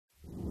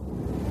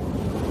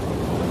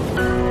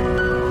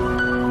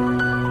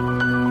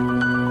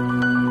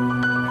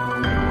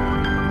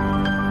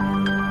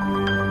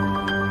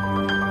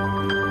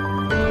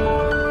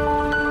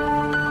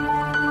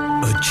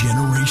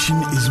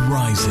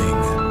Rising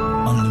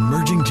on an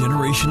emerging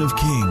generation of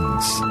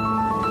kings.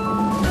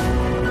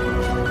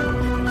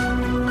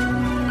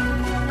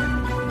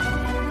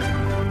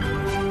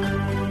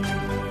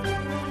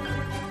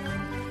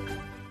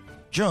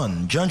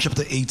 John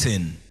chapter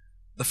 18.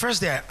 The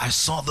first day I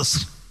saw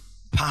this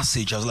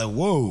passage, I was like,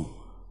 whoa,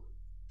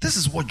 this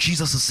is what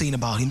Jesus is saying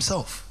about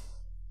himself.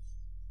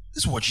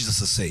 This is what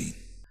Jesus is saying.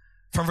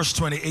 From verse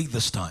 28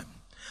 this time.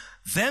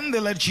 Then they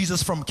led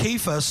Jesus from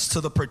Caiaphas to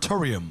the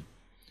Praetorium.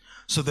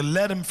 So they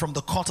led him from the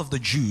court of the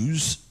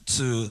Jews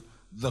to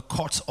the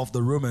court of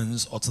the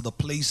Romans, or to the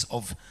place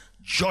of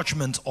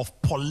judgment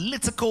of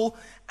political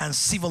and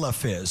civil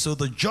affairs. So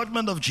the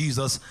judgment of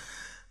Jesus,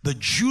 the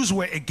Jews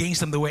were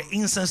against him. They were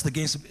incensed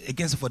against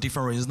him for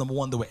different reasons. Number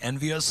one, they were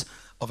envious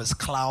of his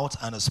clout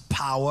and his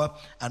power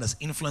and his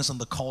influence on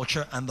the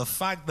culture, and the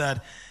fact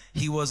that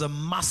he was a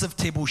massive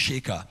table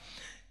shaker.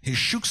 He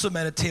shook so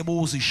many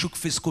tables, he shook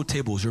physical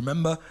tables.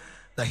 Remember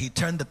that he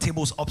turned the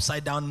tables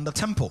upside down in the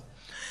temple.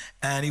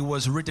 And he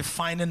was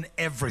redefining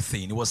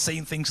everything. He was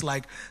saying things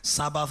like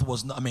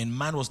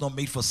man was not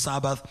made for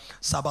Sabbath.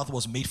 Sabbath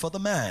was made for the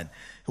man.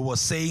 He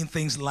was saying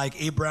things like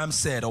Abraham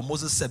said, or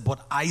Moses said,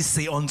 but I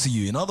say unto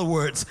you. In other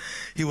words,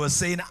 he was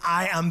saying,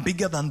 I am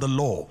bigger than the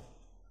law.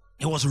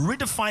 He was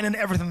redefining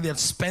everything they had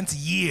spent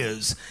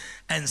years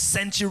and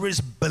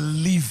centuries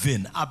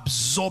believing,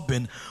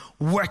 absorbing,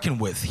 working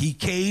with. He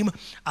came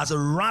as a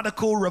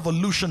radical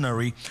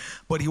revolutionary,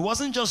 but he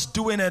wasn't just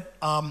doing it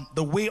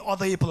the way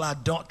other people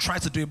had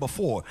tried to do it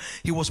before.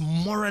 He was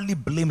morally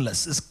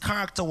blameless. His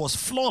character was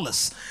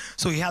flawless.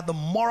 So he had the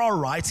moral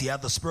rights, he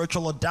had the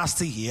spiritual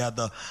audacity, he had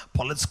the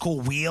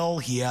political will,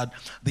 he had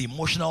the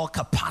emotional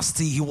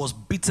capacity. He was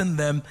beating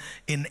them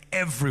in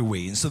every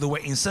way. And so they were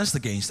incensed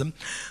against him.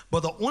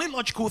 But the only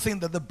logical thing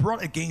that they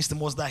brought against him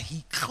was that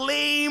he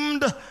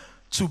claimed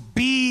to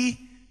be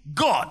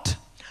God.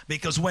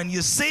 Because when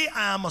you say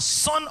I am a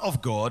son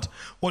of God,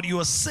 what you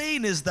are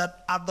saying is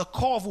that at the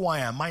core of who I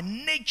am, my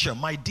nature,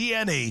 my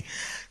DNA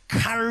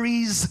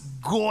carries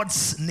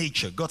God's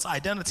nature, God's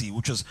identity,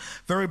 which was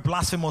very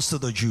blasphemous to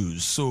the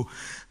Jews. So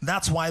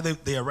that's why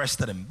they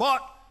arrested him.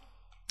 But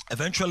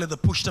eventually they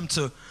pushed him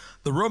to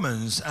the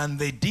Romans, and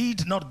they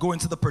did not go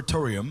into the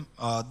Praetorium,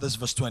 this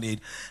verse 28,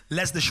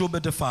 lest they should be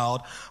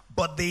defiled,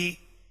 but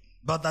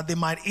that they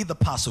might eat the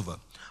Passover.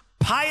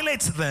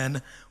 Pilate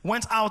then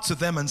went out to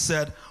them and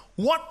said,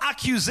 what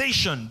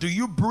accusation do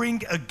you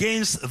bring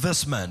against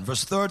this man?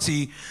 Verse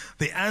 30,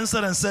 they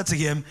answered and said to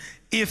him,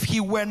 if he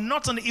were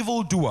not an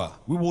evildoer,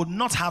 we would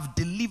not have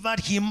delivered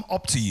him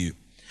up to you.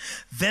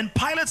 Then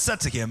Pilate said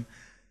to him,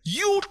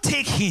 you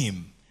take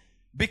him,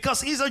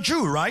 because he's a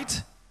Jew,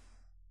 right?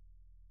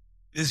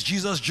 Is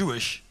Jesus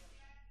Jewish?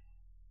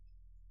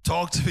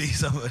 Talk to me,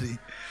 somebody.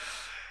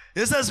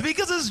 It says,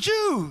 because he's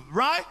Jew,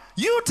 right?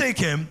 You take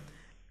him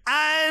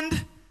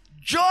and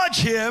judge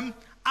him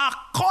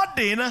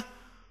according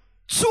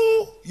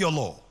to your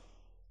law.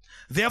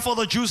 Therefore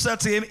the Jews said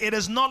to him, it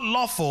is not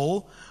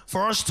lawful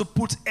for us to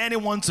put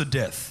anyone to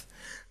death.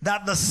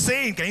 That the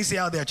saying, can you see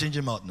how they are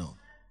changing out now?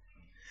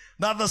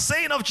 That the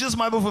saying of Jesus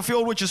might be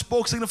fulfilled, which is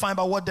spoke, signifying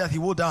by what death he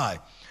will die.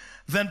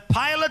 Then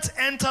Pilate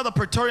entered the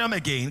Praetorium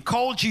again,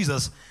 called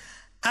Jesus,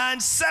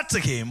 and said to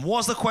him,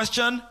 what's the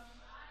question?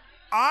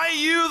 Are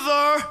you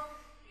the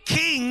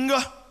King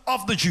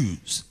of the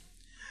Jews?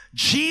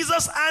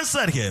 Jesus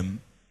answered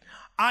him,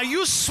 are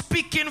you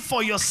speaking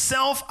for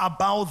yourself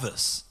about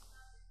this?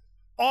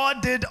 Or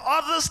did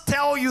others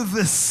tell you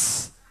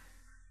this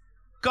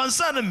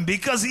concerning me?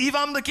 Because if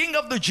I'm the King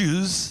of the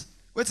Jews,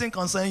 what's in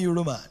concern you,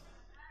 Roman?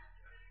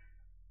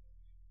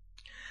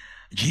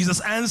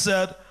 Jesus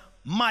answered,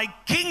 my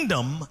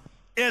kingdom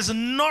is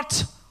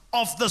not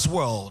of this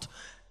world.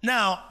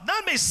 Now,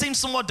 that may seem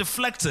somewhat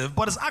deflective,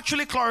 but it's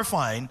actually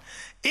clarifying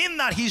in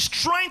that he's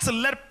trying to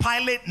let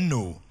Pilate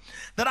know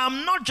that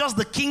I'm not just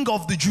the King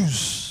of the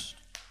Jews.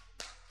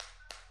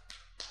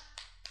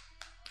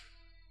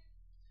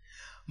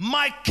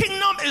 My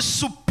kingdom is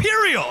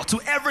superior to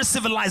every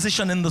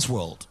civilization in this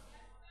world.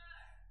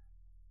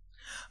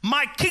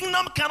 My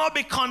kingdom cannot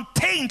be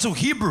contained to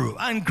Hebrew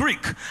and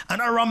Greek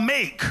and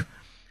Aramaic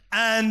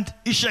and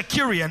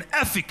Ishakiri and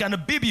Efik and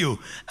Abibio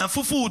and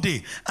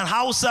Fufude and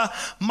Hausa.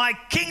 My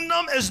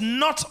kingdom is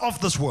not of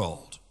this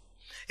world.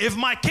 If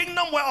my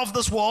kingdom were of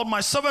this world, my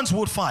servants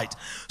would fight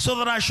so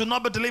that I should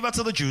not be delivered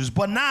to the Jews.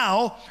 But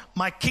now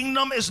my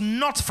kingdom is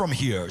not from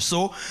here.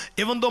 So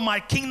even though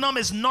my kingdom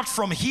is not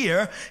from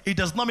here, it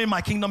does not mean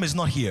my kingdom is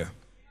not here.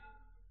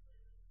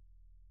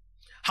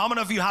 How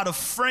many of you had a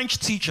French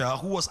teacher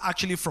who was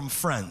actually from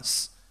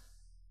France?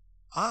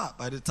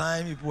 By the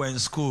time people were in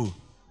school,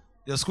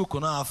 your school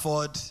could not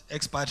afford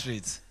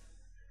expatriates.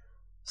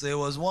 So it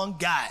was one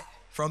guy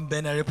from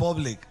Benin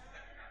Republic.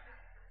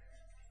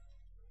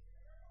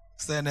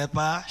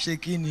 Senepa,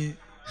 Shekini.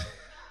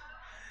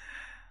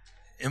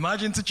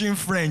 Imagine teaching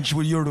French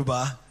with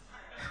Yoruba.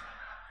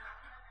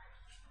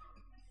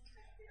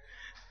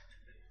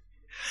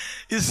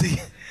 You see.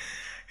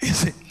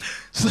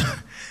 So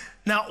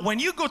now, when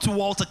you go to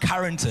Walter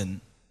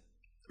Carrington,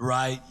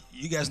 right?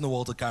 You guys know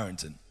Walter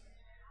Carrington.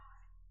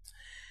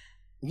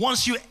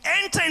 Once you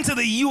enter into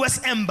the U.S.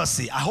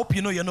 Embassy, I hope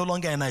you know you're no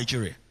longer in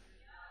Nigeria.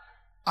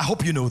 I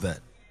hope you know that.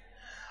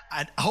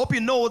 I hope you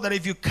know that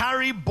if you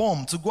carry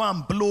bomb to go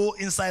and blow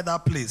inside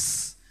that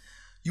place,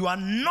 you are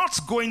not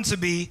going to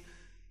be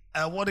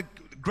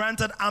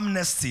granted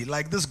amnesty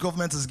like this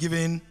government is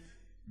giving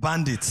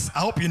bandits. I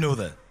hope you know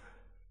that.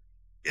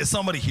 Is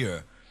somebody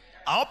here?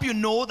 I hope you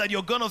know that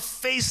you're going to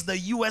face the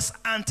U.S.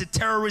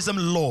 anti-terrorism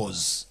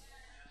laws.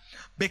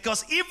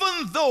 Because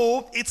even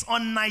though it's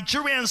on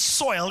Nigerian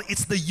soil,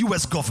 it's the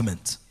U.S.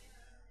 government.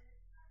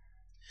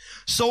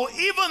 So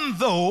even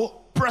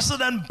though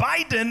President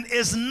Biden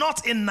is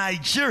not in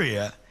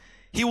Nigeria,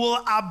 he will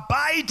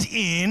abide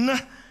in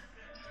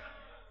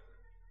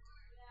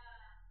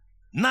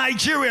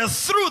Nigeria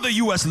through the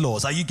U.S.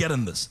 laws. Are you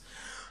getting this?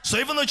 So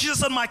even though Jesus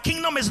said, my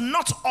kingdom is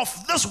not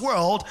of this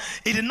world,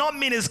 it did not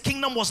mean his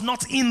kingdom was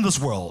not in this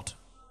world.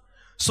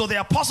 So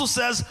the apostle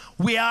says,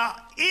 we are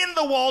in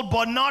the world,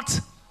 but not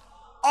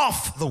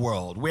of the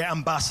world. We're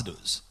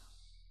ambassadors.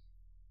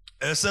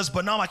 It says,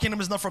 but now my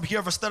kingdom is not from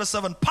here. Verse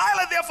 37,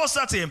 Pilate therefore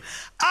said to him,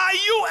 are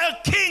you a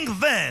king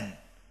then?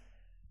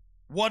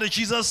 What did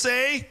Jesus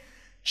say?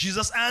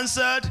 Jesus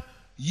answered,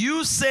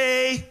 you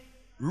say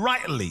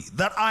rightly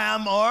that I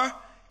am our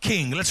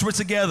king. Let's read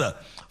together.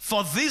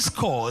 For this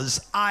cause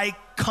I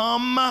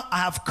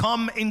have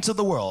come into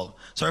the world.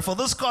 Sorry, for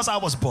this cause I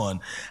was born.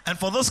 And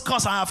for this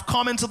cause I have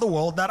come into the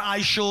world, that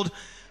I should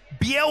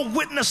bear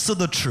witness to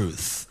the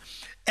truth.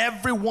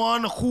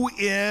 Everyone who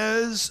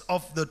is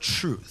of the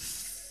truth.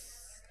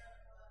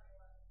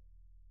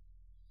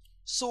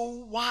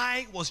 So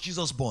why was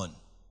Jesus born?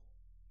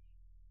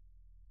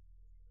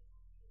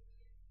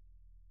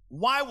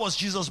 Why was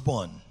Jesus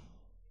born?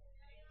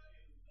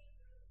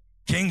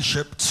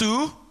 Kingship.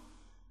 2,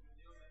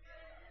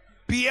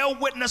 bear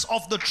witness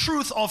of the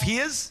truth of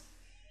his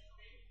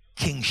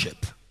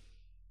kingship.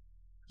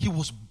 He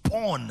was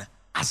born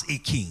as a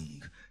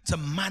king to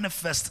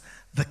manifest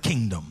the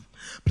kingdom.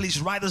 Please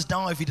write this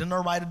down if you did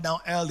not write it down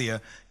earlier.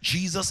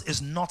 Jesus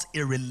is not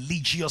a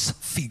religious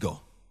figure.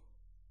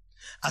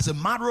 As a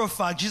matter of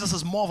fact, Jesus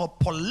is more of a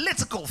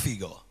political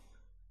figure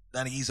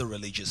than he is a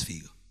religious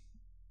figure.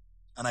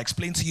 And I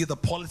explained to you that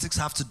politics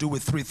have to do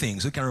with 3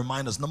 things. Who can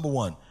remind us? Number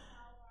 1,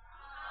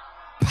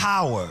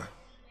 power,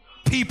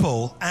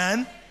 people,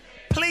 and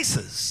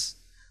places.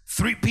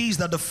 3 P's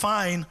that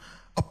define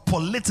a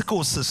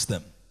political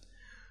system.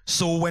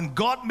 So when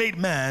God made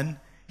man,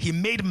 he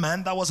made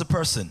man, that was a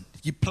person.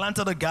 He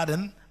planted a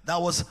garden,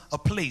 that was a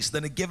place.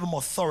 Then he gave him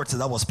authority,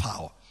 that was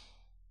power.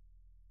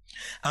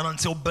 And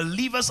until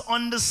believers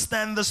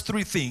understand these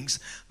 3 things,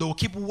 they will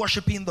keep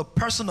worshiping the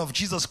person of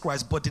Jesus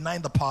Christ but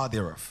denying the power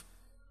thereof.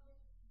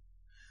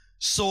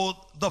 So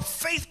the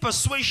faith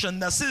persuasion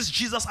that sees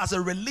Jesus as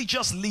a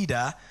religious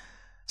leader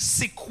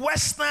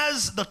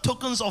sequesters the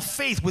tokens of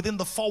faith within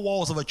the 4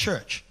 walls of a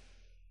church.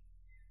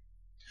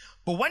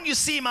 But when you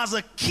see him as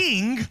a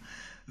king,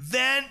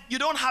 then you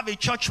don't have a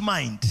church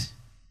mind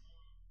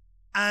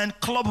and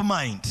club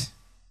mind.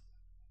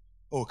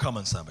 Oh, come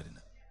on, somebody now.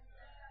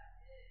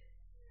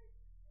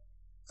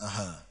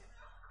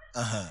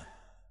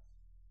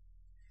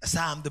 So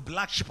I'm the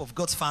black sheep of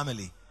God's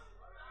family.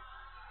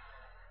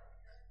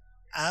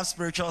 I have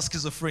spiritual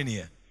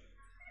schizophrenia.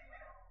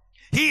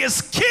 He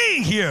is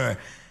king here,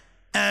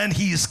 and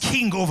he is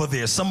king over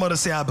there. Somebody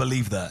say, I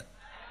believe that.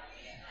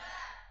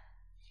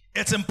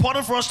 It's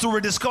important for us to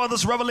rediscover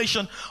this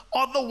revelation.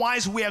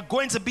 Otherwise, we are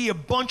going to be a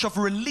bunch of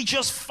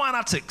religious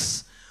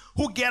fanatics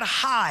who get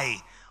high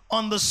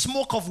on the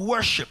smoke of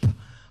worship,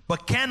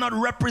 but cannot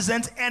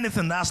represent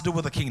anything that has to do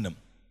with the kingdom.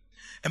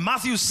 In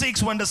Matthew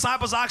 6, when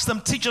disciples asked them,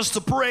 teach us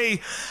to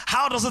pray,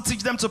 how does it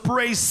teach them to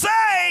pray? He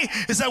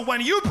said,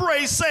 when you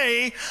pray,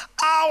 say,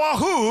 our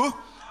who?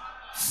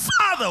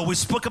 Father. We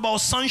spoke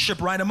about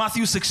sonship, right, in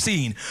Matthew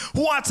 16.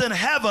 Who art in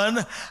heaven,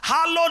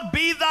 hallowed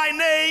be thy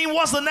name.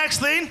 What's the next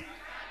thing?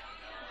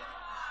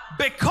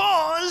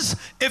 Because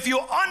if you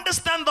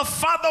understand the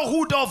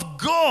fatherhood of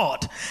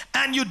God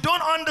and you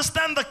don't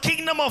understand the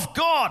kingdom of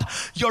God,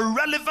 your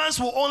relevance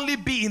will only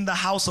be in the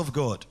house of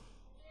God.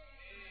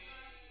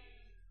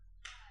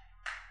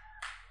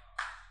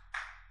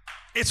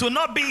 It will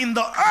not be in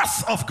the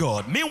earth of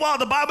God. Meanwhile,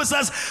 the Bible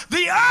says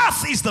the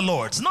earth is the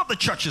Lord's, not the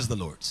church is the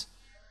Lord's.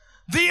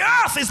 The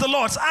earth is the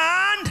Lord's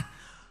and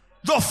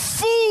the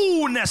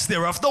fullness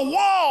thereof, the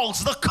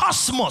walls, the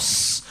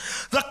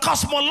cosmos, the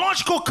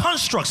cosmological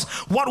constructs,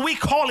 what we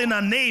call in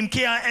our name,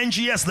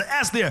 K-I-N-G-S, the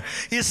S there,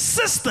 is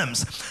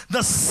systems,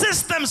 the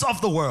systems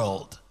of the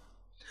world.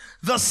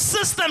 The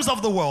systems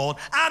of the world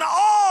and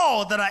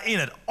all that are in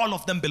it, all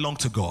of them belong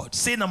to God.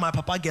 Say now, my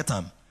papa get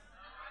them.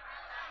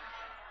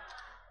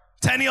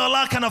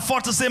 Teniola can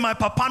afford to say my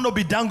papa no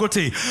be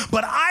Dangote,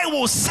 but I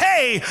will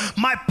say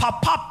my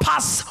papa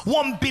pass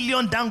 1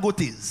 billion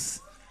Dangotes.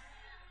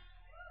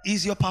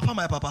 Is your papa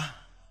my papa?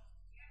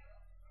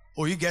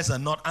 Oh, you guys are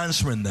not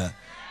answering that.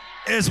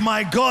 Is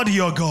my God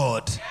your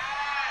God?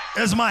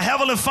 Is my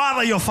heavenly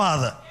Father your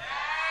Father?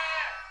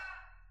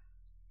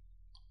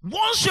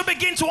 Once you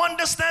begin to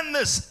understand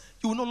this,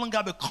 you will no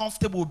longer be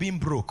comfortable being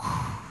broke.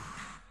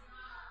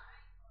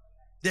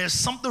 There's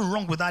something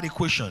wrong with that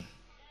equation.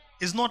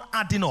 It's not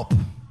adding up.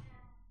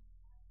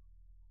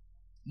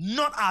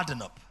 Not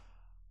adding up.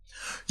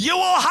 You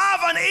will have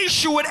an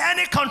issue with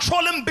any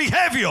controlling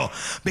behavior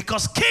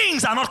because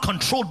kings are not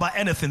controlled by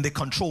anything, they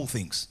control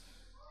things.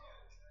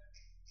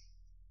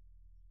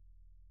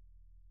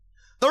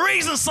 The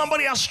reason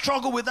somebody has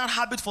struggled with that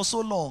habit for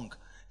so long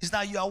is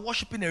that you are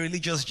worshiping a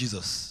religious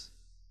Jesus.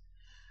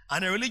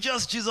 And a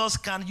religious Jesus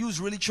can use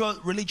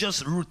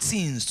religious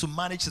routines to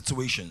manage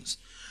situations.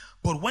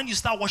 But when you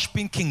start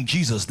worshiping King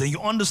Jesus, then you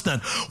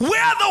understand where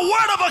the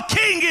word of a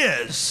king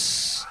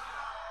is.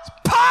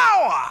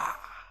 Power.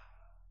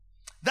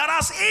 That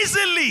as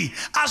easily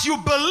as you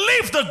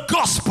believe the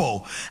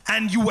gospel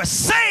and you were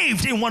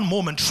saved in one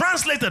moment,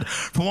 translated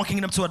from one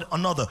kingdom to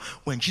another,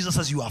 when Jesus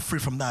says you are free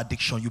from that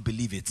addiction, you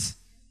believe it.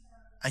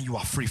 And you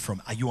are free from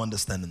it. Are you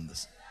understanding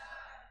this?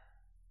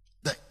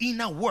 The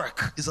inner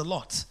work is a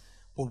lot.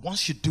 But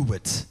once you do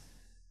it,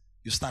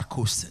 you start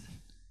coasting.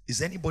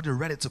 Is anybody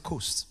ready to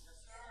coast?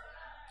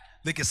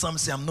 Look at some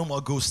say, I'm no more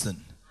ghosting.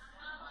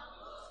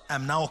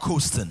 I'm now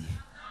coasting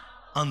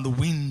on the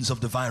winds of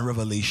divine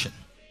revelation.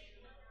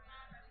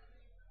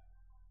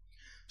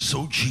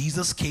 So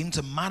Jesus came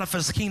to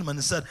manifest the kingdom and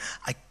he said,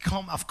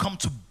 I've come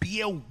to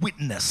be a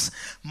witness.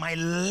 My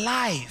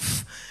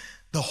life,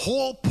 the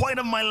whole point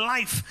of my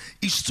life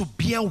is to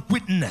be a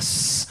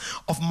witness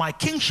of my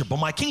kingship. But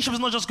my kingship is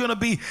not just going to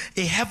be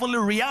a heavenly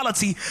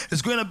reality,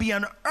 it's going to be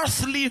an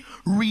earthly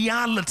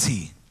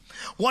reality.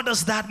 What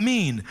does that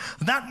mean?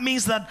 That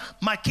means that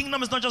my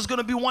kingdom is not just going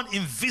to be one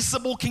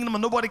invisible kingdom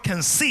and nobody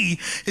can see.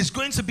 It's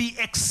going to be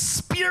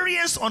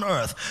experienced on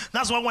earth.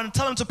 That's why when I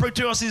tell him to pray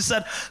to us, he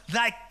said,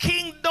 thy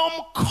kingdom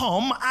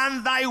come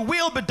and thy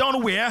will be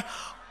done where?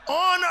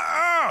 On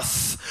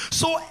earth.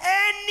 So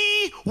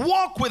any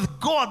walk with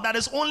God that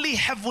is only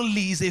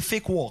heavenly is a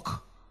fake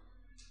walk.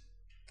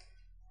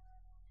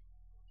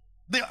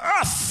 The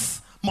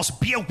earth must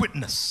be a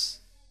witness.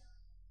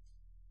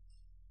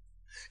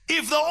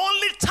 If the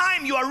only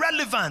time you are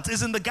relevant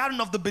is in the garden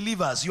of the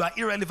believers, you are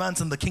irrelevant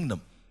in the kingdom.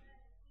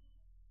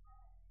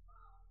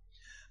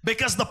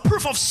 Because the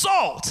proof of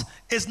salt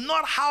is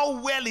not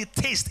how well it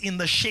tastes in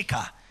the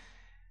shaker.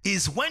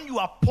 Is when you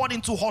are poured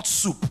into hot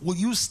soup, will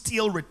you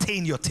still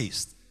retain your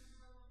taste?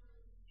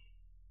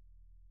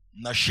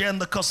 Now sharing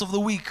the curse of the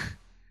week.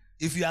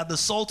 If you are the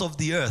salt of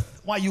the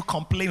earth, why you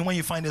complain when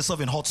you find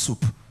yourself in hot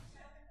soup?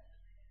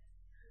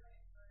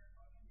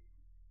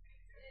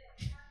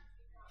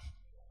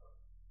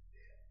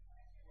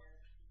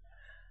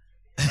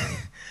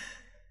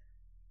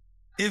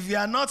 If you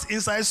are not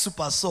inside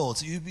super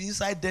salt, you'll be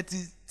inside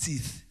dirty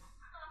teeth.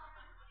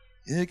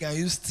 You can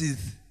use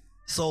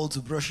salt to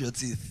brush your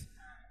teeth.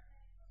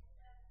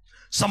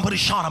 Somebody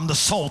shout, I'm the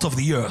salt of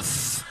the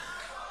earth.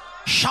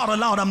 Shout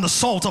aloud, I'm the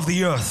salt of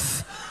the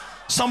earth.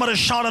 Somebody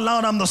shout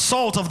aloud, I'm the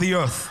salt of the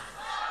earth.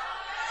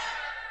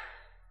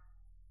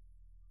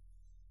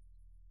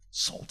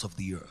 Salt of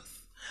the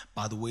earth.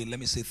 By the way, let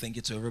me say thank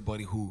you to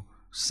everybody who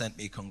sent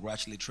me a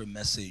congratulatory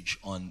message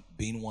on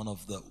being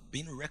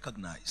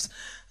recognized.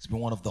 It's been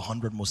one of the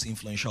 100 most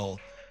influential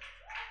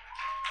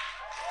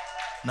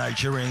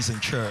Nigerians in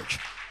church.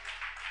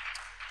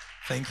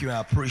 Thank you,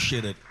 I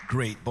appreciate it.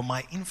 Great. But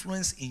my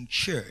influence in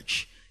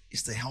church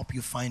is to help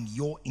you find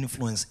your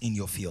influence in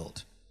your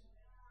field.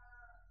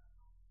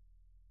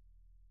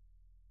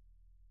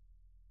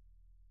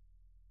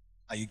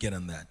 Are you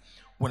getting that?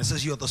 When it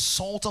says you're the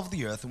salt of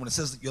the earth, and when it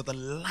says that you're the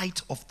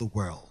light of the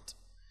world,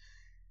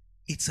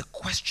 it's a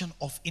question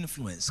of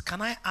influence.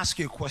 Can I ask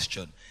you a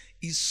question?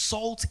 Is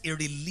salt a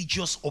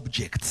religious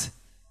object?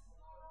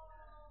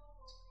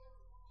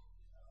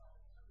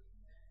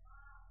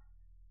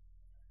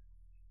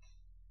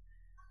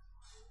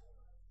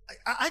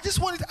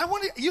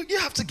 You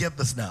have to get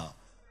this now.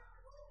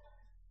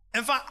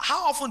 In fact,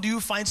 how often do you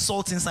find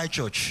salt inside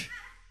church?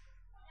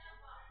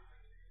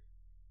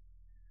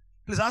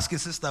 Please ask your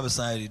sister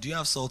beside you, do you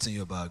have salt in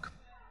your bag?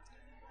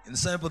 In the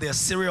same way, they are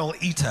cereal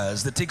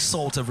eaters. They take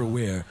salt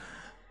everywhere.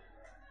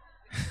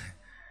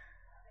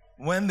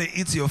 When they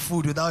eat your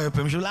food without your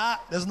permission,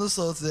 there's no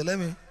salt there, let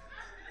me.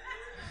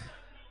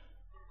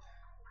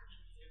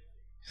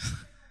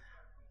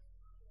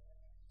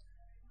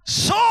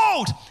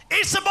 Salt,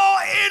 it's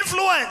about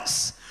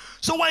influence.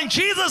 So when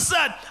Jesus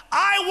said,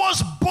 I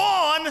was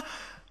born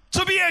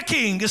to be a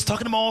king, he's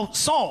talking about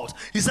salt.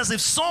 He says, if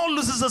salt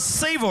loses its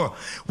savor,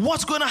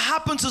 what's going to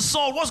happen to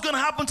salt? What's going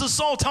to happen to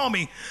salt? Tell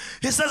me.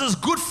 He says it's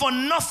good for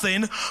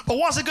nothing, but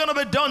what's it going to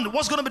be done?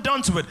 What's going to be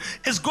done to it?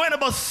 It's going to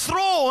be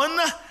thrown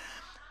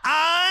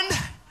and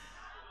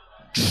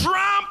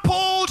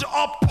trampled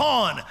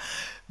upon.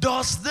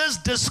 Does this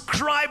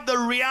describe the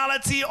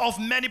reality of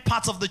many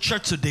parts of the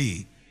church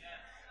today?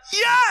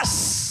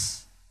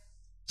 Yes.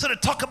 So they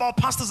talk about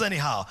pastors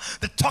anyhow.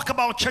 They talk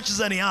about churches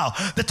anyhow.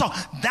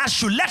 That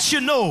should let you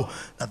know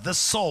that this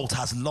salt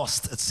has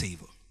lost its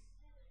savor.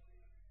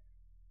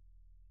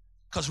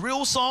 Because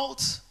real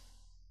salt,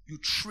 you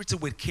treat it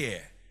with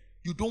care.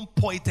 You don't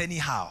pour it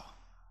anyhow.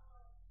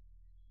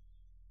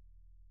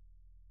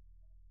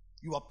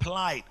 You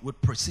apply it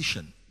with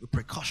precision, with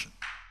precaution.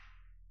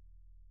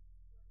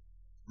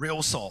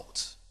 Real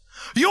salt.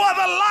 You are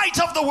the light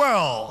of the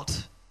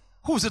world.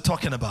 Who's it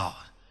talking about?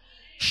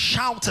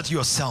 Shout at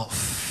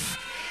yourself.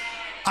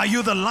 Are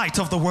you the light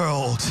of the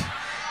world?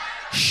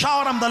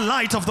 Shout, I'm the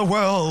light of the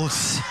world.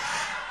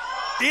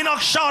 Enoch,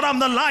 shout, I'm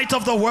the light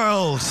of the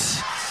world.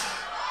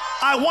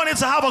 I wanted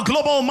to have a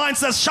global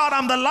mindset. Shout,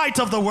 I'm the light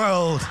of the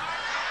world.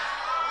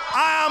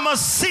 I am a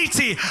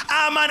city.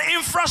 I'm an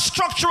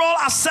infrastructural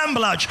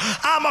assemblage.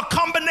 I'm a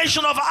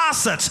combination of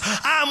assets.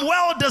 I'm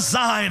well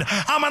designed.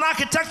 I'm an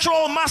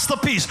architectural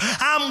masterpiece.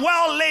 I'm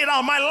well laid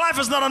out. My life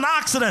is not an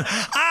accident.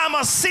 I am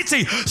a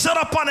city set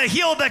upon a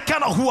hill that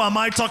cannot. Who am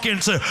I talking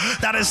to?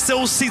 That is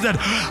still seated.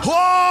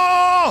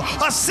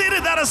 Oh, a city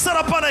that is set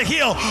upon a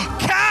hill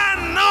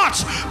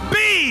cannot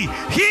be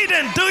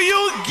hidden. Do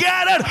you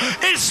get it?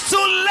 It's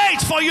too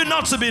late for you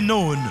not to be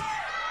known.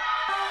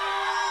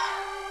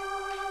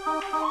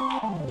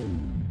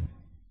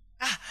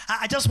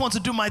 I just want to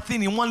do my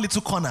thing in one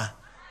little corner.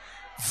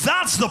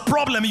 That's the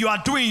problem. You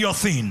are doing your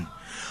thing.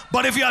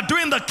 But if you are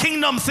doing the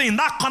kingdom thing,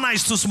 that corner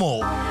is too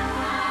small.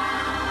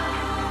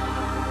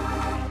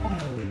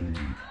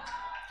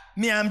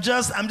 Me, I'm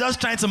just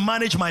trying to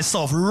manage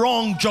myself.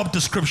 Wrong job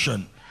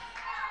description.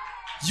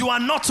 You are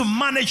not to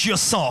manage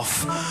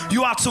yourself.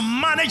 You are to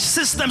manage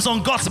systems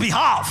on God's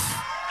behalf.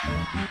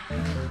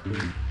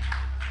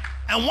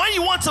 And when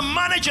you want to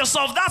manage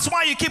yourself, that's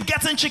why you keep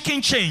getting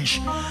chicken change.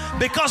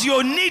 Because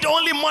you need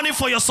only money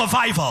for your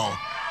survival.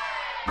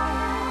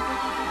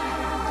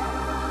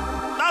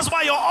 That's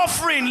why your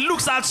offering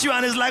looks at you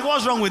and is like,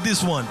 what's wrong with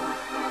this one?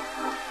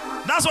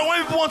 That's why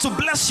when people want to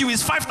bless you,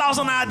 it's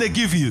 5,000 naira they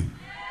give you.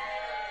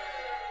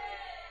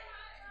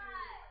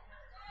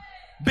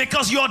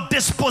 Because your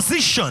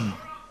disposition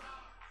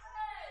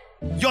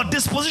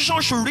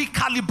should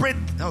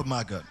recalibrate. Oh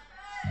my God.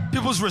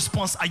 People's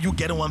response, are you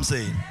getting what I'm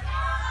saying?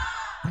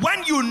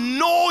 When you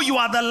know you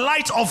are the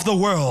light of the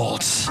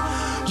world,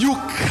 you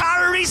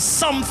carry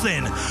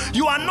something.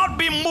 You are not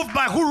being moved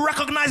by who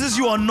recognizes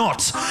you or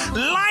not.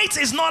 Light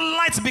is not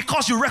light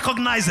because you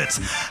recognize it.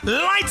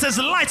 Light is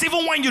light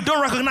even when you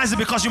don't recognize it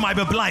because you might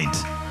be blind.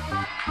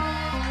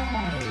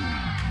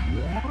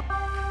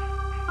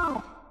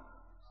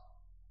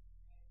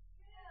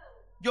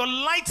 Your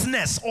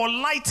lightness or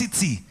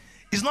lightity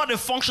is not a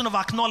function of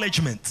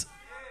acknowledgement.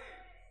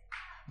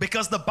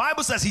 Because the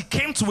Bible says he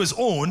came to his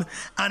own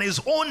and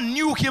his own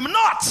knew him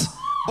not,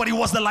 but he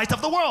was the light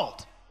of the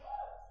world.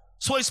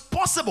 So it's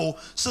possible.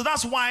 So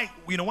that's why,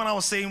 when I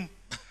was saying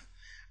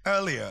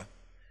earlier,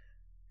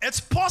 it's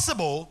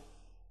possible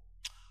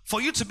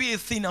for you to be a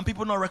thing and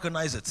people not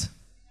recognize it.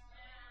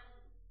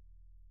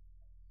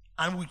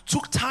 And we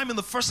took time in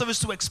the first service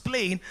to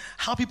explain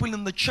how people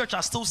in the church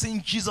are still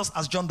seeing Jesus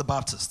as John the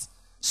Baptist.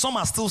 Some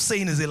are still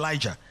saying he's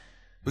Elijah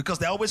because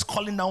they're always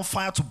calling down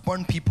fire to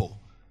burn people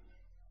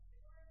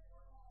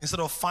instead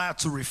of fire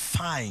to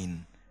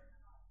refine.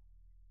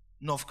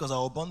 No, because I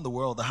will burn the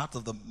world. The heart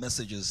of the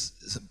message is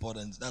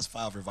important. That's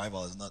fire of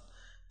revival. It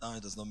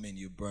does not mean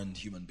you burn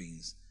human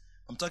beings.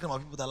 I'm talking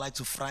about people that like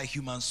to fry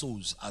human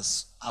souls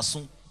as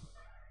asun.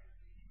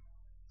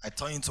 I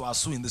turn into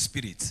asun in the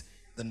spirit.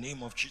 The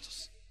name of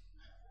Jesus.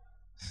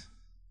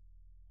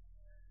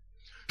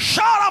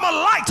 Shout, I'm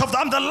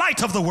the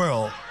light of the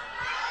world.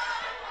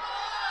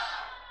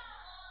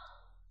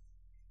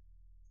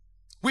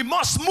 We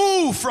must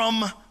move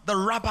from the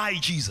Rabbi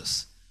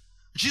Jesus.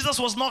 Jesus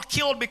was not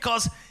killed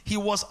because he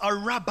was a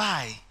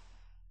rabbi.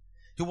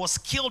 He was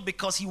killed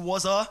because he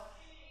was a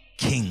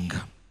king.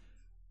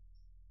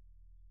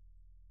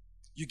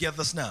 You get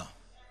this now?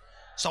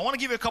 So I want to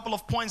give you a couple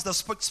of points that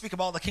speak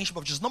about the kingship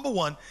of Jesus. Number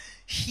one,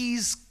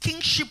 his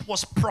kingship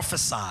was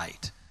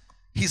prophesied.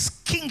 His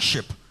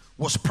kingship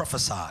was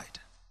prophesied.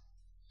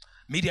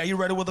 Media, are you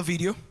ready with the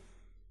video?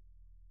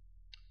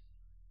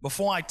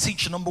 Before I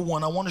teach, number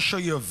one, I want to show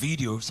you a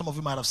video. Some of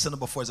you might have seen it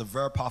before. It's a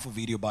very powerful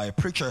video by a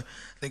preacher.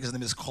 I think his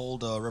name is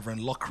called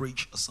Reverend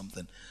Lockridge or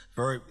something.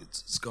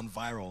 It's gone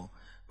viral.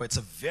 But it's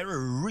a very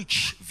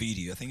rich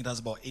video. I think it has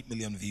about 8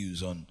 million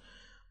views on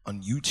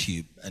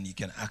YouTube, and you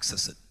can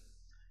access it.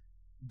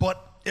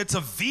 But it's a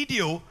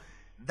video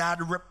that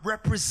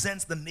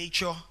represents the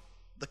nature,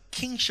 the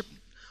kingship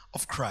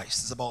of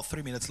Christ. It's about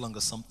 3 minutes long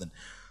or something.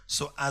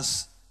 So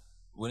as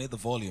we need the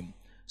volume.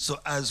 So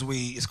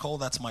it's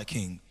called That's My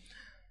King.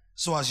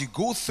 So as you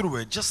go through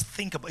it, just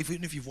think about,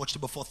 even if you've watched it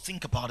before,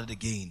 think about it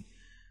again.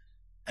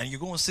 And you're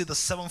going to see the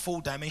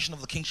sevenfold dimension of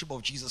the kingship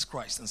of Jesus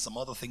Christ and some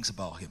other things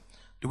about him.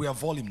 Do we have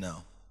volume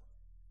now?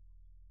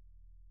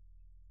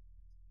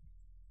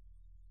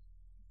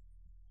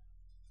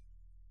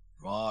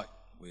 Right.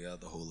 We had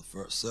the whole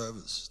first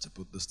service to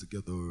put this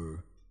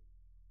together.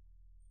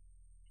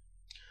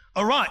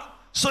 All right.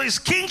 So his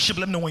kingship,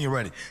 let me know when you're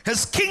ready.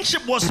 His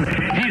kingship was...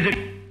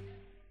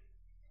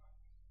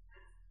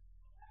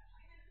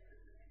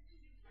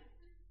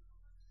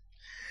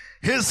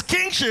 His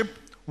kingship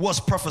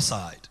was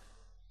prophesied.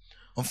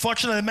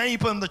 Unfortunately, many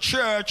people in the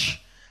church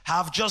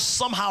have just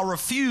somehow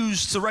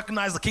refused to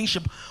recognize the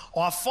kingship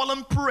or have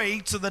fallen prey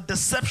to the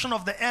deception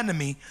of the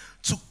enemy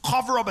to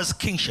cover up his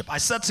kingship. I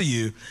said to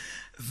you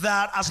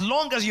that as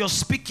long as you're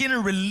speaking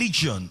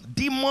religion,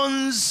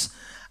 demons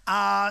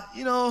are,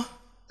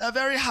 they're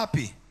very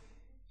happy.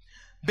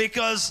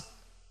 Because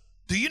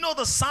do you know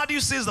the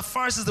Sadducees, the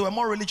Pharisees, they were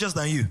more religious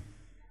than you?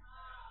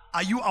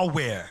 Are you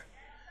aware?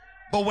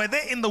 But were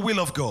they in the will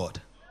of God?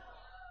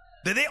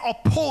 Did they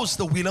oppose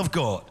the will of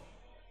God?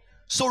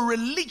 So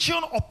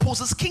religion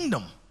opposes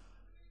kingdom.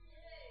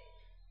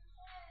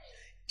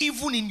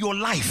 Even in your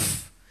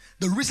life,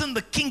 the reason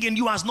the king in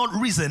you has not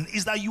risen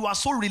is that you are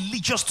so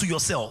religious to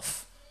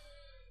yourself.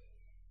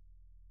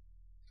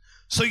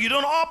 So you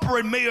don't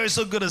operate. Mayor, it's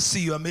so good to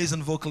see you.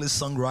 Amazing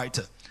vocalist,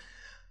 songwriter.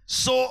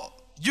 So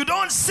you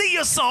don't see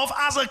yourself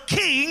as a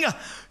king.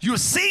 You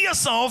see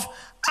yourself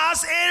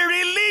as a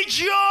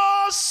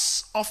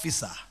religious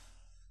officer,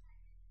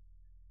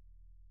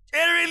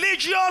 a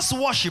religious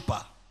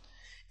worshiper,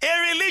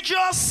 a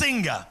religious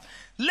singer.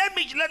 Let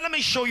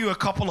me show you a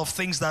couple of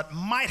things that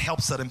might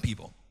help certain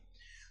people.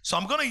 So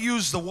I'm going to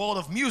use the world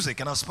of music,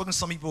 and I've spoken to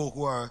some people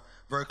who are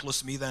very close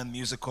to me, then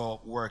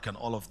musical work and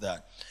all of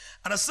that.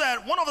 And I said,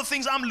 one of the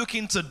things I'm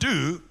looking to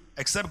do,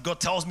 except God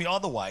tells me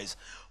otherwise,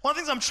 one of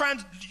the things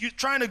I'm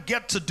trying to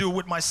get to do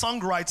with my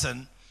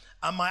songwriting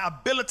and my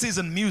abilities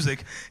in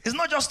music is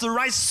not just to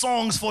write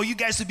songs for you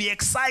guys to be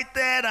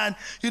excited and,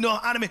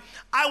 anime.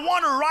 I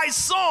want to write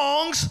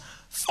songs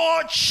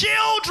for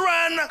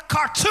children,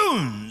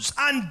 cartoons,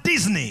 and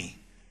Disney.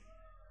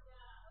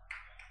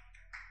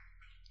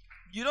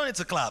 You don't need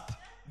to clap,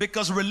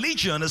 because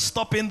religion is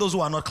stopping those who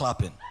are not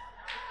clapping.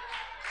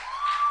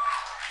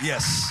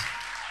 Yes,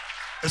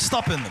 it's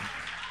stopping them.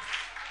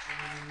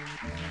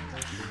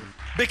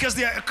 Because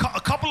there are a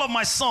couple of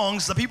my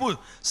songs that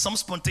some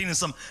spontaneous,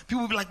 some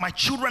people will be like, my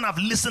children have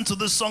listened to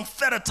this song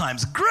 30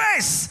 times.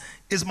 Grace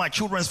is my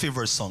children's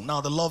favorite song. Now,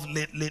 the love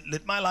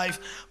lit my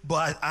life,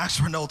 but I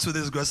asked Renell 2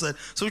 days ago, I said,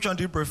 so which one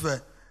do you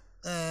prefer?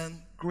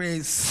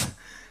 Grace.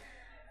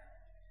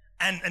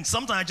 And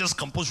sometimes I just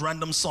compose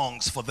random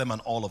songs for them and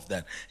all of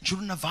that.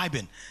 Children are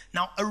vibing.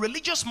 Now, a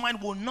religious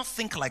mind will not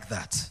think like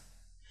that.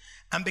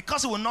 And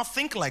because it will not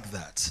think like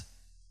that,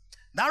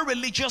 that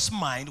religious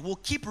mind will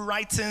keep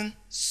writing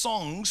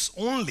songs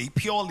only,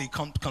 purely,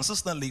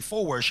 consistently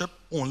for worship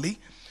only.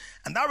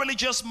 And that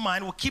religious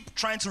mind will keep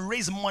trying to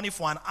raise money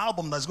for an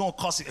album that's going to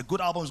cost you, a good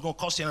album is going to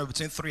cost you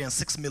between 3 and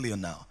 6 million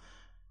now.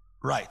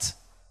 Right.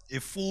 A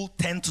full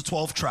 10 to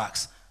 12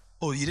 tracks.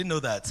 Oh, you didn't know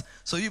that?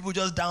 So people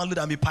just download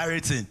and be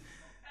pirating.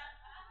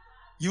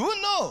 You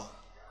wouldn't know.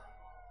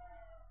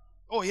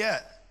 Oh, yeah.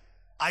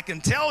 I can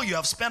tell you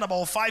I've spent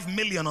about 5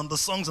 million on the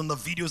songs and the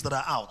videos that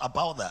are out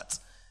about that.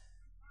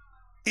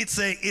 It's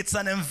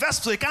an investment,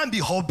 so it can't be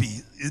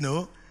hobby,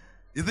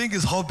 You think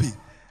it's hobby.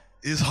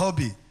 It's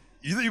hobby.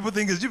 People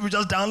think it's people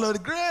just download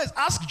it. Grace.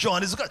 Ask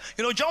John.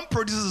 John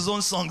produces his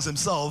own songs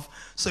himself.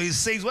 So he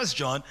saves, where's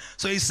John?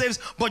 So he saves,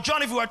 but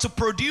John, if we were to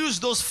produce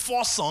those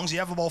 4 songs, you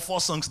have about 4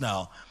 songs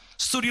now.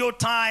 Studio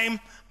time,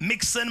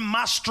 mixing,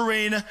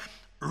 mastering,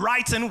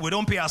 writing. We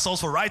don't pay ourselves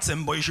for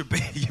writing, but you should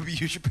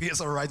pay us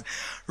for writing.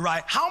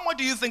 Right. How much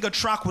do you think a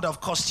track would have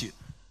cost you?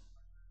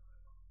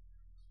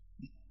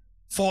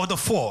 For the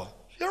 4.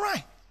 You're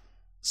right.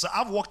 So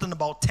I've worked on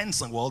about 10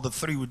 songs. Well, the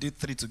 3, we did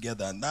 3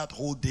 together, and that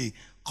whole day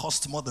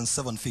cost more than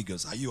 7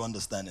 figures. Are you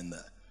understanding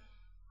that?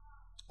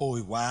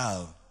 Oh,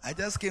 wow. I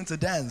just came to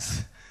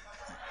dance.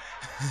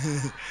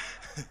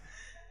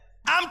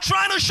 I'm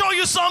trying to show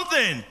you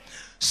something.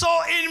 So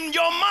in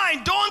your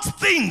mind, don't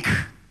think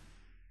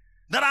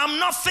that I'm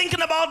not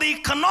thinking about the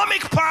economic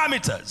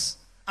parameters.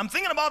 I'm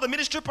thinking about the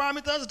ministry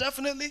parameters,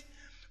 definitely.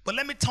 But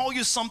let me tell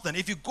you something.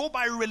 If you go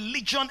by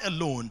religion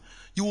alone,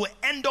 you will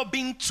end up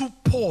being too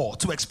poor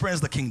to experience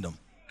the kingdom.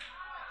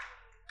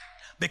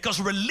 Because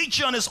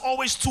religion is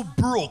always too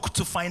broke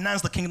to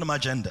finance the kingdom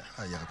agenda.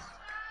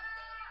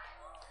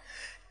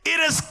 It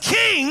is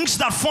kings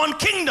that fund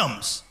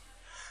kingdoms.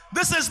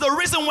 This is the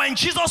reason when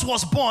Jesus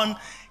was born,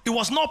 it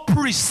was not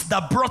priests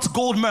that brought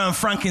gold, myrrh, and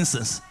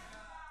frankincense.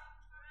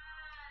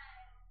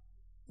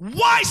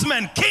 Wise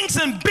men, kings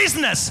in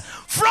business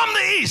from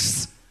the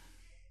east.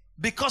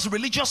 Because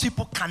religious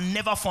people can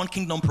never fund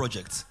kingdom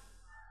projects.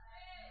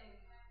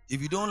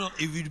 If you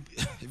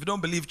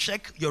don't believe,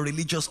 check your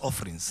religious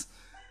offerings.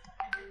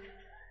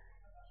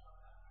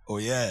 Oh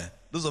yeah,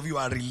 those of you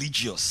are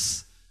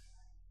religious.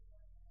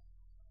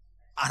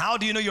 And how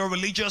do you know you're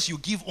religious? You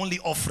give only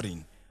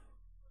offering.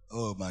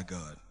 Oh my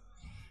God.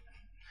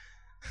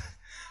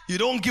 You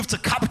don't give to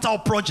capital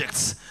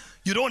projects.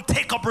 You don't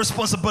take up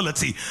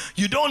responsibility.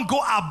 You don't go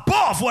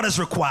above what is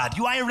required.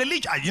 You are in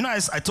religion.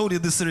 I told you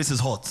this series is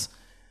hot.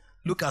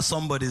 Look at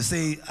somebody,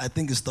 say, I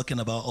think he's talking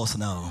about us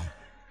now.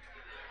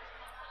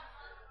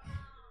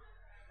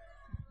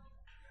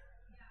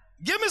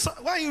 Give me some.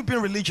 Why are you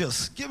being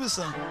religious? Give me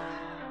some.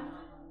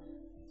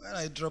 When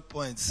I drop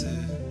points.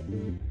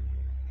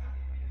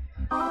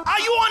 Are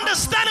you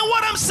understanding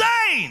what I'm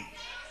saying?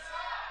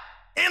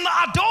 In the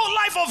adult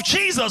life of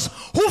Jesus,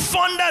 who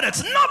funded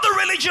it? Not the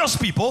religious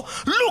people.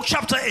 Luke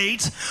chapter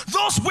 8,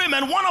 those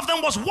women, one of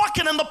them was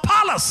working in the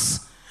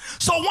palace.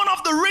 So one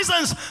of the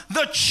reasons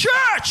the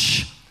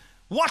church,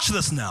 watch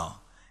this now.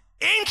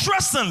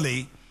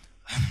 Interestingly,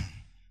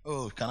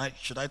 Oh,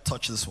 should I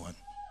touch this one?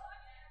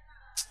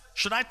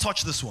 Should I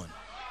touch this one?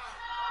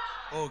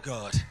 Oh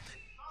God.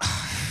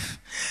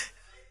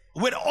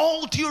 With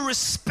all due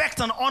respect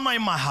and honor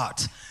in my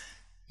heart,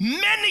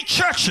 many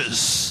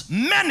churches,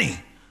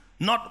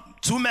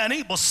 not too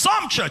many, but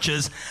some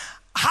churches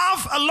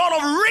have a lot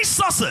of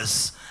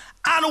resources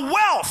and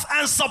wealth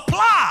and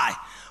supply,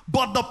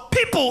 but the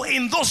people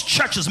in those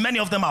churches, many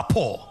of them are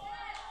poor.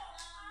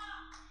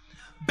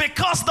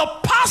 Because the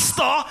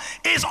pastor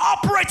is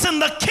operating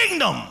the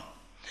kingdom.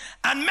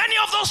 And many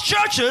of those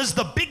churches,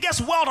 the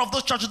biggest wealth of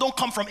those churches don't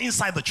come from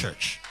inside the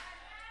church.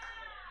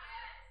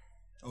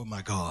 Oh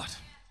my God.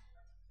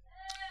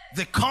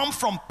 They come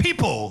from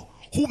people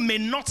who may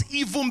not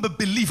even be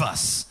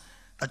believers,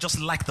 that just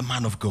like the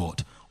man of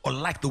God or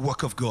like the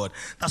work of God.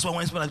 That's why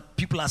when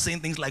people are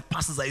saying things like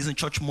pastors are using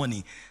church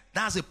money,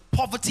 that's a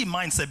poverty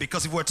mindset,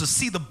 because if we were to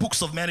see the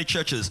books of many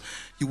churches,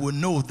 you will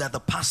know that the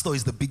pastor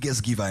is the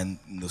biggest giver in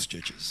those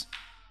churches.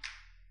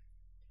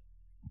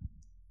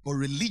 But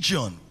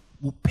religion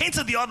will paint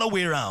it the other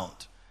way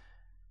around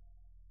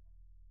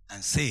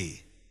and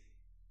say,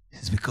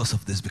 it's because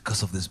of this,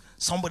 because of this.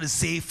 Somebody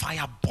say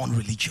fire-born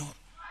religion.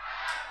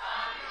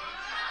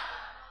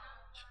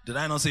 Did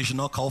I not say you should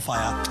not call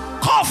fire?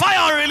 Call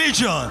fire on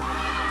religion.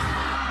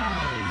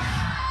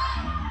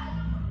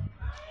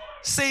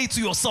 Say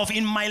to yourself,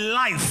 in my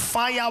life,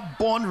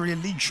 fire-born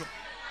religion.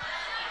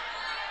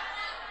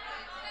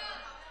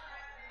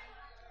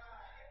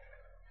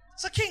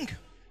 It's a king.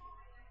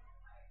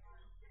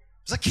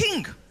 It's a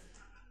king.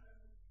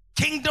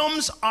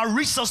 Kingdoms are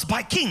resourced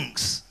by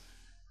kings.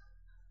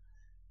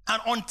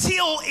 And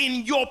until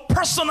in your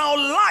personal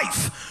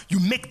life you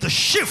make the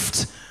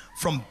shift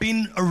from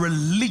being a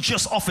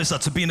religious officer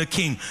to being a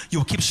king,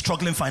 you'll keep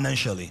struggling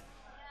financially.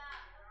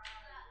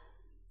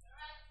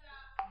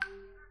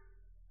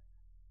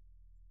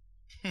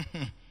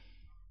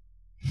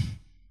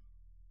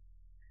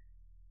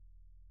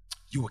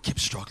 You will keep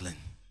struggling.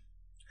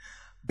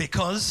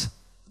 Because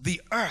the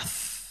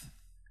earth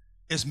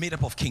is made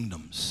up of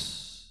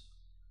kingdoms.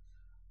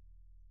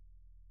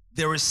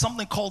 There is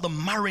something called the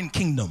marine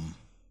kingdom.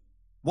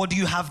 What do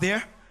you have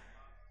there?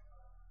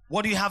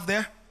 What do you have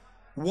there?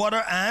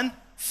 Water and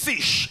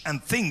fish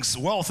and things,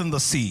 wealth in the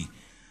sea.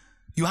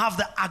 You have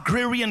the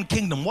agrarian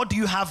kingdom. What do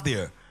you have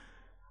there?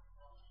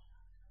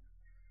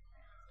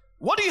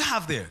 What do you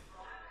have there?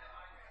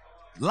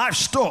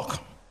 Livestock.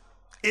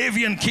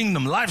 Avian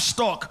kingdom,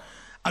 livestock,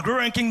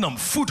 agrarian kingdom,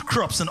 food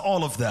crops and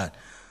all of that.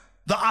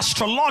 The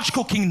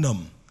astrological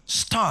kingdom,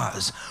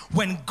 stars.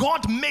 When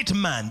God made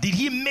man, did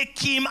he make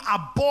him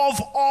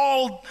above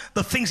all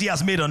the things he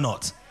has made or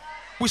not?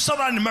 We saw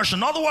that in immersion.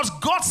 In other words,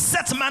 God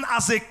set man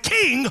as a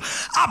king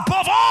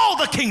above all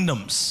the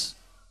kingdoms.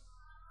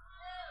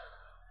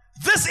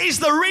 This is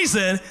the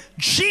reason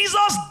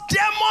Jesus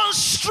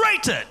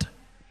demonstrated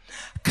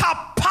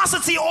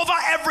capacity over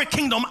every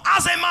kingdom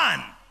as a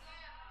man.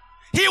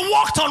 He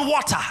walked on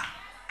water.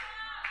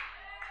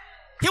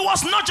 He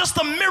was not just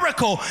a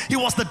miracle, he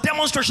was the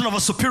demonstration of a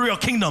superior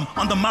kingdom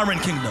on the marine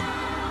kingdom.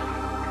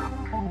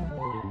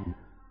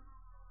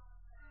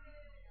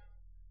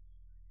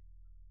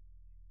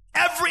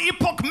 Every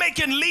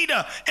epoch-making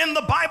leader in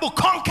the Bible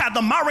conquered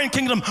the marine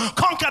kingdom,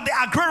 conquered the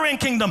agrarian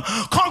kingdom,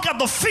 conquered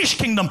the fish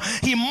kingdom.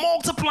 He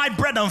multiplied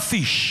bread and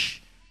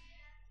fish.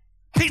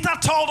 Peter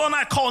told on,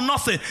 I call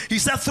nothing. He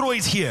said, throw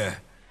it here.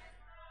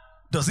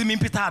 Does it mean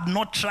Peter had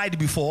not tried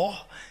before?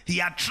 He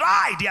had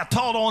tried, he had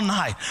toiled all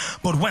night.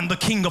 But when the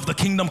king of the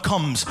kingdom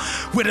comes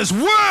with his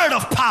word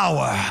of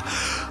power,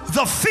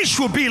 the fish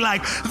will be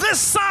like, this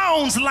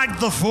sounds like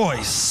the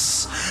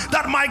voice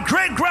that my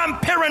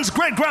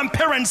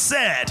great-grandparents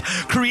said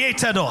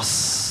created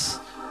us.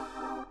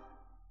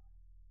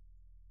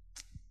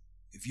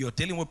 If you're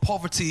dealing with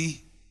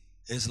poverty,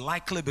 it's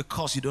likely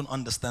because you don't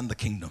understand the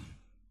kingdom.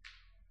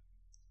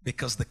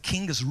 Because the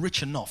king is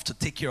rich enough to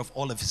take care of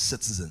all of his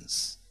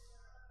citizens.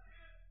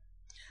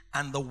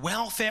 And the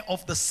welfare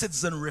of the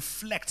citizen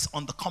reflects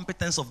on the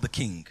competence of the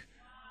king.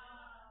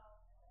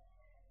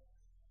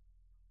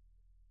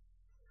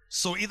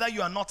 So either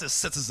you are not a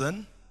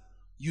citizen,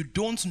 you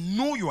don't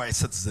know you are a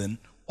citizen,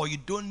 or you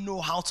don't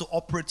know how to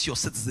operate your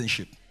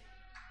citizenship.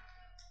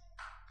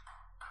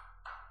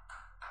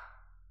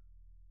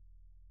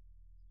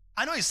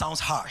 I know it sounds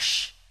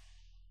harsh,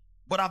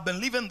 but I've been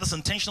living this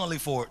intentionally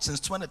since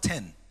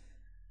 2010.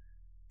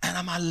 And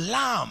I'm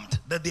alarmed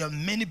that there are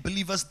many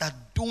believers that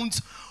don't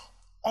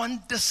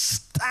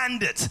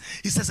understand it.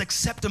 He says,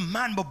 except a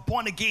man be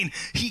born again,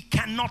 he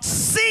cannot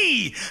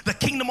see the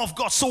kingdom of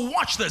God. So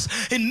watch this.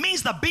 It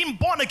means that being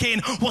born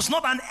again was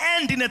not an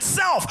end in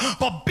itself,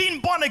 but being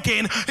born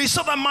again is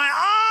so that my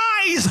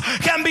eyes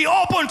can be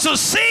open to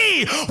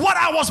see what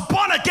I was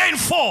born again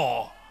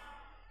for.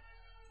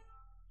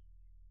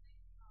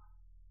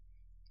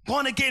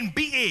 Born again,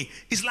 BA,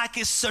 is like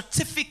a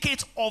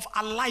certificate of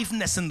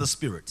aliveness in the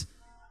spirit.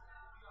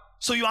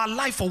 So you are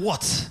alive for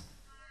what?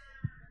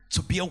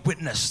 To be a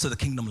witness to the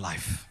kingdom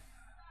life.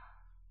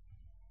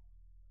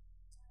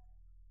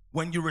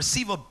 When you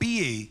receive a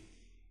BA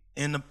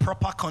in a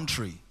proper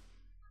country,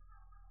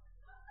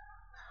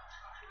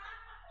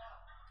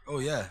 Oh,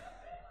 yeah.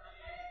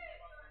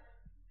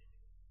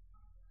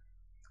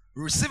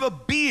 Receive a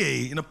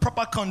BA in a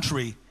proper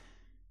country,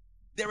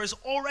 there is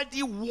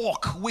already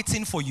work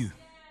waiting for you.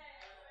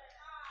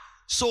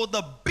 So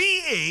the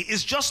BA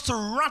is just to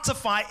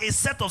ratify a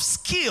set of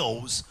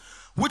skills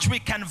which we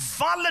can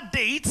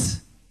validate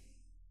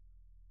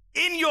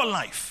in your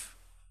life.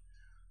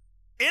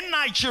 In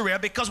Nigeria,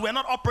 because we're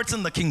not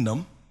operating the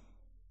kingdom,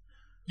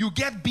 you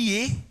get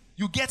BA,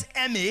 you get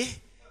MA,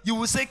 you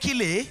will say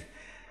Kile.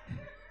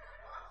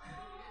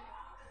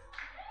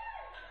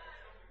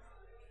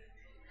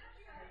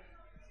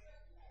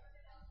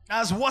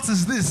 As what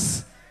is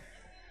this?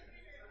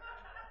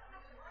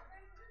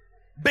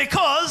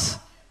 Because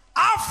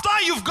after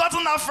you've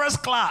gotten that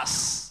first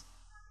class,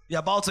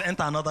 you're about to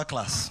enter another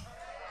class.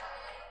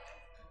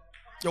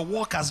 Your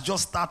work has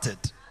just started.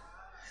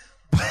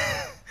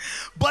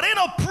 But in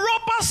a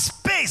proper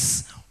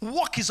space,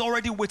 work is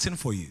already waiting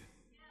for you.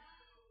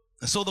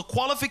 And so the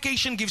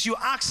qualification gives you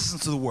access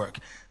into the work.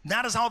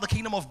 That is how the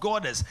kingdom of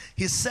God is.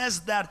 He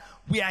says that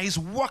we are his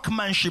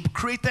workmanship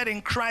created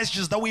in Christ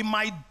Jesus, that we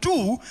might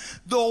do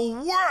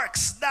the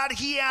works that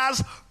he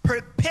has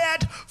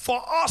prepared for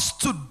us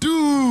to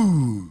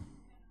do.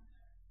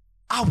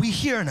 Are we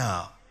here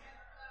now?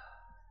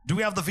 Do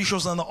we have the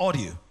visuals and the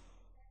audio?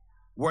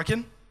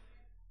 Working?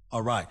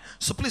 All right.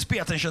 So please pay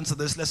attention to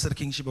this. Let's say the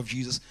kingship of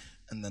Jesus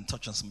and then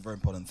touch on some very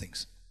important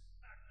things.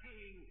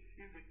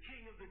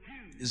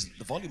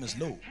 The volume is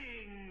low.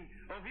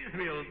 Of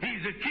Israel.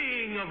 He's the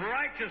king of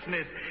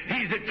righteousness.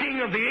 He's the king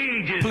of the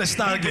ages. Please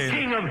start again. He's the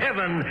king of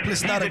heaven. Please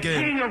start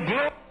again. King of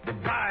glory. The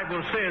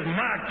Bible says,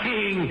 my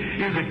king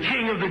is the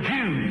king of the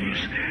Jews.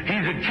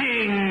 He's the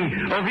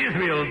king of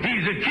Israel.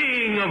 He's the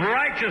king of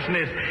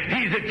righteousness.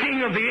 He's the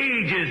king of the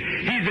ages.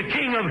 He's the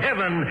king of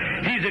heaven.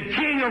 He's the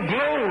king of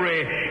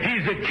glory.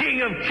 He's the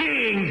king of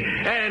kings.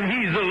 And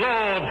he's the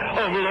Lord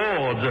of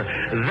lords.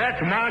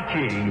 That's my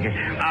king.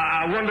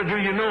 I wonder, do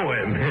you know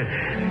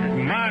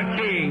him? My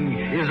king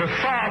is a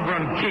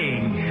sovereign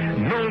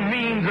king. No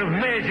means of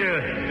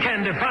measure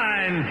can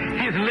define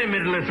his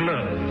limitless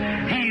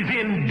love. He's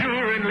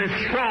enduringly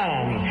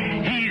strong.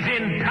 He's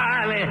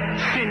entirely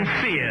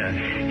sincere.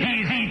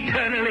 He's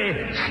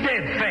eternally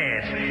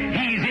steadfast.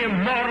 He's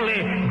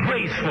immortally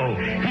graceful.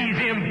 He's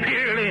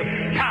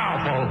imperially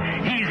powerful.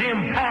 He's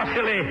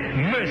impartially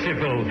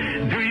merciful.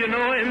 Do you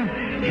know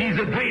him? He's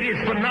the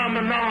greatest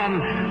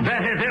phenomenon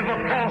that has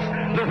ever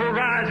crossed the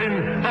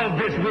horizon of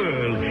this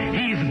world.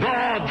 He's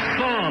God's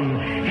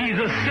Son. He's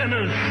a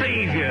sinner's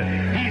Savior.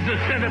 He's the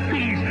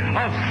centerpiece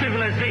of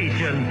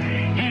civilization.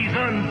 He's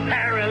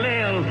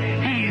unparalleled.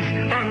 He's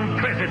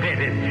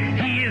unprecedented.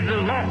 He is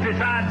the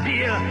loftiest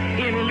idea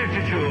in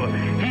literature.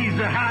 He's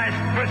the highest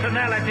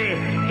personality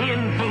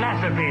in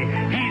philosophy.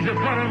 He's the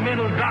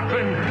fundamental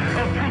doctrine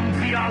of true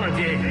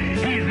theology.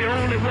 He's the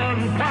only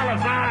one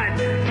qualified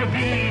to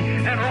be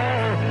an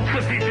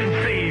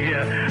all-sufficient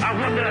Savior. I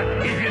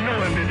wonder if you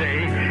know him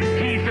today.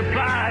 He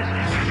supplies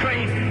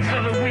strength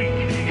for the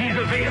weak. He's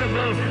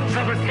available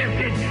for the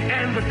tempted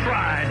and the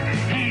tried.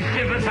 He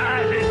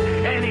sympathizes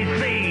and he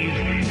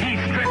saves. He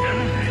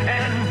strengthens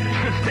and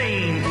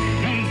sustains.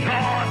 He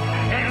guards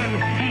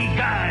and he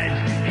guides.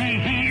 He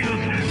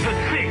heals the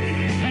sick.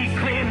 He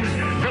cleanses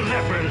the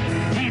lepers.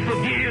 He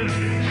forgives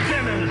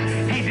sinners.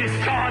 He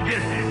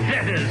discharges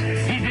debtors.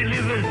 He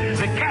delivers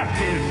the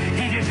captives.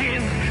 He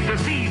defends the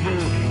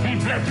feeble. He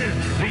blesses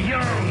the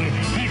young.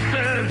 He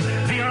serves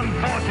the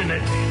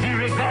unfortunate. He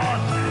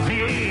regards the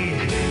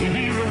aged.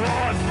 He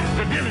rewards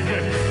the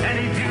diligent. And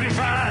he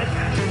purifies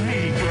the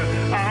meek.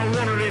 I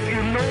wonder if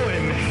you know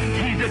him.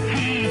 He's the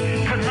key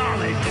to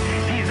knowledge.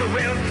 He's the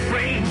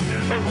wellspring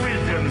of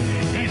wisdom.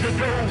 He's the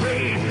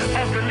doorway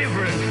of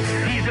deliverance.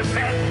 He's the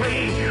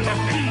pathway of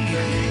peace.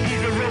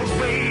 He's the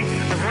roadway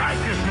of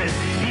righteousness.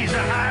 He's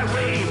the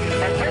highway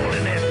of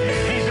holiness.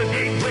 He's the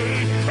gateway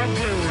of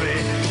glory.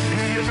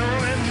 Do you know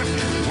him?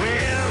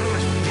 Well,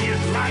 his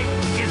light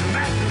is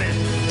matchless.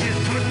 His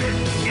goodness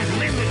is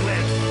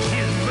limitless.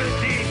 His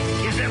mercy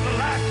is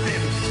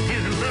everlasting.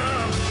 His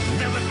love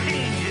never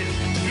changes.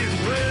 His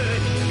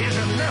word is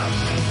enough.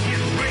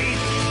 His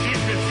grace is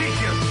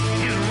sufficient.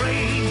 His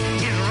reign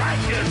is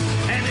righteous.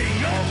 And his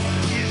yoke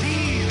is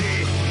easy.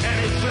 And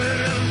his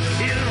burden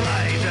is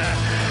light.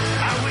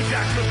 I wish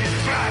I could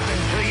describe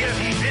him to you.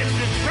 He's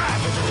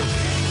indescribable.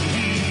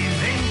 He's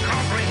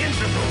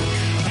incomprehensible.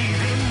 He's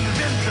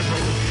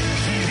invincible.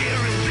 He's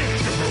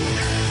irresistible.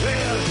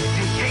 Well,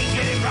 you can't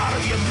get him out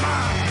of your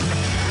mind.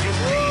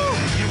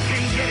 You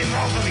can't get him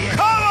off of your head.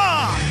 Come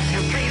on!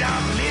 You can't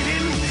outlive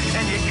him,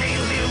 and you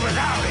can't live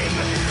without him.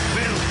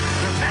 Well,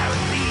 the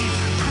Pharisees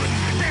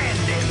couldn't stand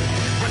him,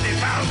 but they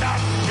found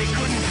out they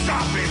couldn't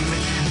stop him.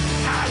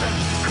 Pilate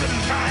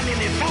couldn't find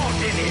any fault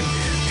in him.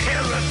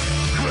 Herod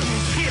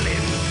couldn't kill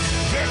him.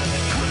 Death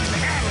couldn't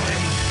handle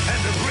him, and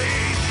the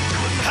grave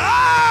couldn't.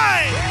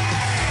 Hey!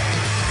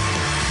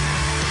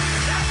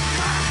 That's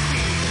my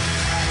king.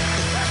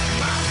 That's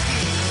my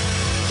king.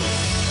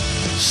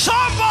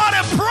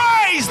 Somebody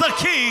praise the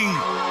King.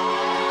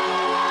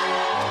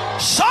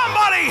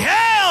 Somebody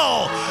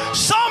hail.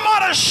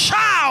 Somebody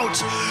shout.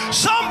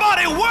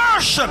 Somebody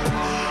worship,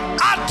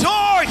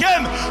 adore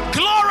him,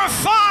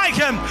 glorify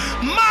him,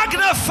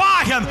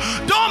 magnify him.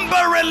 Don't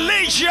be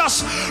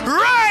religious.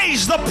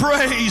 Raise the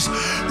praise,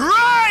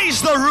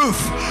 raise the roof,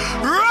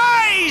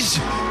 raise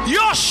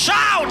your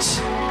shout.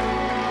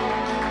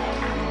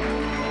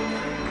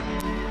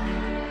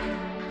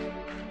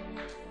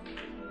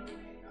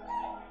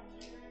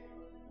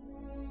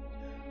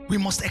 We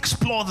must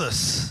explore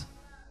this,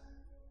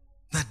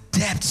 the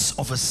depths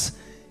of his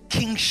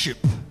kingship.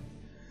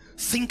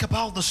 Think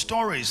about the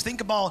stories.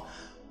 Think about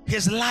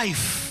his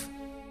life.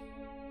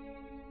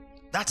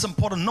 That's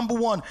important. Number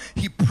one,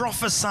 he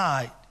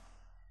prophesied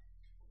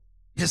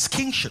his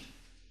kingship.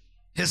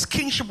 His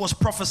kingship was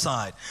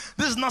prophesied.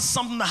 This is not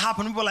something that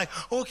happened. People were like,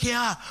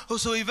 okay,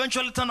 so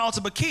eventually turned out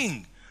to be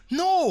king.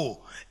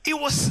 No, it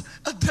was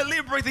a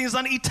deliberate thing. It's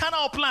an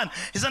eternal plan.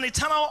 It's an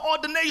eternal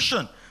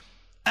ordination.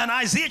 And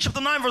Isaiah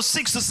chapter 9 verse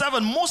 6 to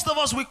 7, most of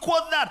us, we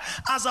quote that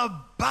as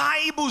a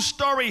Bible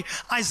story.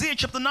 Isaiah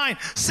chapter 9,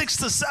 6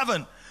 to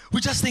 7.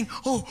 We just think,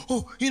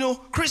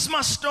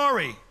 Christmas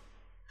story.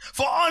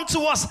 For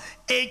unto us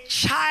a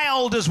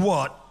child is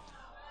what?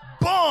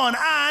 Born,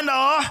 and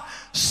a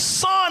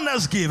son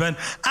is given.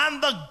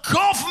 And the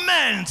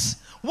government,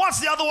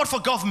 what's the other word for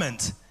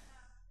government?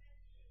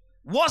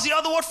 What's the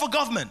other word for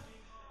government?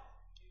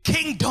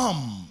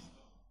 Kingdom.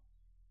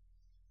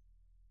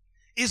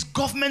 Is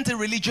government a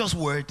religious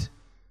word?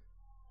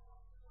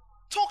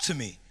 Talk to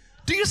me.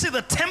 Do you see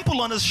the temple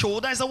on his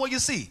shoulder? Is that what you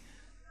see?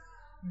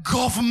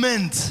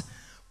 Government.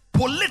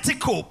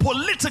 Political.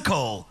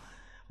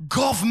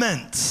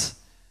 Government.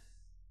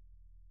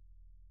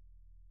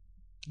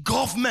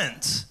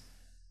 Government.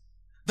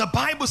 The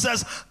Bible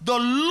says the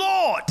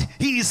Lord,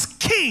 he is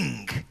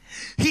king.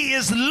 He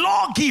is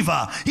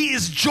lawgiver. He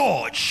is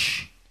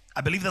judge. I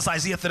believe that's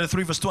Isaiah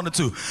 33 verse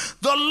 22.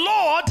 The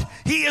Lord,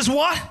 he is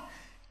what?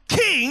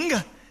 King,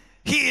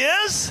 he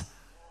is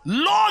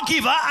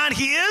lawgiver, and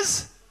he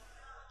is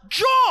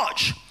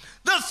judge.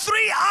 The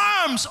three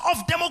arms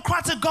of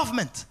democratic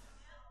government: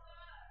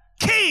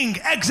 king,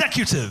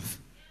 executive;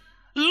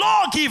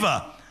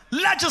 lawgiver,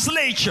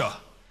 legislature;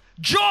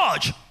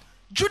 judge,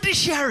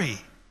 judiciary.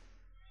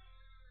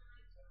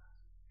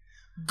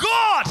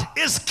 God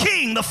is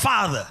king, the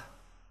Father.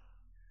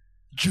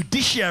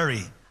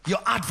 Judiciary, your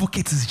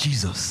advocate is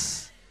Jesus.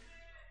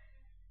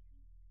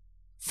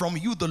 From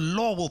you the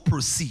law will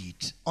proceed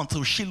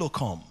until Shiloh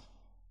come.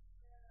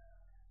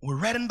 We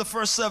read in the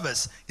first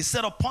service, he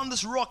said, upon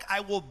this rock I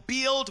will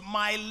build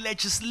my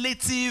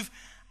legislative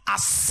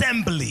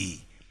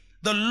assembly.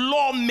 The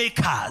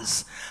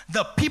lawmakers,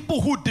 the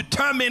people who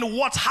determine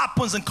what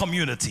happens in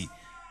community.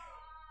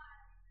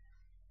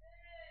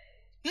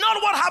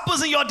 Not what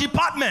happens in your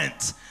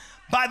department.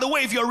 By the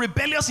way, if you're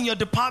rebellious in your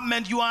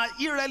department, you are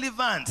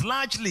irrelevant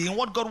largely in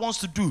what God wants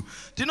to do.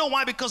 Do you know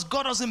why? Because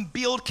God doesn't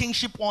build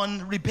kingship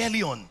on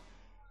rebellion.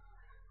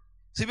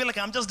 So you feel like,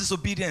 I'm just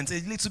disobedient a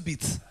little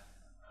bit.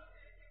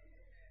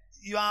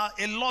 You are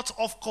a lot,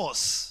 of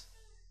course.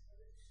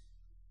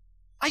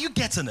 Are you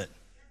getting it?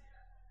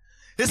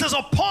 It says,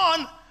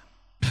 upon,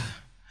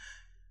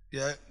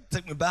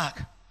 take me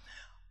back.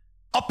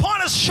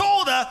 Upon his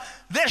shoulder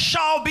there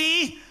shall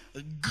be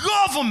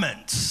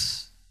government.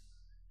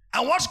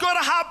 And what's going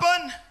to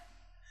happen?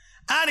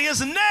 And his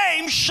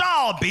name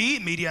shall be,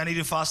 media, I need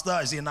it faster,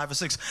 Isaiah 9 verse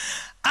 6.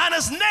 And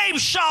his name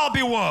shall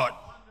be what?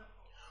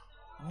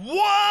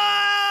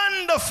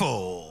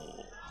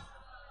 Wonderful.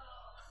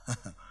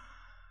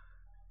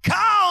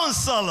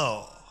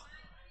 Counselor.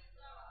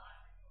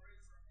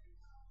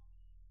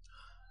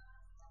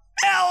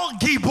 El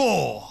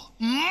Gibor,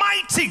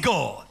 mighty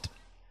God.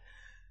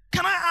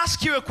 Can I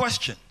ask you a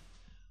question?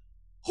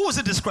 Who is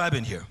it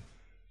describing here?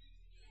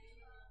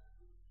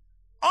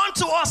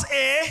 Unto us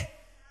a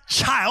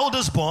child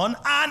is born,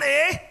 and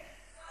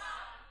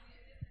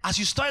as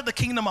you study the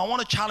kingdom, I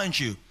want to challenge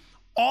you.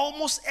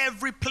 Almost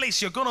every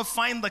place you're going to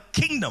find the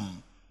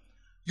kingdom,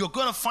 you're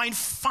going to find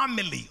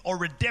family or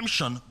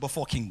redemption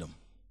before kingdom.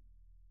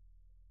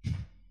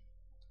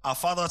 Our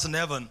Father that's in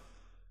heaven,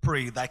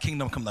 pray thy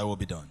kingdom come, thy will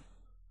be done.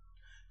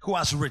 Who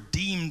has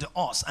redeemed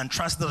us and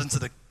translated us into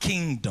the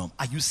kingdom.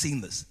 Are you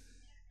seeing this?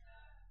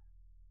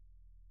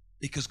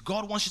 Because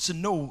God wants you to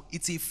know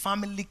it's a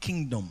family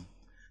kingdom.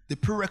 The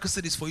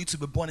prerequisite is for you to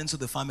be born into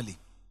the family.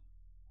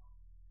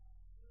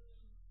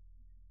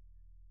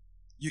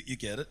 You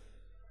get it?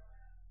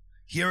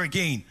 Here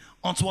again,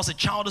 unto us a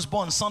child is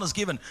born, son is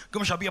given,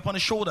 government shall be upon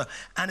his shoulder,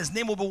 and his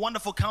name will be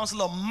Wonderful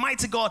Counselor,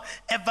 Mighty God,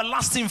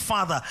 Everlasting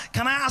Father.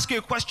 Can I ask you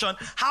a question?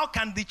 How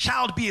can the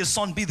child be a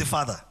son, be the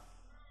father?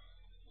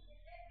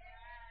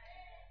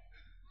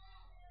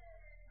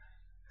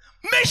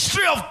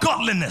 Mystery of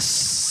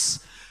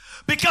godliness.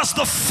 Because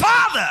the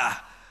Father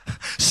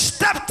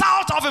stepped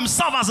out of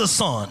himself as a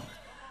son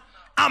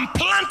and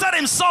planted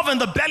himself in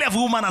the belly of a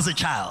woman as a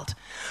child.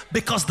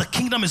 Because the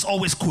kingdom is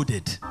always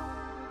coded.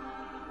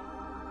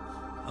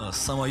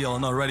 Some of y'all are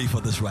not ready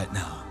for this right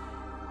now.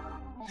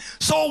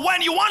 So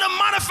when you want to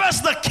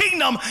manifest the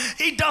kingdom,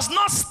 it does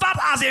not start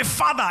as a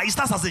father, it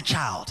starts as a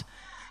child.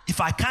 If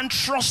I can't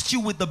trust you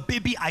with the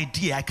baby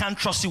idea, I can't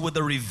trust you with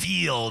the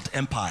revealed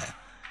empire.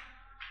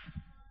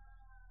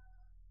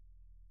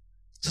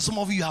 So some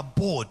of you are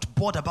bored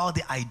about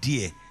the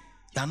idea.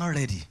 You are not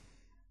ready.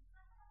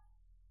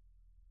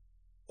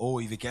 Oh,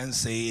 if you can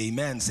say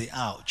amen, say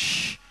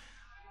ouch.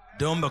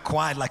 Don't be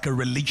quiet like a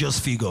religious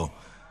figure.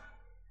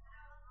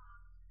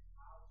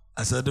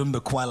 I said, don't be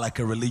quiet like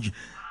a religious.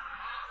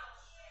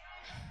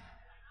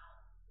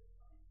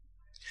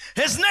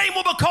 His name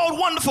will be called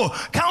Wonderful,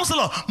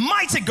 Counselor,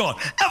 Mighty God,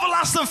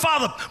 Everlasting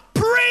Father,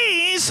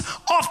 Prince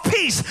of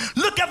Peace.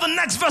 Look at the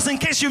next verse in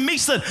case you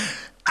missed it.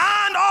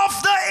 And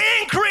of the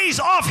increase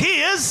of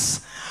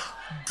his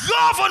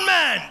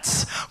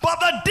government. But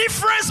the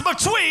difference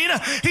between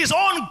his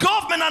own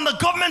government and the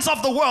governments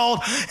of the world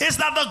is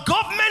that the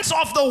governments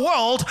of the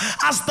world,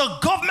 as the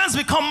governments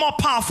become more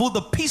powerful,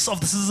 the peace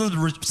of the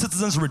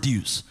citizens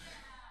reduce.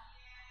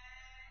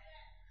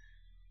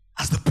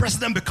 As the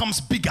president becomes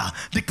bigger,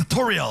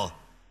 dictatorial,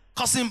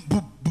 causing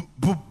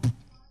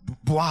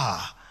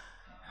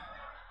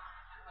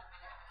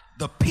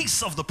the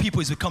peace of the people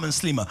is becoming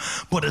slimmer.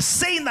 But it's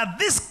saying that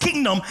this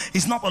kingdom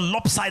is not a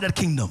lopsided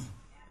kingdom.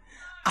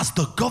 As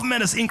the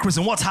government is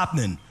increasing, what's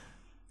happening?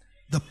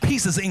 The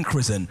peace is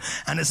increasing.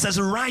 And it says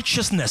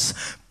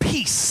righteousness,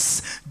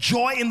 peace,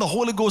 joy in the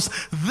Holy Ghost.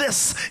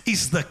 This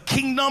is the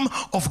kingdom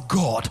of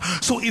God.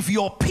 So if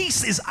your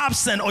peace is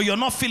absent or you're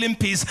not feeling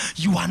peace,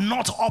 you are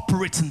not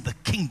operating the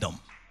kingdom.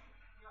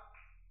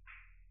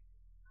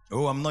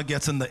 Oh, I'm not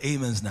getting the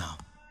amens now.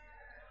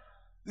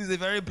 This is a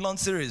very blunt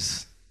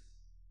series.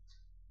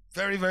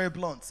 Very, very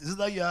blunt. Is it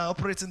that you are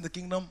operating the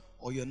kingdom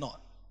or you're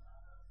not?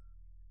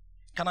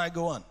 Can I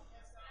go on?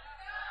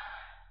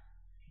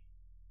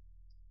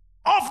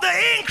 Of the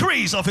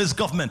increase of his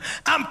government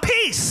and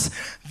peace,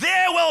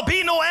 there will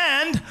be no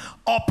end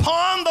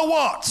upon the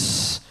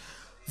what?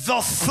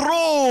 The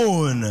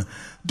throne.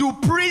 Do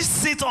priests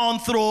sit on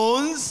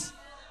thrones?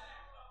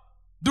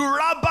 Do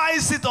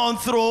rabbis sit on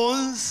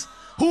thrones?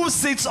 Who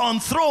sits on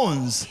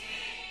thrones?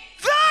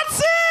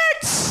 That's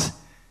it.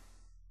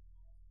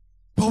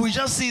 But we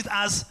just see it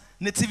as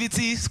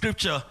nativity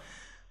scripture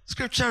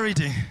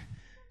reading,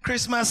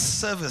 Christmas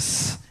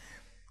service.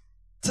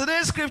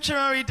 Today's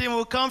scriptural reading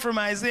will come from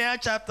Isaiah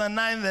chapter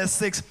 9 verse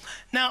 6.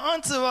 Now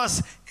unto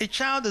us a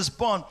child is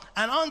born,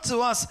 and unto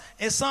us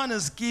a son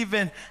is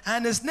given,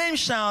 and his name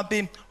shall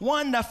be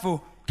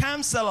Wonderful,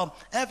 Counselor,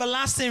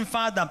 Everlasting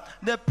Father,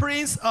 the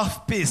Prince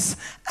of Peace,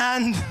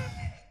 and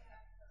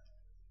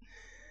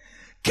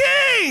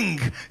King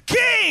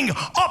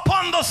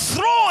upon the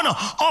throne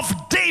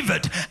of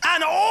David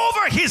and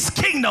over his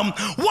kingdom.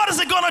 What is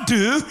it going to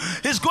do?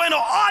 It's going to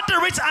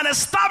order it and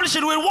establish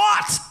it with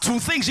what? Two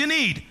things you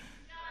need.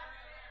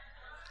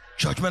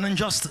 Judgment and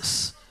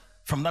justice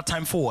from that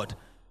time forward,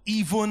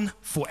 even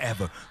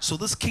forever. So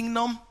this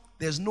kingdom,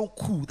 there's no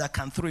coup that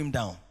can throw him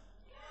down.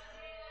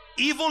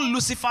 Even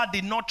Lucifer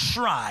did not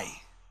try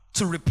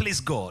to replace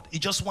God. He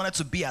just wanted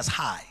to be as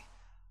high.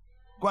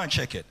 Go and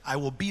check it. I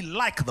will be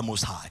like the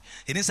Most High.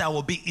 He didn't say I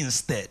will be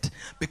instead.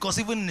 Because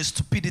even in his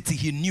stupidity,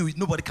 he knew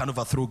nobody can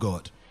overthrow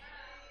God.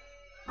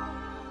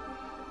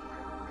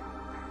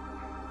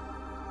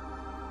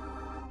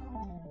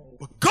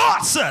 But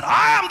God said,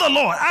 I am the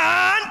Lord,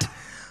 and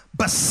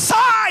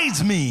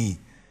besides me,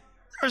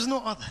 there is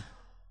no other.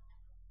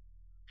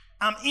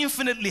 I'm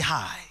infinitely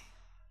high.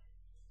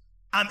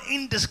 I'm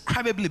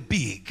indescribably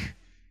big.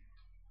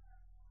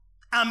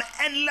 I'm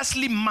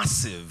endlessly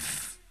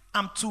massive.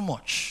 I'm too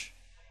much.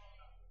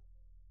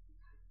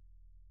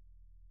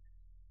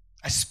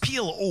 I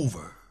spill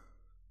over.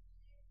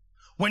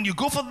 When you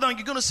go further down,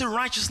 you're going to see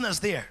righteousness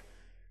there.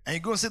 And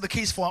you're going to see the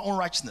case for our own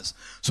righteousness.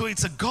 So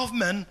it's a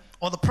government,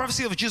 or the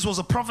prophecy of Jesus was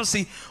a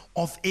prophecy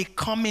of a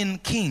coming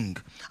king.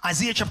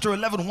 Isaiah chapter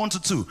 11,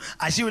 1-2.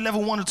 Isaiah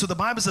 11, 1-2. The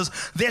Bible says,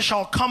 there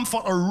shall come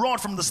forth a rod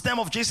from the stem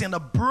of Jesse, and a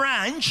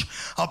branch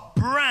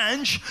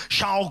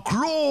shall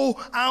grow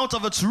out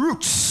of its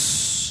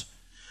roots.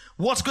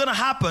 What's going to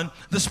happen?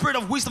 The spirit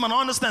of wisdom and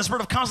understanding,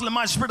 spirit of counsel and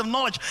might, spirit of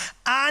knowledge,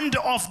 and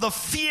of the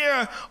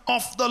fear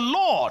of the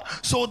Lord.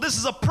 So this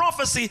is a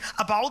prophecy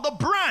about the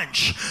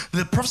branch.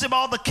 The prophecy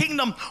about the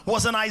kingdom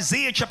was in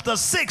Isaiah chapter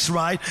 6,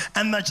 right?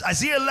 And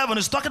Isaiah 11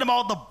 is talking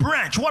about the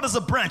branch. What is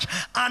a branch?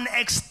 An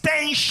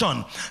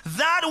extension.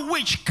 That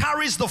which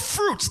carries the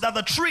fruits that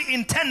the tree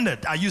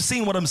intended. Are you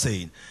seeing what I'm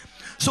saying?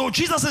 So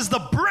Jesus is the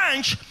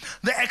branch,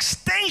 the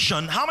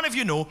extension. How many of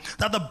you know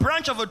that the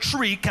branch of a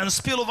tree can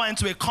spill over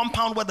into a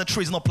compound where the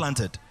tree is not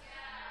planted?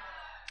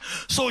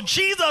 So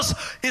Jesus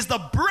is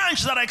the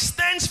branch that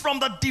extends from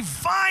the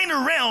divine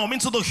realm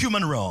into the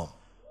human realm.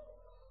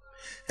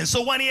 And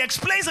so when he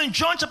explains in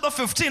John chapter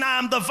 15, I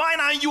am the vine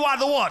and you are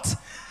the what?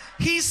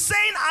 He's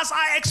saying, as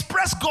I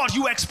express God,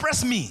 you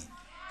express me.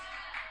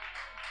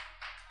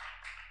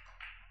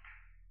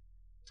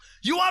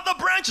 You are the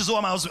branches. Oh,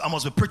 I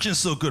must be preaching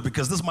so good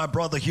because this is my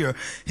brother here.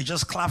 He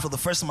just clapped for the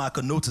first time I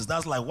could notice.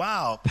 That's like,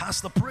 wow,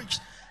 Pastor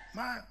preached.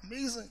 My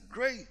amazing,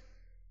 great.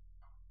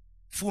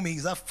 Fumi,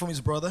 is that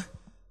Fumi's brother?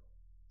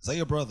 Is that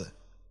your brother?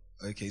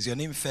 Okay, is your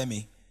name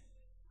Femi?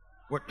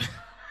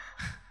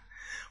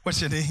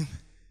 What's your name?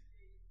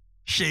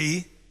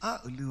 Shay.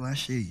 Oluwa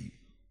Shay.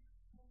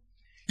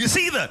 You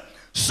see that?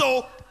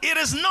 So it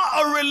is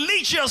not a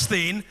religious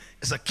thing,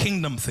 it's a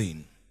kingdom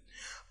thing.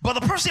 But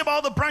the prophecy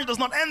about the branch does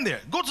not end there.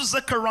 Go to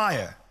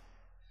Zechariah.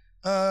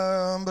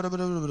 Go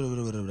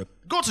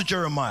to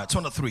Jeremiah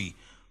 23,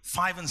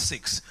 5 and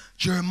 6.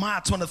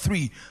 Jeremiah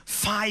 23,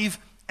 5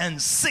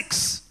 and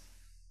 6.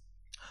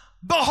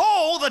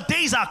 Behold, the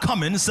days are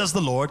coming, says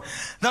the Lord,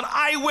 that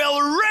I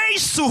will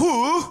raise to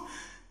who?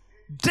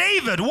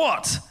 David,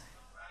 what?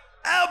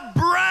 A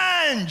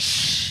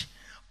branch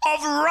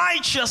of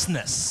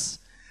righteousness.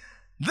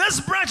 This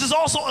branch is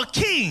also a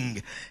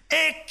king.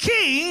 A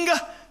king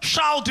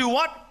shall do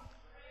what?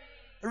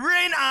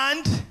 Reign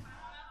and...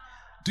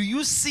 Do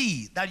you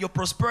see that your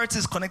prosperity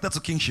is connected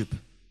to kingship?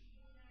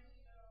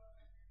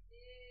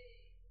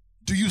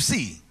 Do you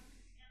see?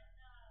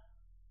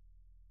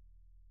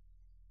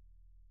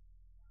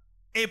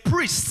 A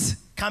priest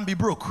can be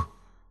broke,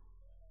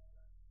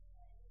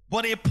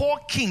 but a poor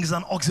king is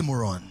an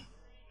oxymoron.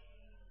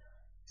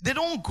 They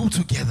don't go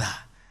together,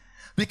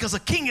 because a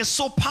king is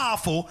so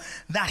powerful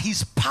that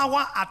his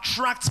power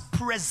attracts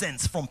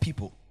presence from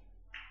people.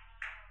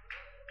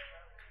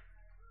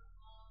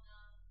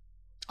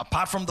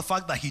 Apart from the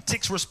fact that he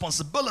takes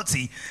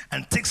responsibility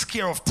and takes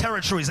care of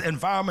territories,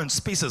 environments,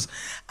 spaces,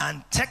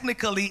 and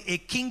technically a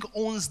king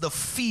owns the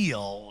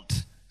field.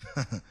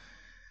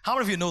 How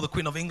many of you know the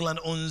Queen of England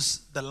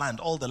owns the land,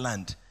 all the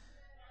land?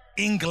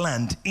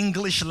 England,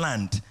 English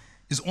land,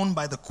 is owned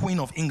by the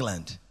Queen of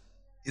England.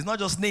 It's not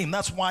just name.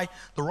 That's why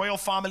the royal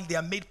family, they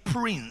are made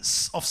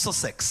Prince of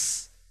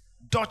Sussex,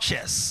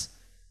 Duchess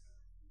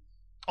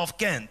of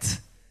Kent.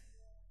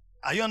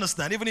 Are you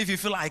understand? Even if you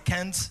feel I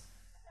can't,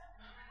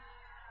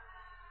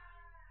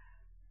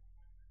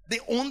 they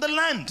own the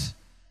land.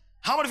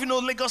 How many of you know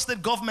Lagos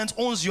State government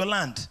owns your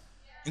land,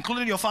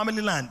 including your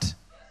family land?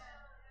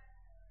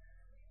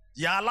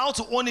 You're allowed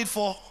to own it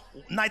for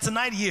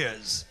 99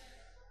 years.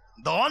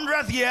 The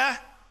 100th year,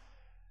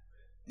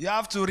 you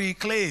have to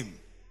reclaim.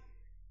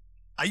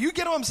 Are you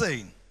getting what I'm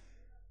saying?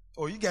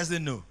 Oh, you guys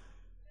didn't know.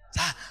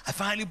 I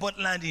finally bought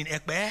land in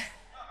Ekpe.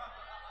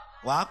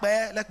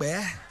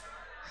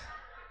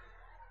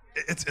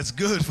 It's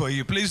good for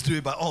you. Please do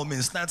it by all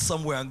means. Start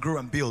somewhere and grow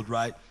and build,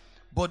 right?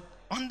 But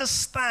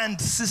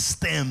understand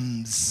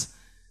systems.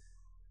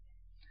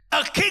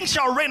 A king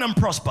shall reign and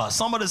prosper.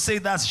 Somebody say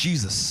that's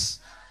Jesus.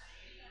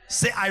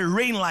 Say, I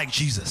reign like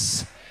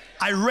Jesus.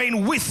 I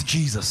reign with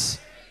Jesus.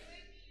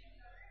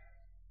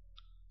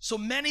 So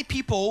many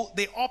people,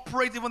 they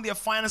operate even their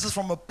finances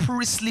from a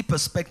priestly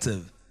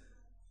perspective.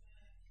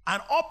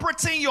 And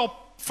operating your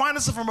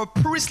finances from a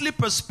priestly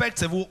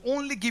perspective will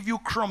only give you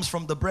crumbs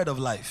from the bread of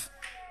life.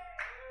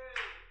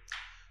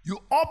 You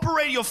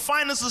operate your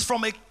finances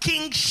from a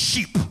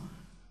kingship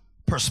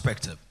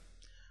perspective.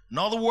 In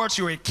other words,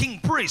 you're a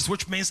king priest,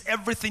 which means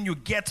everything you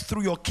get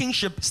through your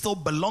kingship still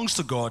belongs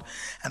to God.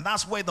 And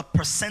that's where the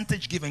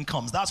percentage giving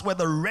comes. That's where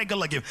the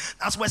regular giving,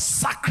 that's where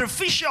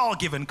sacrificial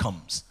giving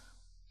comes.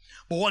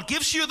 But what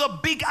gives you the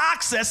big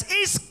access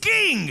is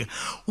king.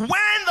 When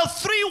the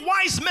three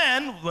wise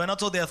men, we're not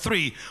told there are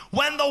three,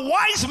 when the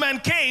wise men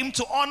came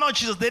to honor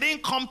Jesus, they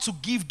didn't come to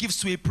give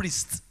gifts to a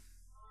priest.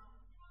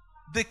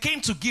 They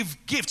came to give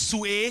gifts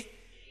to a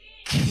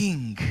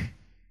king.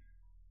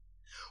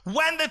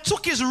 When they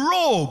took his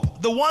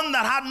robe, the one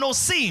that had no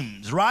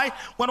seams, right?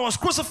 When he was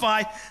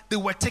crucified, they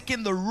were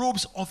taking the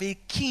robes of a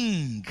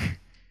king.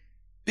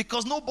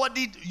 Because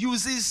nobody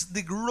uses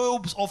the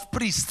robes of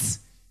priests.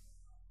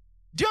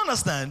 Do you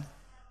understand?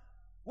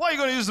 Why are you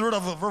going to use the robe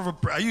of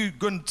a are you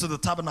going to the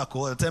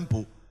tabernacle or the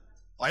temple?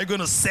 Are you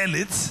going to sell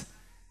it?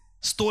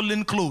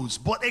 Stolen clothes.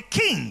 But a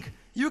king,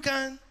 you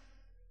can.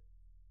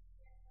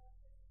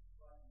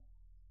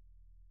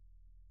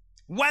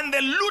 When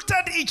they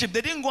looted Egypt,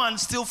 they didn't go and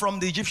steal from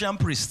the Egyptian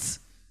priests.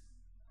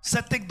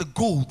 Said, take the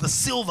gold, the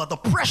silver, the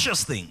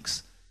precious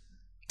things.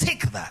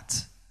 Take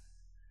that.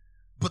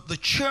 But the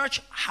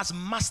church has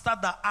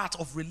mastered the art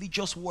of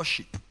religious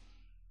worship.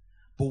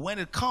 But when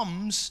it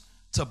comes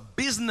to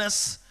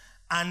business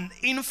and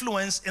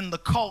influence in the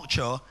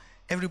culture,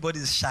 everybody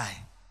is shy.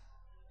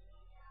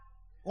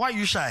 Why are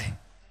you shy?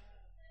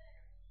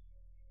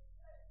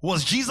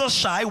 Was Jesus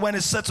shy when he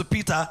said to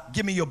Peter,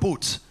 give me your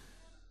boat?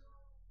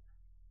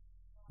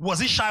 Was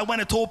he shy when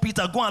he told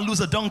Peter, go and lose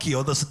a donkey?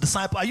 Or the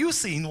disciple, are you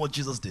seeing what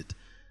Jesus did?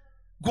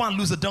 Go and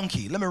lose a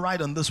donkey. Let me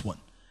ride on this one.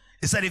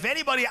 He said, if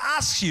anybody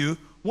asks you,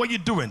 what are you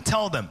doing?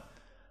 Tell them,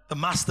 the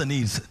master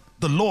needs it.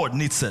 The Lord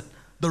needs it.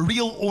 The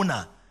real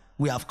owner,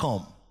 we have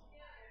come.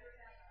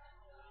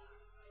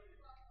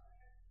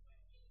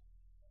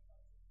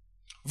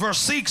 Verse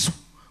 6,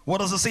 what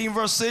does it say in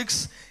verse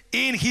 6?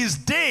 In his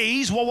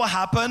days, what will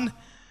happen?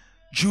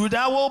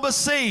 Judah will be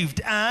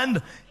saved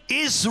and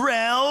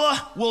Israel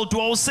will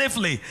dwell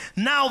safely.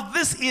 Now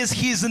this is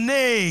his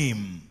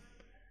name,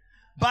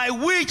 by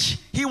which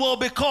he will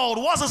be called.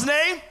 What's his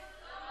name?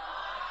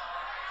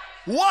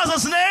 What's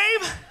his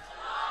name?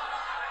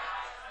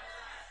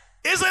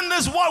 Isn't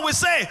this what we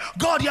say?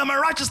 God, you are my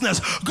righteousness.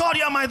 God,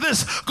 you are my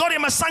this. God, you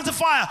are my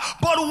sanctifier.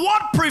 But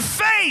what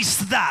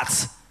prefaced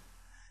that?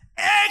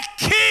 A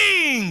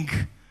king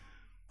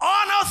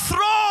on a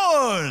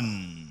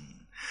throne.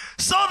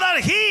 So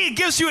that he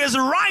gives you his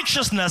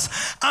righteousness.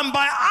 And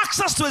by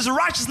access to his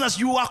righteousness,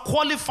 you are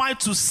qualified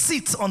to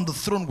sit on the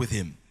throne with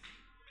him.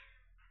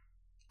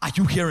 Are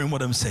you hearing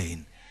what I'm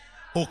saying?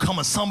 Oh, come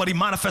on. Somebody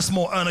manifest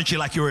more energy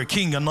like you're a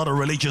king and not a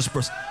religious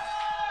person.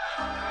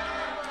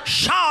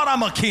 Shout,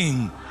 I'm a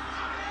king.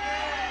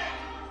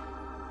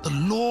 The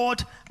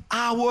Lord,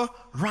 our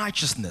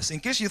righteousness. In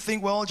case you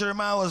think, well,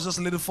 Jeremiah was just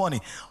a little funny.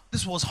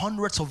 This was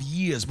hundreds of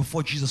years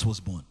before Jesus was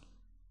born.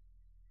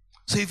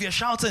 So if you're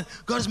shouting,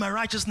 God is my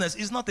righteousness,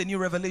 it's not a new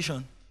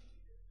revelation.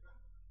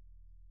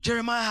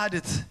 Jeremiah had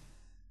it.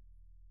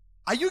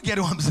 Are you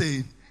getting what I'm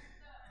saying?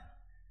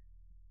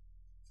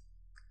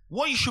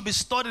 What you should be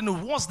studying is,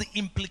 what's the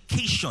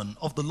implication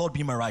of the Lord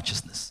being my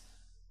righteousness?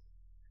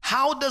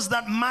 How does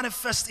that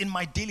manifest in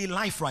my daily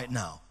life right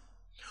now?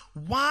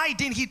 Why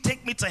didn't he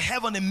take me to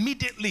heaven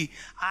immediately?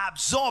 I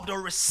absorbed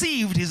or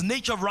received his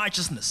nature of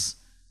righteousness.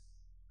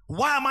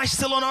 Why am I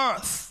still on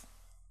earth?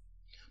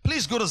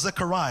 Please go to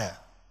Zechariah.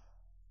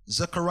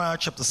 Zechariah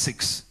chapter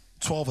 6,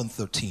 12 and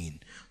 13.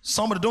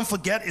 Somebody, don't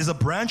forget, is a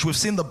branch. We've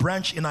seen the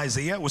branch in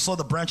Isaiah. We saw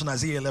the branch in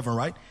Isaiah 11,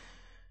 right?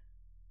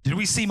 Did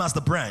we see him as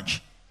the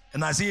branch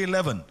in Isaiah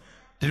 11?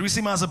 Did we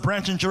see him as a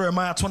branch in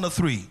Jeremiah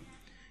 23?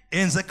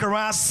 In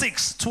Zechariah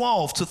 6,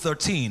 12 to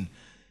 13,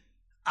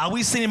 are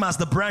we seeing him as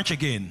the branch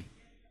again?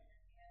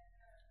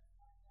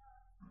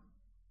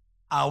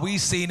 Are we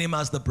seeing him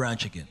as the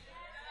branch again?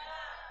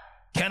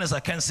 Candace, I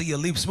can't see your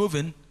lips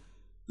moving.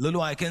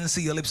 Lulu, I can't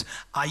see your lips.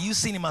 Are you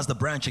seeing him as the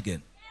branch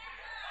again?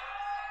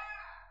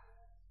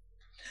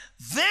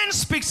 Then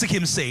speaks to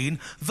him, saying,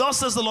 thus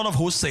says the Lord of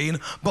hosts, saying,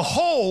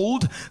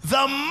 behold,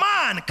 the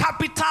man,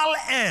 capital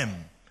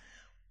M.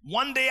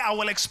 One day I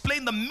will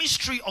explain the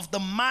mystery of the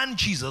man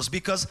Jesus,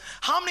 because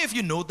how many of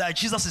you know that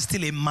Jesus is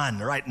still a man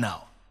right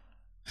now?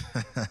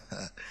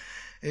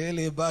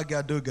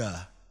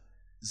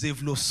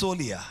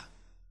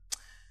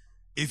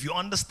 If you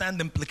understand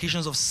the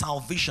implications of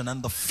salvation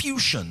and the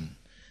fusion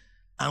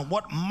and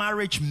what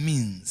marriage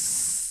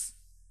means,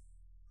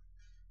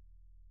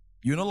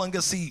 you no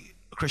longer see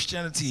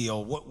Christianity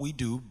or what we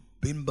do,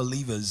 being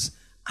believers,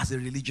 as a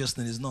religious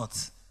thing. Is not.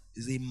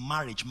 It's a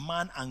marriage.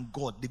 Man and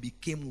God, they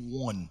became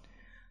one.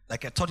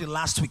 Like I told you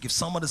last week, if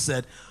somebody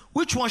said,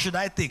 which one should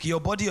I take, your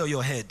body or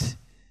your head?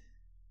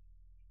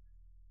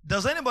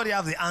 Does anybody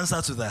have the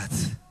answer to that?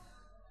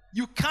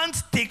 You can't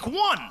take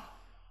one.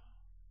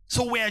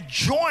 So we are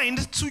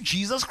joined to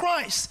Jesus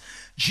Christ.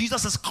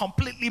 Jesus is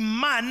completely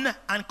man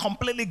and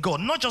completely God.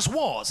 Not just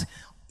was,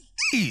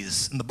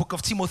 is. In the book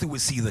of Timothy we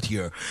see that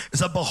here. It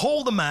said,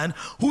 behold the man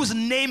whose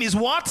name is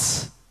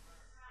what?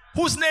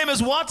 Whose name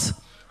is what?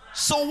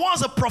 So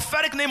what's the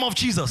prophetic name of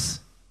Jesus?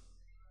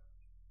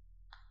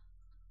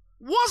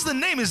 What's the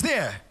name is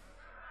there?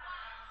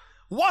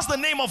 What's the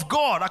name of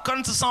God?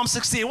 According to Psalm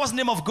 68, what's the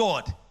name of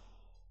God?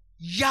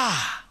 Yah.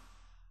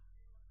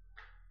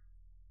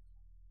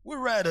 We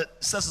read it,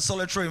 says the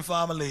solitary in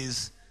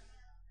families.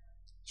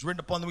 It's written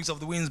upon the wings of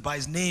the winds by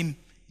his name,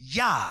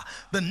 Yah.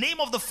 The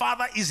name of the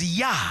Father is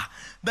Yah.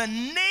 The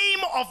name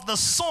of the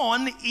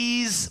Son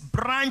is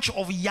branch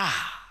of Yah.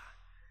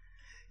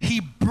 He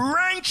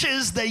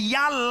branches the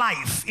Yah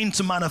life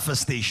into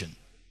manifestation.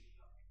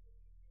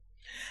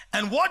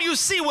 And what you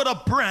see with a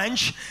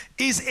branch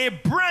is a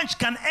branch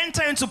can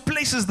enter into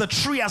places the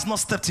tree has not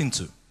stepped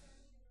into.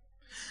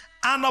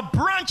 And a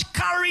branch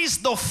carries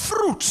the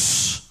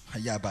fruits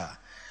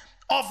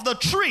of the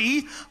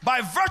tree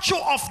by virtue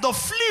of the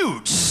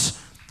fluids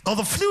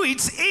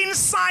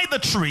inside the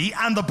tree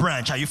and the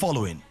branch. Are you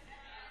following?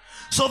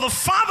 So the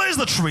Father is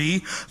the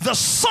tree, the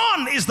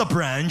Son is the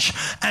branch,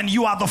 and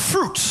you are the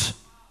fruit.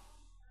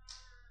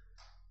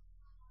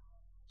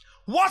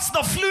 What's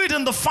the fluid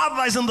in the Father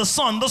that is in the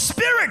Son? The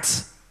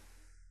Spirit.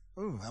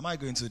 Oh, am I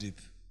going too deep?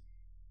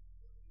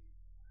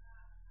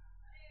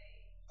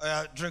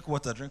 Drink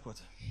water, drink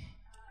water.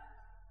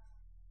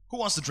 Who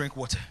wants to drink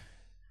water?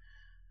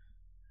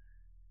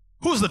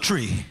 Who's the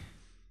tree?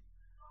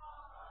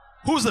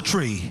 Who's the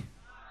tree?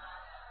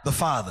 The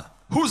Father.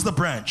 Who's the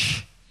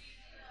branch?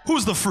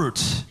 Who's the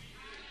fruit?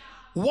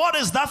 What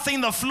is that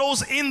thing that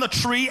flows in the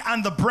tree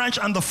and the branch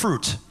and the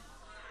fruit?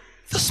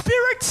 The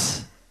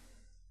Spirit.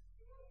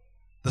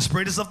 The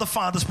Spirit is of the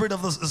Father, the Spirit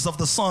is of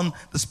the Son,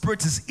 the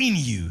Spirit is in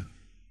you.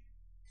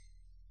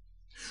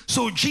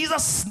 So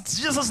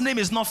Jesus' name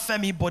is not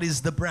Femi, but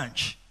is the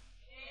branch.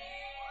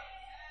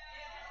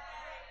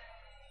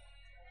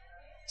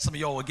 Some of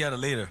y'all will get it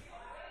later.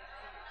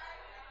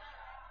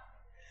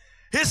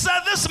 He said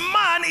this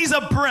man is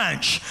a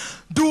branch.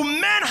 Do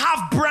men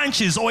have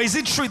branches, or is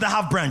it trees that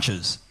have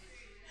branches?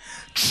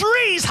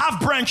 Trees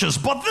have branches,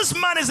 but this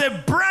man is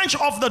a branch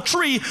of the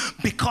tree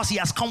because he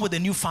has come with a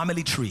new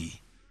family tree.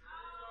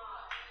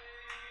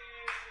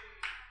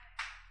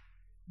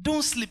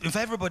 Don't sleep. If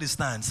everybody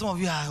stands, some of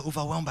you are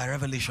overwhelmed by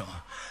revelation.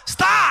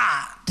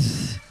 Start.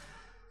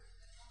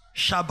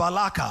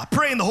 Shabalaka.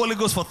 Pray in the Holy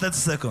Ghost for 30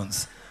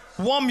 seconds.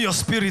 Warm your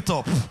spirit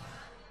up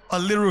a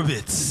little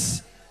bit.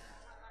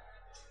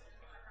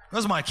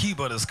 Where's my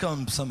keyboardist?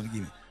 Come, somebody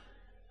give me.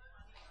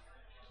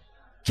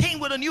 Came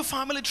with a new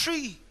family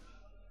tree.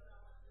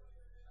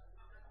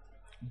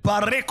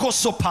 Bareko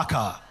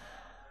Sopaka.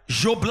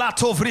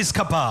 Joblato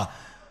Vriskaba.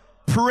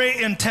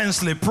 Pray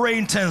intensely. Pray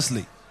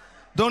intensely.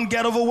 Don't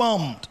get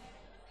overwhelmed.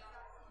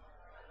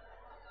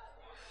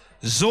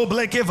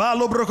 Zobleke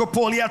Valo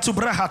Brokopolia to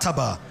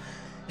Brahataba.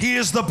 He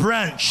is the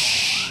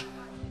branch.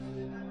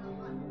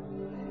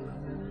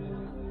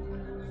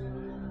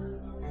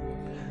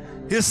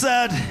 He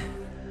said,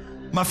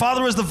 my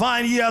Father is the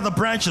vine, ye are the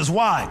branches.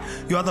 Why?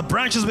 You are the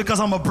branches because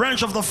I'm a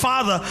branch of the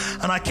Father,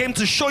 and I came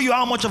to show you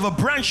how much of a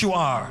branch you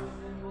are.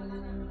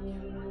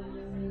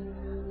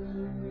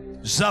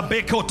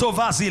 Zabeko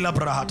Tovazila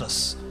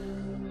Brahatas.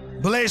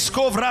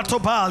 Bleskovra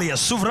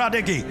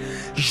Suvradegi,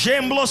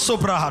 Jemblo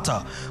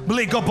Sobrahata,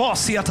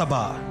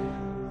 Bligobosiataba.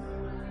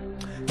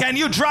 Can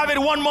you drive it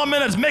one more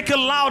minute? Make it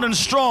loud and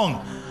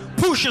strong.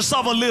 Push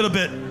yourself a little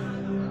bit.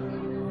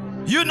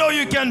 You know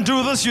you can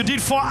do this. You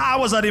did 4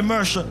 hours at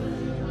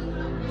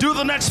immersion. Do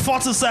the next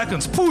 40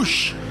 seconds.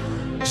 Push.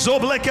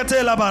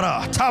 Zoblekete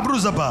labara,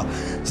 Tabruzaba,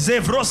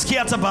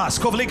 Zevroskiataba,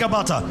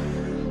 Skovlikabata.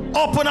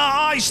 Open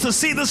our eyes to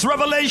see this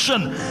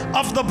revelation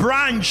of the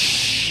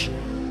branch.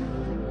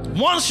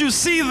 Once you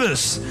see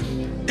this,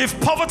 if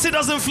poverty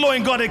doesn't flow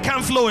in God, it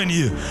can't flow in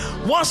you.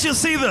 Once you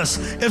see this,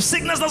 if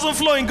sickness doesn't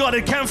flow in God,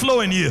 it can't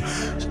flow in you.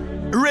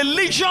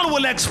 Religion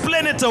will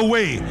explain it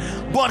away,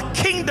 but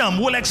kingdom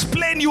will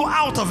explain you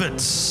out of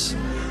it.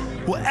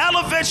 Will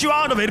elevate you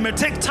out of it. It may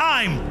take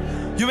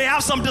time. You may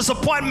have some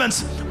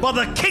disappointments, but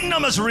the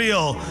kingdom is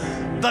real.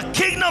 The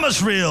kingdom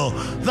is real.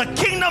 The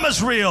kingdom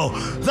is real.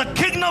 The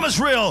kingdom is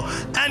real.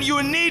 And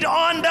you need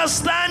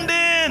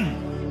understanding.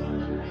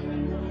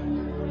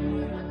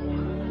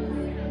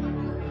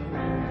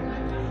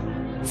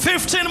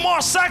 15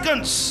 more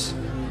seconds.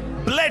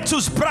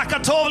 Bletus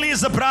brakatovli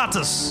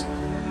zabratas.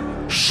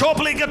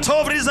 Shopli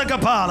gatovri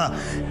zagapala.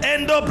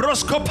 Endo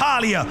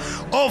broscopalia.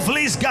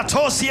 Ovlis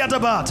gatosia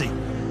dabati.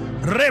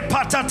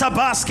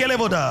 Repatatabaske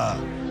levoda.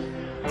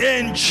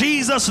 In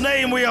Jesus'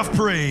 name we have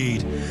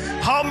prayed.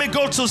 How many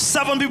go to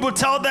 7 people?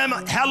 Tell them,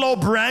 hello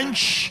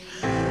branch.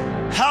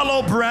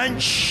 Hello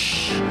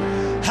branch.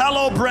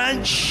 Hello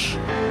branch.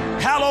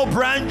 Hello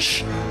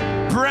branch.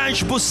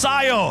 Branch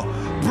Busayo.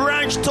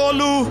 Branch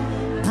Tolu.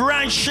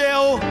 Branch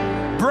Sheo,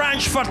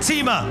 Branch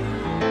Fatima,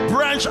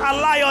 Branch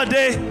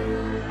Alayode,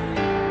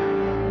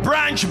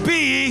 Branch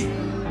B.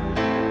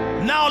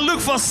 Now look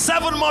for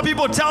 7 more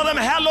people. Tell them,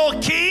 hello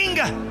King,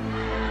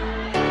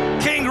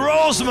 King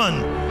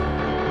Roseman,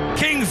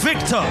 King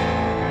Victor,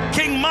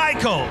 King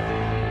Michael,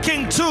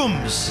 King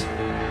Toombs,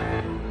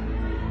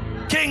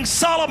 King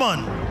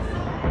Solomon.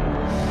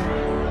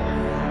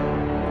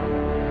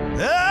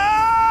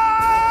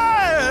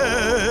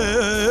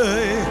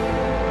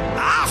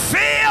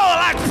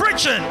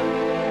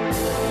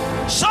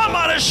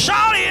 Somebody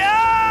shout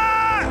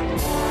yeah!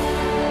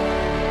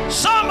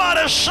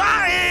 Somebody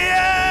shout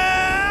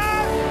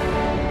yeah!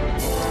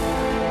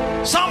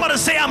 Somebody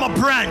say I'm a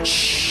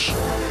branch.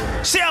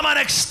 Say I'm an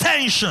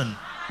extension.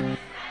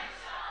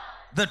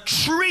 The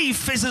tree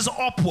faces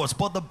upwards,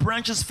 but the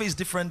branches face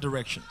different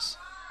directions.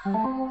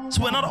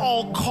 So we're not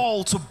all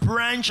called to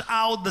branch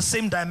out the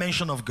same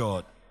dimension of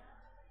God.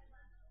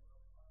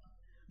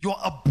 You're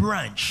a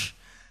branch.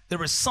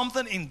 There is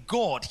something in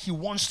God He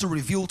wants to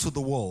reveal to the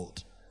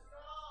world.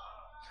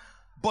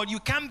 But you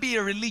can't be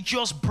a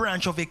religious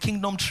branch of a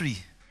kingdom tree.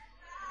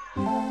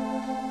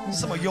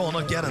 Some of you are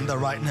not getting that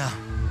right now.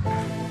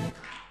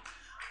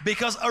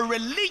 Because a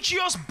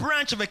religious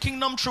branch of a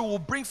kingdom tree will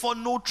bring forth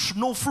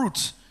no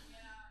fruit.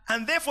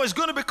 And therefore it's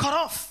going to be cut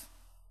off.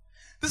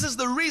 This is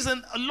the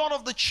reason a lot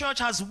of the church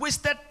has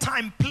wasted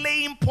time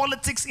playing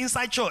politics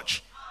inside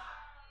church.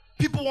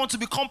 People want to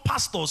become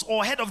pastors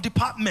or head of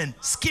department,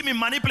 scheming,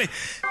 manipulating.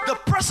 The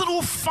person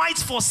who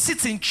fights for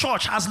seats in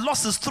church has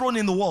lost his throne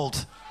in the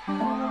world.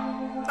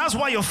 That's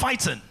why you're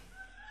fighting.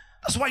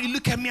 That's why you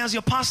look at me as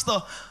your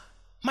pastor.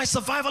 My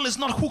survival is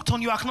not hooked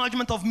on your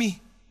acknowledgement of me.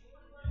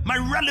 My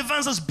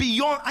relevance is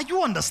beyond. Are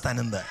you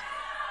understanding that?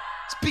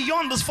 It's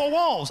beyond these 4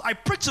 walls. I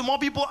preach to more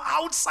people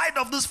outside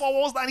of these 4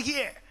 walls than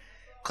here.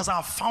 Because I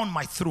have found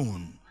my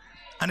throne.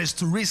 And it's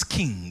to raise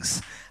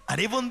kings.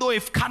 And even though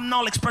if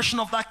cardinal expression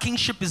of that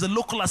kingship is a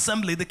local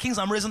assembly, the kings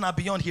I'm raising are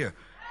beyond here.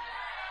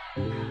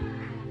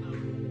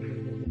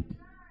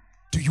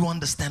 Do you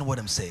understand what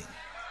I'm saying?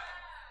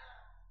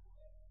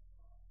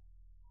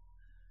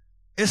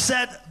 It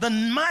said, the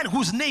man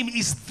whose name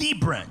is the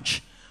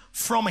branch,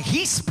 from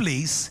his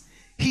place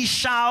he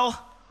shall.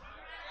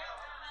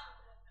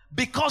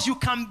 Because you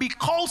can be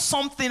called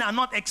something and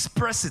not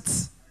express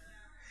it.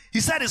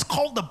 He said it's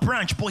called the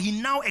branch, but he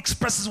now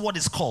expresses what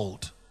it's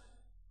called.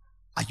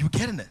 Are you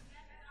getting it?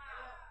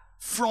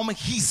 From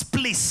his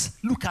place.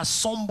 Look at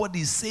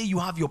somebody, say you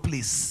have your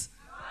place.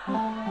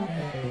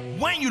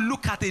 When you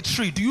look at a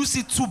tree, do you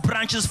see 2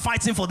 branches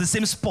fighting for the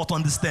same spot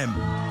on the stem?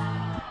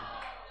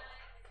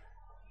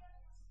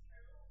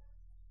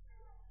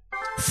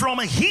 From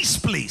his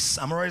place.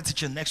 I'm already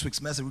teaching next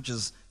week's message, which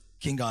is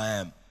King I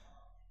Am.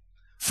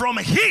 From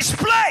his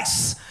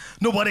place,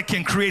 nobody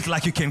can create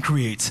like you can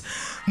create.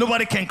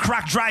 Nobody can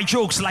crack dry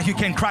jokes like you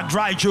can crack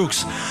dry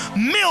jokes.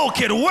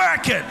 Milk it,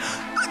 work it.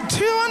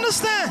 Do you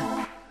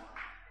understand?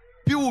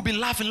 People will be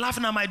laughing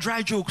at my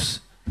dry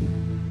jokes.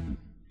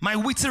 My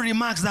witty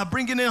remarks that are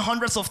bringing in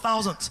hundreds of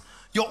thousands.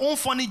 Your own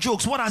funny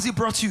jokes, what has it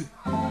brought you?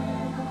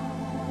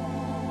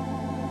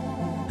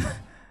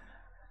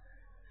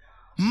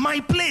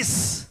 My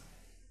place.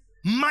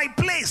 My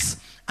place.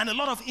 And a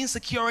lot of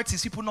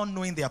insecurities, people not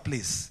knowing their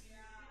place.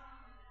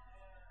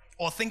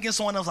 Or thinking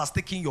someone else has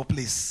taken your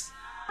place.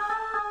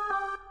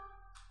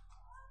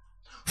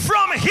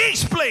 From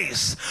his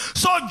place.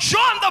 So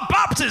John the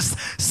Baptist,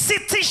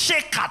 city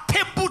shaker,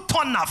 table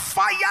turner,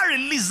 fire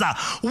releaser,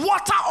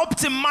 water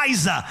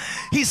optimizer.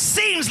 He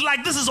seems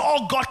like this is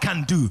all God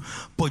can do.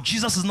 But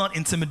Jesus is not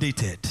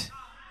intimidated.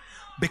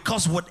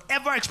 Because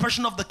whatever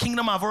expression of the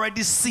kingdom I've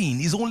already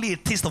seen is only a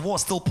taste of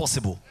what's still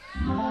possible.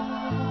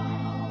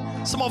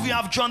 Some of you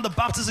have John the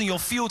Baptist in your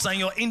fields and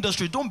your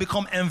industry. Don't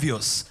become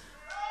envious.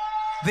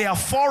 They are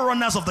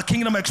forerunners of the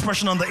kingdom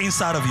expression on the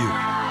inside of you.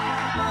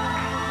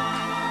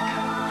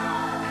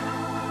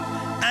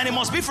 And it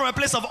must be from a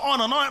place of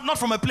honor, not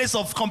from a place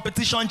of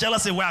competition,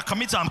 jealousy, where I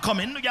commit to, I'm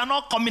coming. You're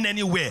not coming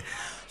anywhere.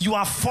 You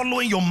are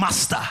following your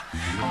master.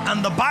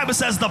 And the Bible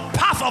says the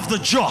path of the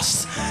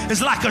just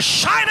is like a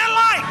shining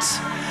light.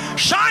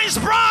 Shines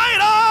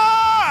brighter.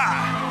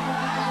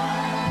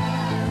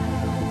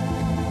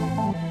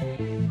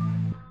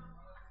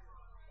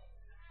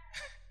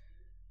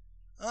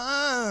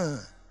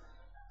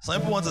 Some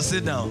people want to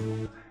sit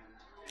down.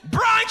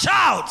 Branch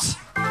out.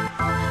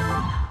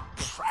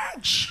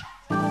 Branch.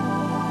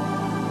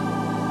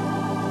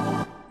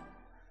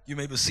 You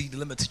may be seated.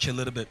 Let me teach you a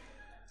little bit.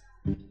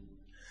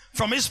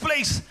 From his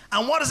place.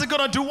 And what is it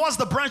going to do? What's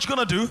the branch going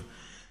to do?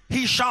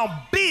 He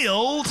shall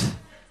build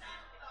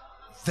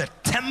the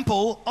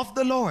temple of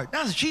the Lord.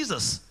 That's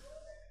Jesus.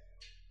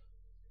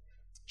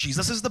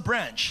 Jesus is the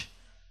branch.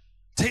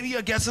 Tell you,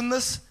 you're guessing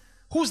this?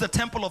 Who's the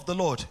temple of the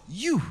Lord?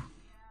 You.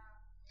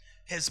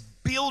 He's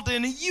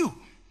building you.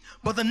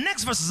 But the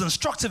next verse is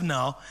instructive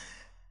now.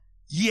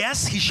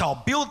 Yes, he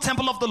shall build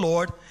temple of the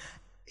Lord.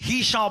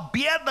 He shall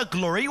bear the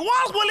glory.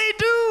 What will he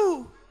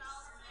do?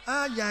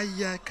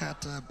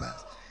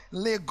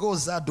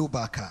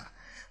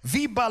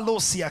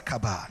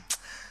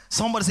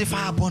 Somebody say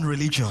fireborn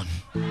religion.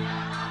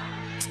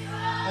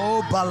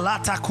 Oh,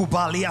 balata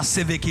kubalia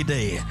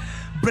sevekide.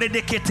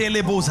 Bredekete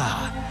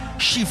leboza.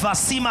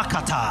 Shivasima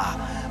kata.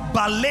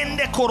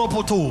 Balende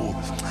koropoto.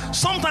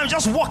 Sometimes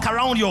just walk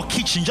around your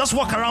kitchen, just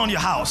walk around your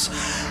house.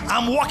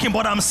 I'm walking,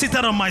 but I'm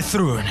seated on my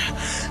throne.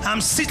 I'm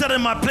seated in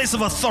my place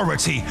of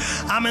authority.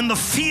 I'm in the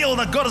field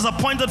that God has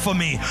appointed for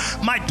me.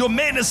 My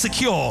domain is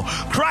secure.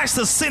 Christ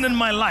has seen in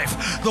my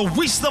life. The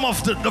wisdom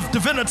of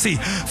divinity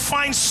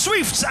finds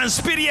swift and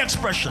speedy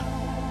expression.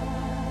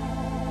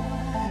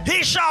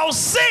 He shall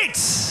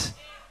sit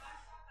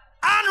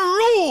and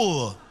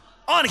rule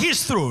on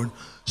his throne.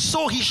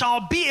 So he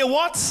shall be a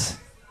what?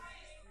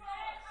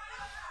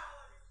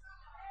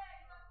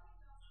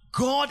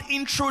 God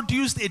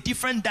introduced a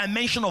different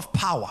dimension of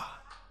power.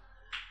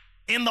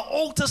 In the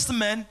Old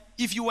Testament,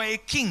 if you were a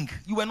king,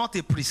 you were not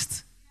a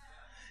priest.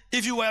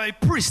 If you were a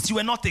priest, you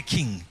were not a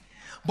king.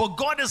 But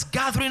God is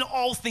gathering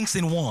all things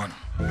in one.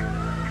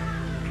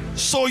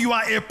 So you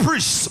are a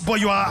priest, but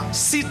you are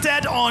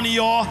seated on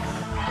your...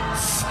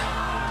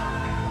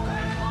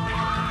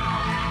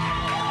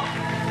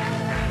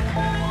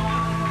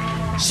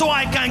 So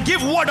I can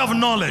give word of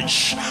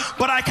knowledge,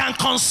 but I can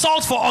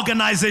consult for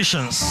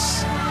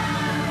organizations.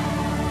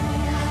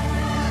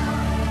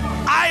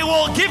 I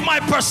will give my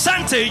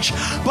percentage,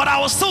 but I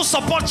will still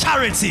support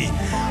charity.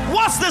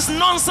 What's this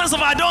nonsense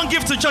of I don't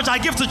give to church, I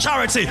give to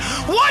charity?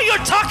 What are you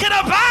talking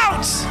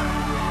about?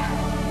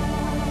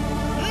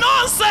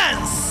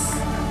 Nonsense.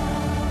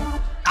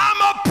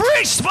 I'm a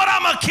priest, but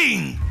I'm a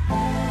king.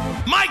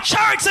 My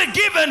charity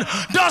giving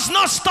does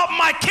not stop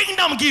my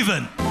kingdom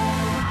giving.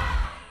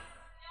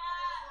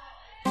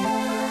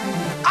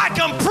 I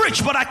can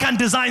preach, but I can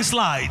design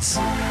slides.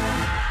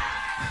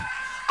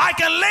 I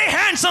can lay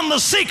hands on the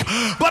sick,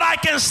 but I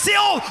can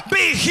still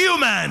be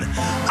human.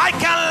 I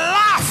can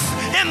laugh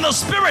in the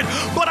spirit,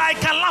 but I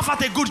can laugh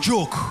at a good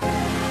joke.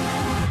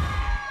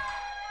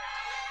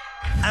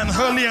 I'm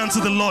holy unto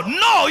the Lord.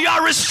 No, you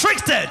are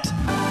restricted.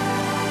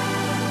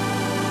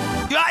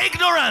 You are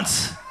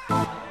ignorant.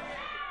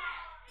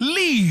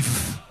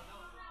 Leave.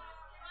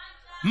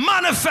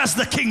 Manifest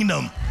the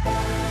kingdom.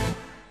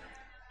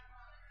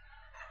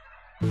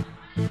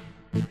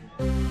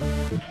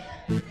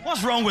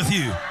 What's wrong with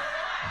you?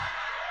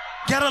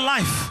 Get a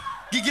life.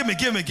 Give me.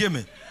 He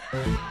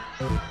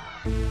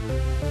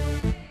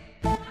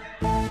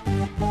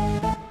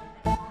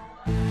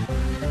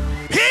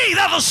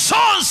that the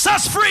Son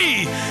sets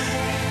free.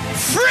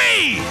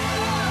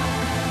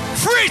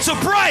 Free to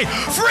pray,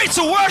 free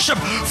to worship,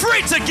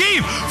 free to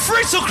give,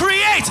 free to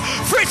create,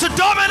 free to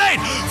dominate,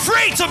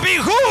 free to be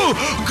who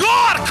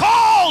God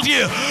called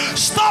you.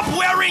 Stop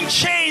wearing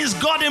chains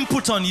God didn't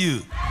put on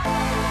you.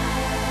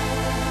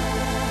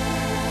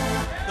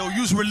 They'll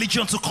use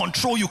religion to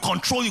control you.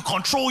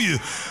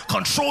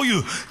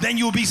 Then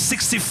you'll be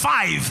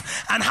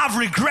 65 and have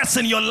regrets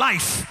in your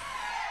life.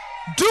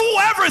 Do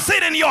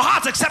everything in your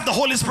heart except the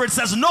Holy Spirit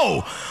says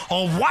no.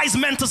 Or wise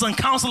mentors and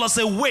counselors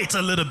say wait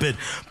a little bit,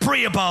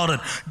 pray about it,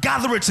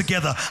 gather it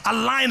together,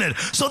 align it.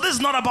 So this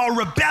is not about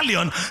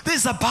rebellion. This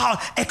is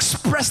about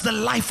express the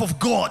life of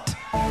God.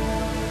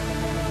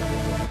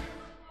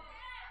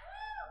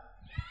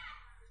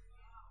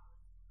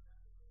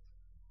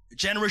 A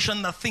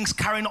generation that thinks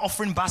carrying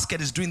offering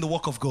basket is doing the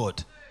work of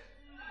God.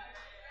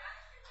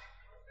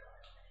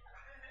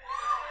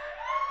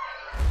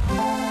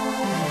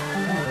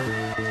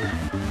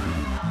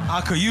 I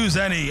could use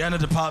any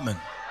department.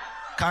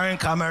 Carrying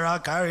camera,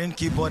 carrying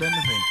keyboard,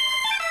 anything.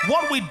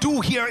 What we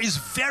do here is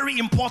very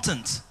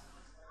important.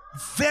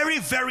 Very,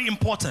 very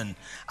important.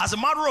 As a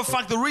matter of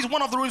fact,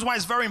 one of the reasons why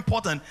it's very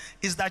important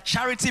is that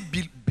charity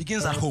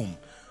begins at home.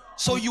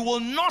 So you will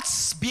not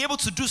be able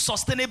to do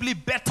sustainably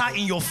better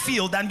in your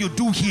field than you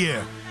do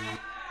here.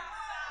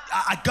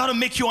 I gotta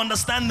make you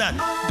understand that.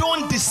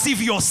 Don't deceive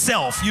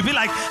yourself. You be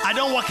like, I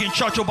don't work in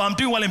church, but I'm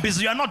doing well in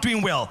business. You are not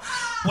doing well.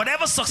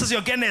 Whatever success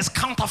you're getting is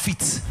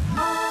counterfeit.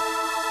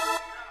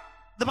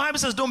 The Bible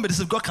says, don't be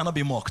deceived. God cannot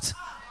be mocked.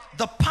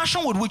 The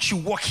passion with which you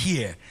work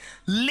here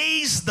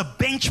lays the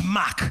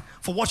benchmark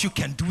for what you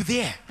can do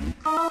there.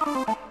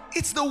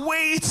 It's the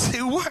way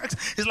it works.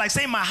 It's like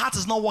saying my heart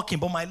is not working,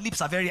 but my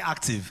lips are very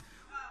active.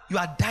 You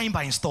are dying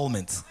by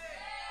installment.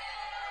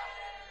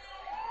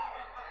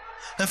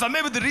 In fact,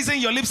 maybe the reason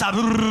your lips are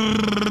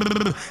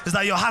is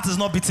that your heart is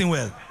not beating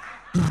well.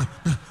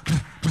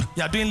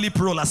 You are doing lip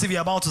roll as if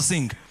you're about to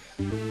sing.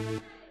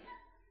 You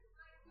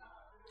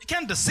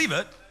can't deceive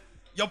it.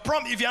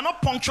 If you're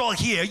not punctual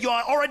here, you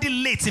are already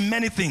late in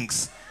many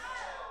things.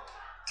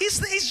 It's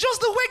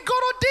just the way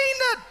God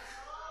ordained it.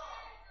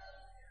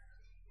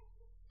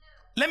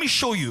 Let me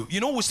show you. You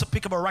know we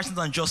speak about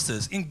righteousness and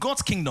justice. In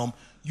God's kingdom,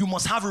 you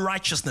must have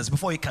righteousness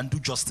before you can do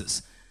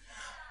justice.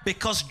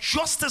 Because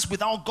justice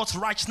without God's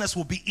righteousness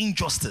will be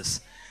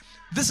injustice.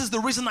 This is the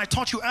reason I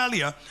taught you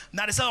earlier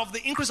that it said of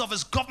the increase of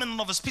his government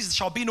and of his peace there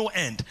shall be no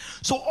end.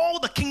 So all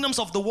the kingdoms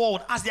of the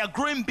world, as they are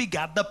growing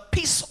bigger, the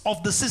peace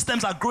of the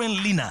systems are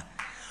growing leaner.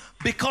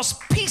 Because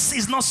peace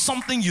is not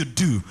something you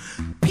do.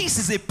 Peace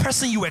is a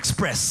person you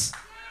express.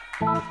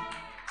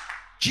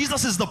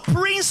 Jesus is the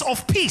Prince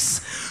of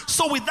Peace.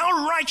 So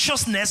without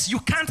righteousness, you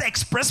can't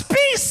express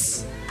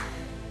peace.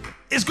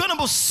 It's going to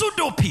be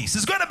pseudo peace.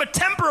 It's going to be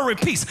temporary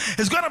peace.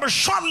 It's going to be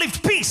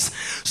short-lived peace.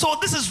 So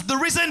this is the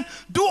reason,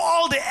 do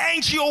all the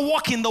NGO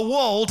work in the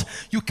world,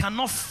 you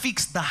cannot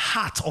fix the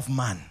heart of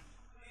man.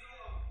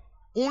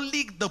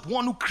 Only the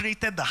one who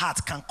created the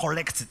heart can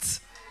correct it.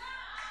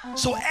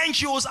 So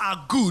NGOs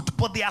are good,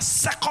 but they are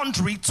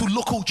secondary to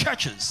local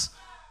churches.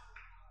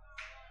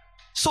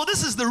 So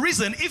this is the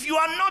reason, if you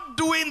are not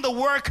doing the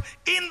work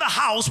in the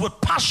house with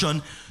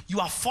passion, you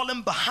are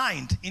falling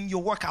behind in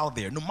your work out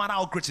there, no matter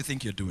how great you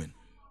think you're doing.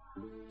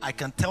 I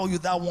can tell you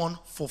that one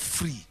for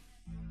free.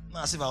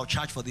 Not as if I'll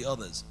charge for the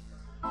others.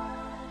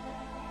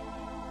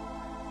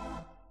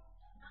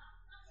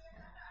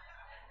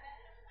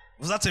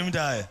 Was that Tim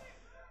Dye?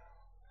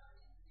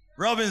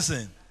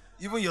 Robinson,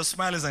 even your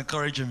smile is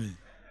encouraging me.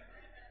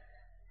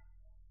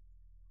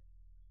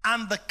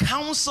 And the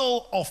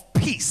counsel of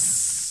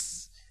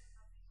peace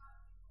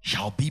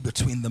shall be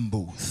between them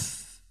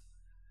both.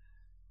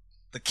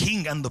 The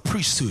king and the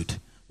priesthood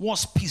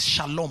was peace,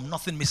 shalom,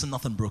 nothing missing,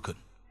 nothing broken.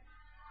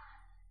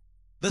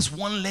 This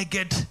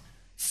one-legged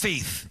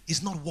faith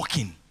is not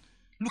working.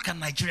 Look at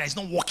Nigeria, it's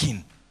not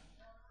working.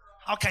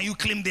 How can you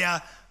claim there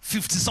are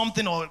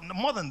 50-something or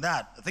more than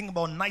that? I think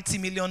about 90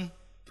 million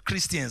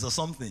Christians or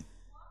something.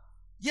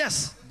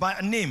 Yes, by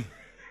a name.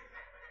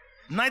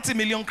 90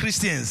 million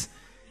Christians.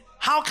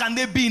 How can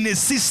they be in a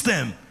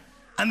system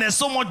and there's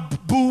so much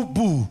boo,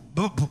 boo,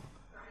 boo, boo?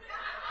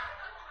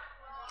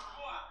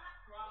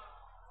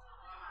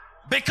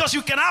 Because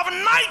you can have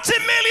 90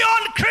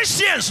 million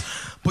Christians,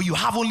 but you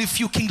have only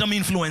few kingdom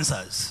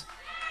influencers.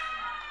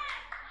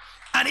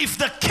 And if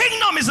the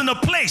kingdom is in a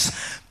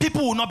place,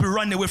 people will not be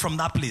running away from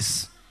that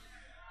place.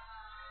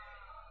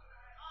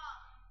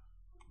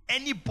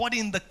 Anybody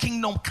in the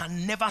kingdom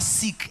can never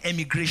seek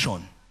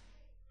emigration.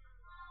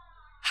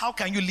 How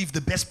can you leave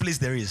the best place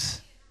there is?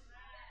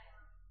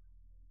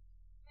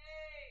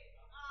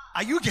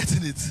 Are you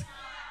getting it?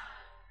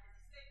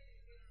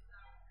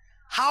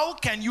 How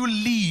can you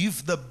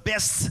leave the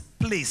best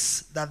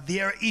place that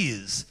there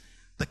is?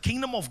 The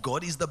kingdom of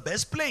God is the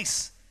best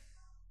place.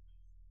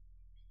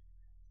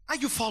 Are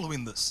you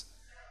following this?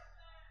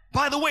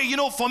 By the way, you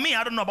know, for me,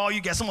 I don't know about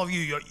you guys. Some of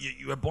you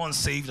were born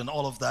saved and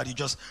all of that. You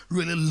just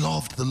really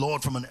loved the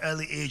Lord from an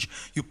early age.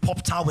 You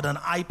popped out with an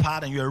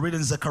iPad and you were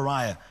reading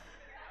Zechariah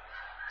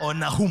or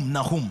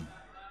Nahum.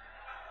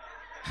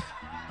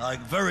 Like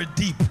very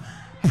deep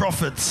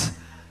prophets.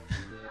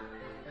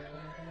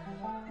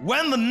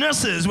 When the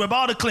nurses were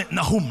about to claim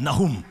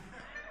Nahum,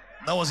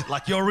 that was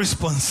like your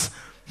response.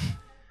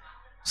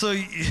 So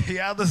you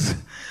have this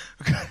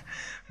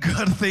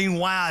good thing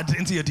wired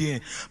into your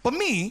DNA. But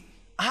me,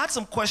 I had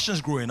some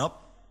questions growing up.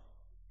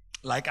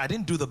 Like, I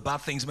didn't do the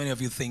bad things many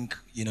of you think,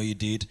 you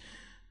did.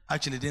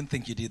 Actually, didn't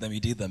think you did them, you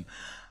did them.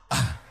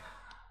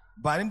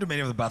 But I didn't do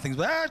many of the bad things.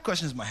 But I had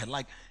questions in my head,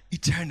 like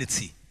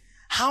eternity.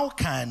 How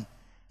can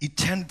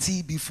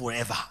eternity be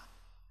forever?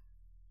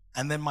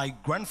 And then my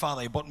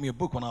grandfather, he bought me a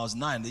book when I was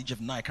 9, the age of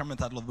 9. I can't remember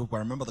the title of the book, but I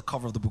remember the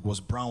cover of the book was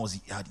brown,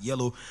 it had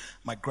yellow.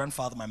 My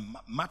grandfather, my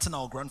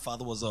maternal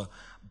grandfather was a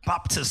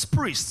Baptist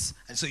priest.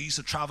 And so he used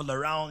to travel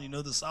around,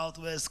 the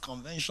Southwest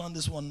Convention,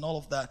 this one, all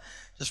of that.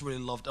 Just really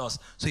loved us.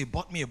 So he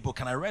bought me a book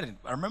and I read it.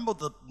 I remember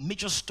the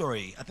major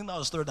story. I think that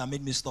was the story that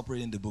made me stop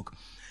reading the book.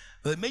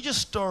 The major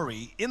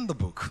story in the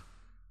book,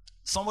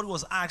 somebody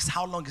was asked,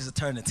 how long is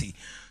eternity?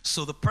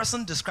 So the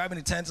person describing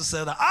eternity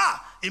said,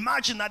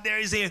 imagine that there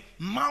is a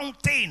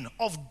mountain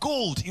of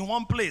gold in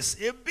one place,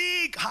 a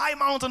big high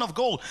mountain of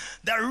gold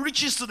that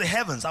reaches to the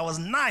heavens. I was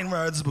 9 when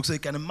I read this book, so you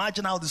can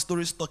imagine how the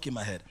story stuck in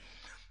my head.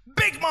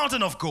 Big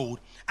mountain of gold.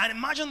 And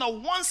imagine that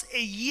once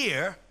a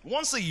year,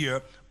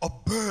 a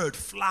bird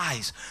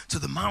flies to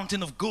the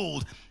mountain of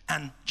gold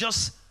and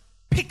just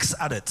picks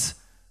at it.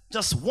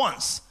 Just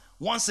once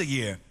a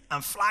year,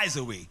 and flies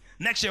away.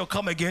 Next year will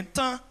come again,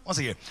 once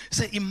a year.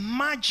 So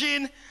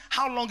imagine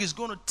how long it's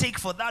going to take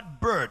for that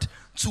bird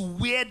to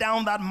wear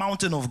down that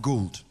mountain of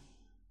gold.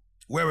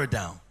 Wear it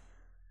down.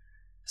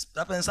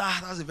 That person said,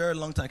 that's a very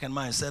long time. I can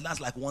imagine. Said that's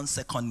like 1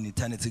 second in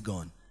eternity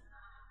gone.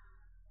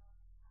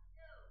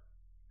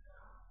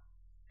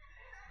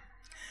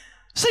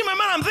 See, my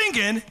man, I'm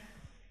thinking,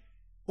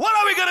 what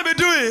are we going to be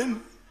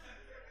doing?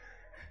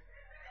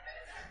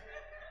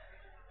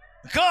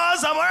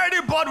 Because I'm already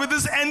bored with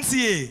this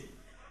NCA.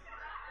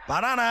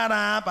 And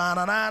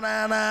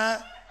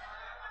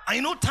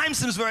time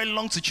seems very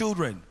long to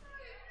children.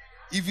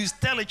 If you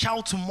tell a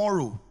child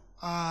tomorrow,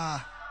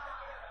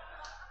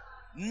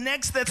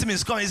 next 30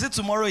 minutes coming, is it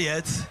tomorrow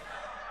yet?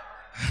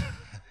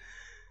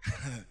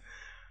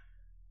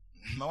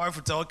 My wife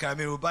would tell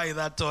Camille, we'll buy you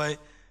that toy.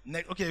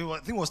 Okay, I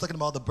think we was talking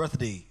about the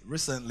birthday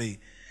recently.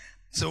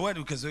 So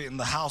because in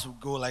the house we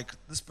go like,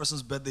 this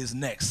person's birthday is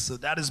next. So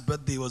daddy's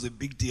birthday was a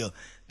big deal.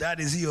 Dad,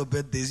 is it your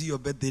birthday? Is it your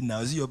birthday now?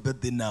 Is it your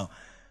birthday now?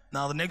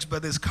 Now the next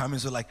birthday is coming,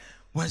 so like,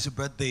 when's your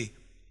birthday?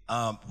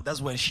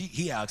 That's when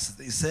he asked.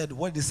 He said,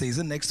 what did he say? Is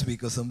it next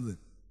week or something?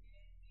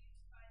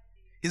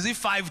 Is it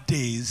 5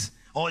 days?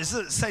 Or is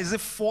it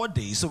 4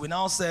 days? So we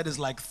now said it's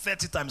like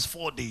 30 times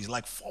 4 days,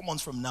 like 4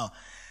 months from now.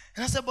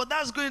 And I said, but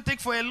that's going to take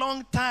for a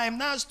long time.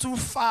 That's too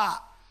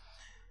far.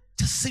 It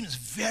just seems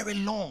very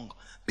long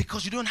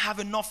because you don't have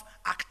enough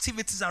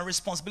activities and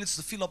responsibilities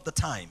to fill up the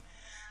time.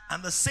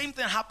 And the same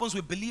thing happens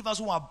with believers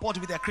who are bored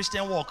with their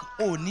Christian walk.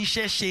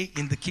 Nisheshe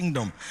in the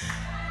kingdom.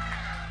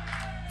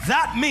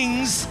 That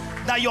means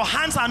that your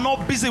hands are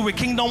not busy with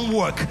kingdom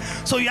work.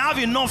 So you have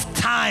enough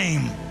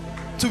time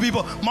to be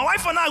bored. My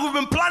wife and I, we've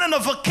been planning a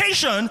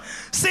vacation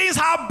since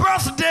her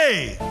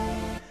birthday.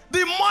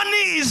 The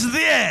money is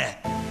there,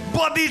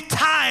 but the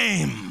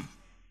time.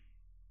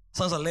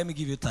 Someone's like, let me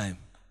give you time.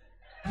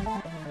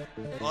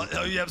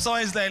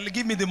 Someone's like,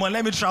 give me the money,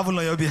 let me travel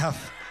on your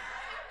behalf.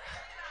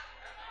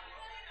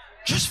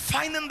 Just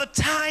finding the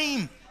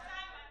time.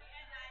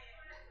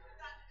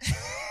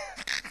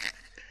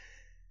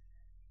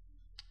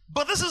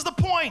 But this is the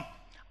point.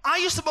 I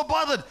used to be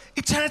bothered.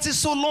 Eternity is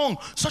so long,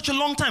 such a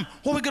long time.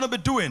 What are we going to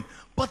be doing?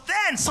 But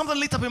then something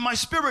lit up in my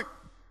spirit.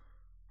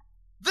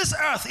 This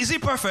earth, is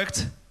it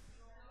perfect?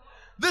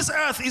 This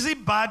earth, is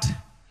it bad?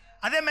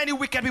 Are there many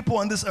wicked people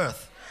on this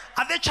earth?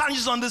 Are there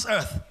challenges on this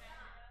earth?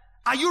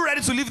 Are you ready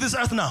to leave this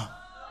earth now?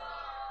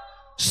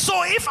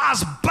 So if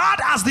as bad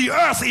as the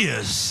earth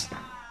is,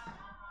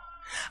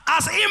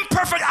 as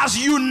imperfect as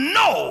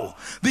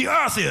the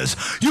earth is,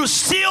 you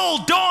still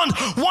don't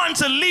want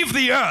to leave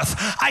the earth,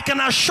 I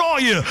can assure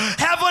you,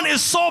 heaven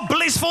is so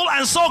blissful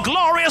and so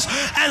glorious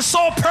and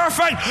so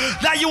perfect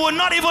that you will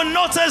not even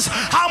notice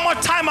how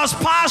much time has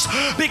passed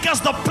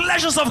because the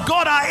pleasures of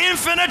God are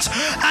infinite.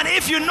 And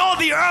if you know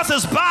the earth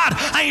is bad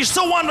and you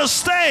still want to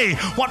stay,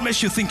 what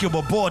makes you think you'll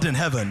be bored in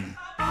heaven?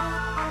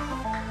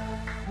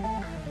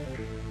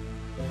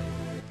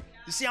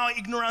 You see how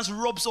ignorance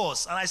robs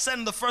us. And I said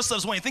in the first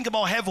service, when you think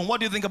about heaven, what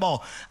do you think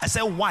about? I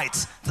said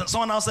white.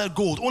 Someone else said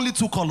gold. Only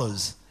 2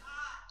 colors.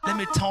 Let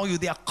me tell you,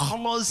 there are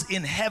colors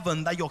in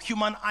heaven that your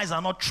human eyes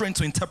are not trained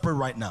to interpret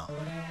right now.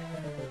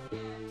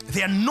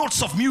 There are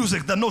notes of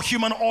music that no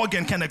human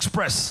organ can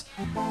express.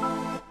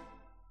 Are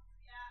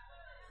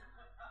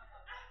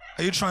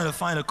you trying to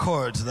find a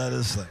chord that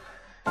is like...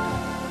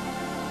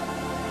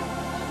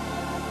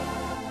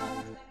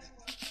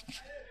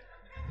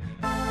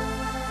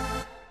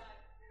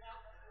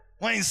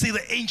 When you see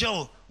the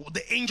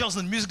angels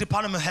in the music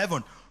department of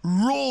heaven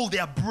roll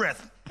their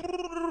breath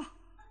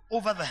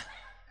over there.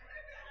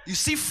 You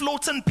see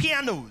floating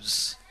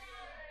pianos,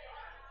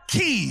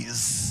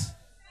 keys,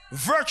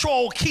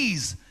 virtual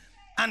keys,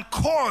 and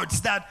chords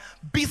that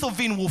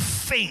Beethoven will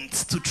faint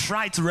to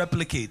try to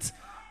replicate.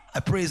 I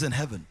praise in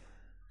heaven.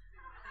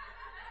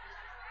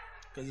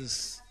 Because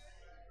this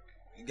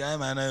guy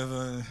might not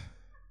even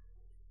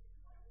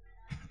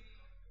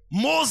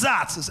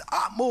Mozart. Say,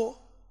 Mo.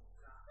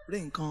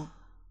 Lincoln.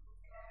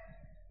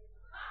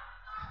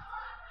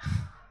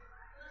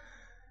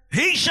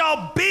 He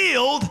shall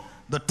build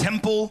the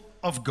temple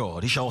of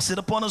God. He shall sit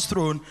upon his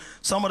throne.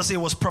 Somebody say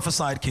was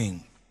prophesied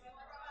king.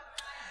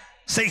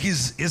 Say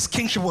his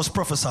kingship was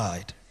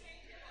prophesied.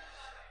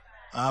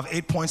 I have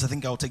 8 points. I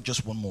think I'll take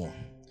just one more.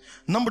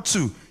 Number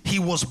 2, he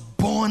was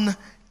born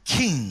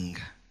king.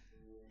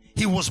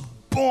 He was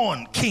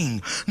born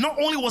king. Not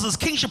only was his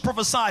kingship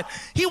prophesied,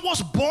 he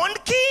was born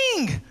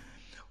king.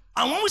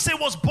 And when we say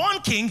was born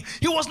king,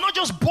 he was not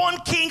just born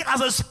king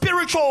as a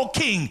spiritual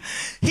king.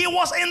 He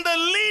was in the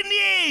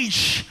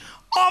lineage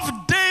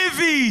of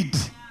David.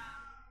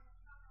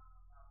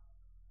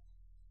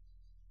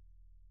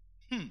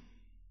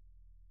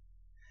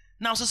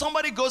 Now, so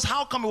somebody goes,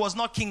 how come he was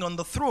not king on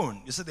the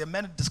throne? You see, there are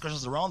many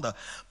discussions around that.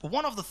 But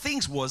one of the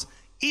things was,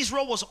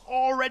 Israel was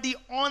already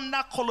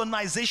under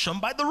colonization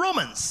by the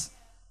Romans.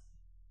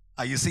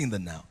 Are you seeing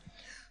that now?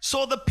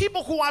 So the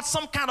people who had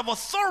some kind of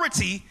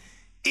authority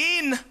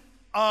in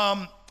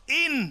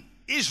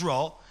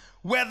Israel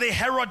were the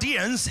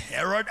Herodians,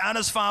 Herod and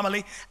his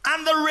family,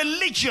 and the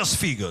religious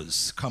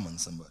figures. Come on,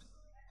 somebody.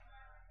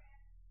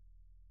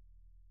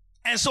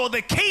 And so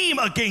they came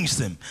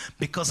against him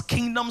because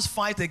kingdoms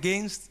fight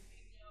against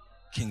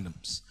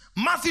kingdoms.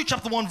 Matthew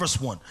chapter 1 verse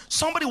 1.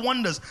 Somebody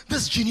wonders,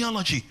 this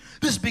genealogy,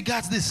 this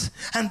begat this,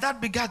 and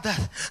that begat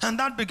that, and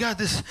that begat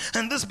this,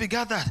 and this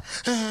begat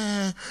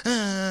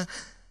that.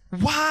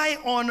 Why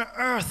on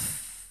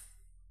earth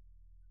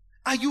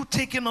are you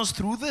taking us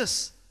through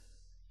this?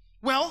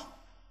 Well,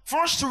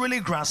 for us to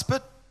really grasp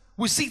it,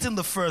 we see it in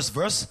the first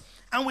verse,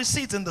 and we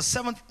see it in the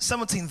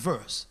 17th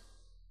verse.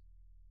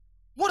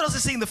 What does it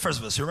say in the first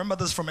verse? You remember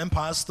this from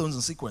Empire, Stones,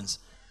 and Sequence.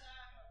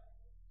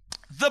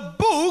 The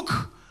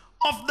book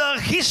of the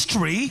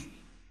history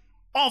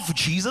of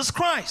Jesus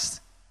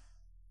Christ.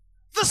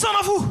 The son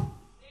of who?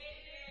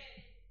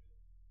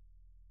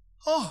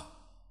 Oh,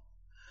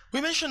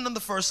 we mentioned in the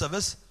first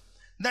service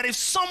that if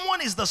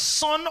someone is the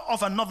son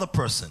of another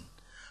person,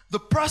 the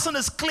person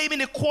is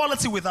claiming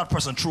equality with that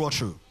person. True or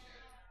true?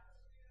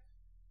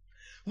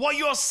 What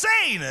you're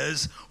saying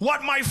is,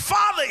 what my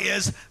father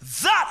is,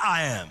 that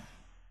I am.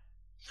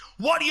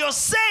 What you're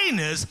saying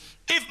is,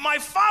 if my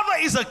father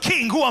is a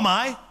king, who am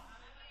I?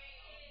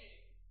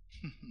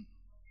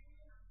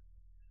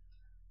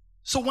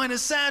 So when it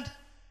said,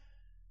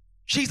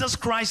 Jesus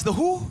Christ, the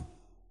who?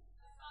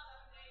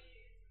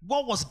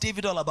 What was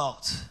David all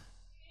about?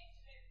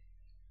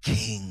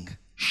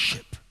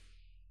 Kingship.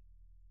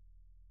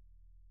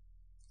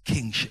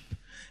 Kingship.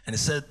 And it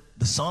said,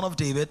 the son of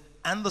David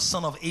and the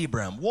son of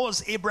Abraham. What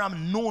was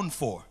Abraham known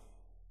for?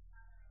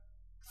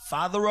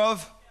 Father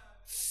of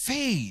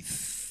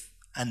faith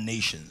and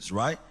nations,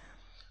 right?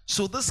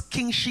 So this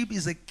kingship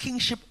is a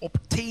kingship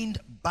obtained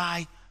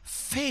by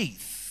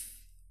faith.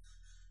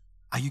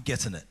 Are you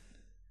getting it?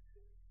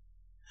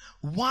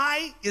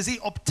 Why is he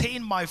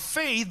obtained by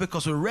faith?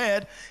 Because we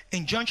read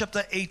in John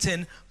chapter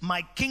 18,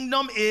 my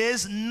kingdom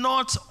is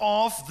not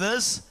of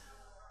this.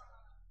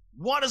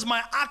 What is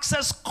my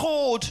access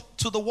code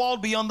to the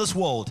world beyond this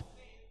world?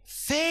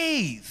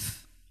 Faith.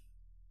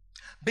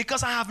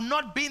 Because I have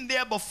not been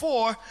there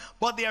before,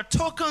 but they are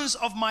tokens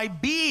of my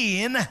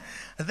being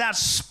that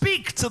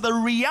speak to the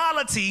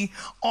reality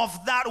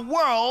of that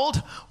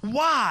world.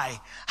 Why?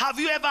 Have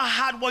you ever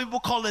had what people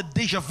call a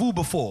deja vu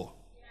before?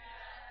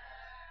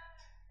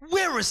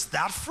 Where is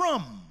that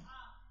from?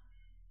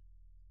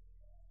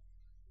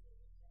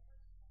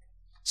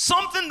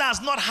 Something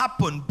that's not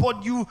happened,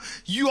 but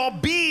your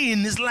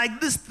being is like,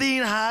 this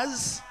thing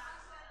has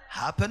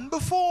happened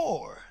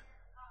before.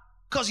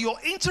 Because you're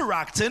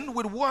interacting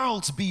with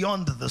worlds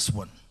beyond this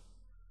one.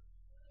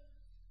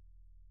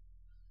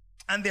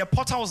 And there are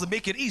portals that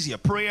make it easier.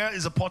 Prayer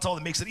is a portal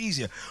that makes it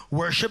easier.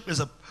 Worship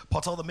is a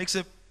portal that makes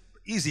it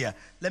easier.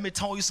 Let me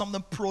tell you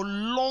something.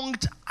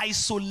 Prolonged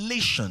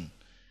isolation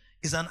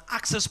is an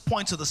access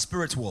point to the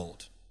spirit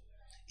world,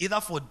 either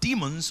for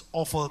demons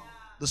or for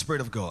the Spirit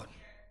of God.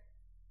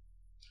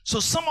 So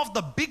some of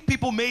the big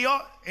people, Mayor,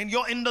 in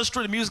your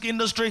industry, the music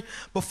industry,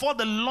 before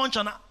they launch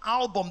an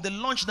album, they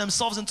launch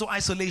themselves into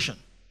isolation.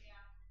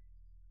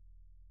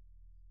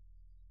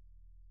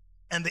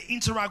 And they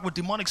interact with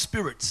demonic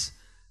spirits.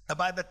 And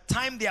by the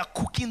time they are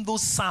cooking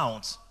those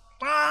sounds,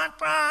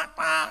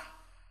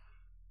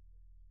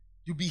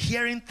 you'll be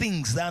hearing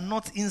things that are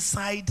not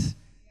inside.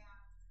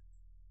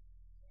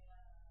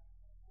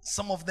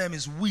 Some of them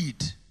is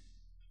weed.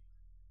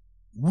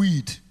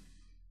 Weed.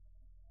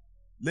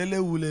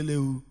 Leleu,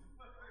 leleu.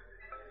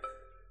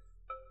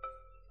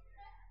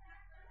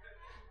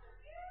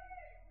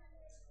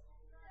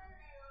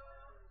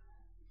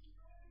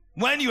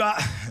 When you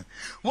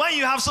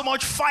have so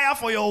much fire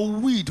for your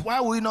weed,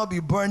 why will you not be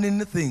burning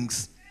the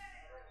things?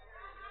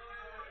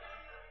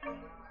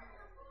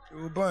 It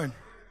will burn.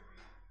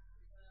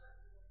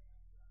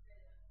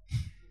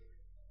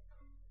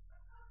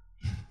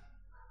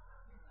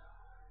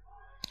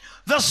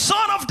 The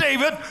son of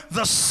David,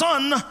 the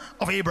son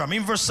of Abraham.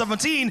 In verse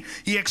 17,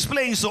 he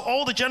explains, so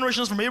all the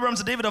generations from Abraham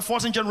to David are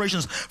 14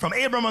 generations. From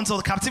Abraham until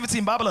the captivity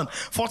in Babylon,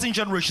 14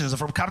 generations. And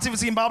from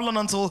captivity in Babylon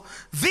until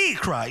the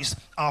Christ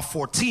are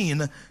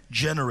 14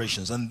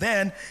 generations. And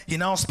then he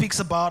now speaks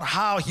about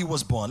how he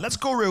was born. Let's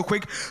go real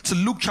quick to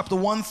Luke chapter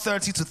 1,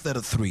 30 to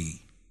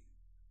 33.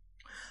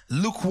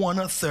 Luke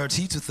 1,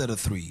 30 to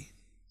 33.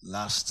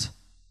 Last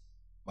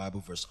Bible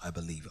verse, I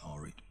believe. I'll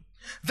read.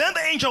 Then the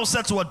angel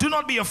said to her, do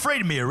not be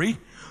afraid, Mary,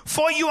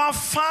 for you have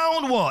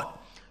found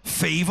what?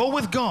 Favor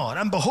with God.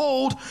 And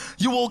behold,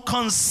 you will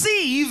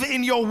conceive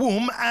in your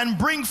womb and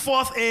bring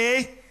forth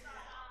a...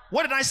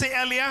 What did I say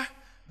earlier?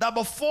 That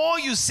before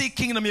you see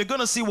kingdom, you're going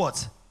to see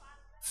what?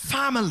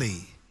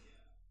 Family.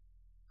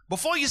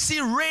 Before you see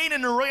reign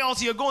and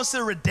royalty, you're going to see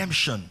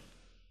redemption.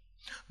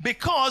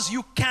 Because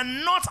you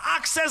cannot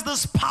access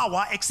this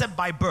power except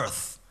by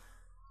birth.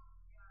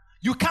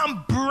 You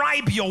can't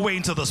bribe your way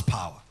into this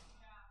power.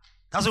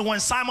 That's why when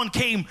Simon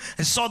came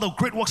and saw the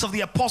great works of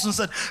the apostles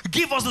and said,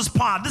 give us this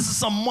power, this is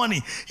some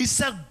money. He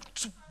said,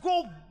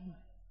 go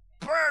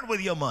burn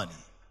with your money.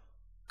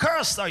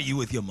 Cursed are you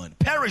with your money.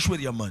 Perish with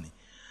your money.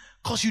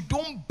 Because you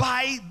don't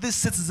buy this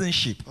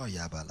citizenship. Oh,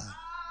 yeah, Bala.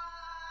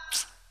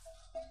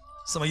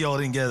 Some of y'all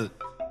didn't get it.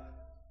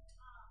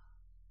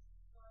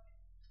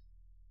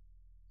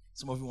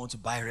 Some of you want to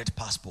buy red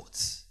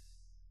passports.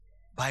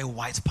 Buy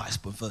white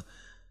passport.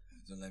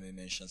 Don't let me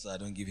mention so I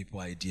don't give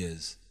people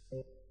ideas.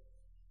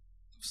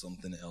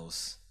 Something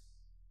else.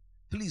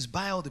 Please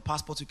buy all the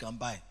passports you can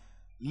buy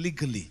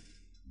legally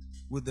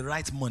with the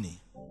right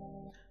money.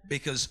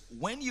 Because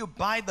when you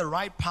buy the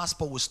right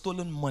passport with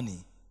stolen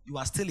money, you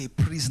are still a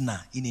prisoner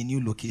in a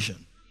new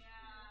location.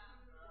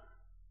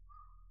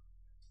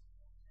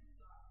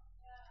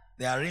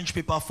 They arrange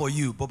paper for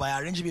you, but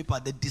by arranging paper,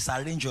 they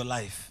disarrange your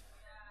life.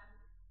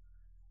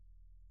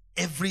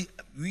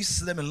 We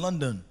see them in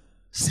London,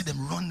 see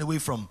them run away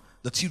from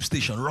the tube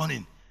station,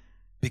 running.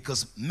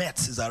 Because Met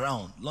is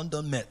around,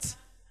 London Met.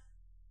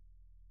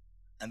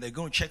 And they're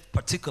going to check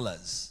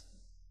particulars.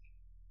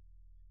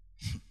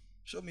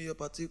 Show me your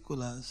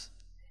particulars.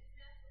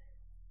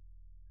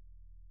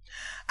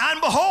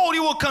 And behold,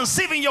 you will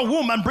conceive in your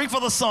womb and bring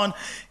forth a son,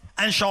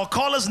 and shall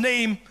call his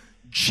name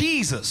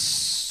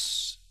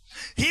Jesus.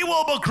 He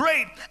will be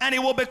great, and he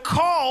will be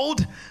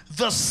called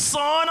the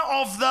Son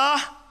of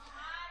the...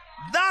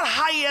 That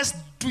highest,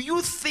 do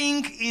you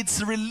think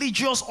it's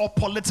religious or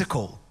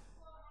political?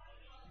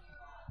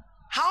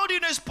 How do you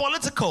know it's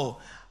political?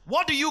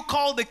 What do you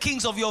call the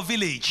kings of your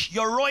village?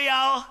 Your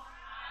royal?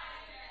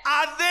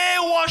 Are they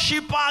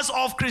worshippers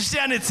of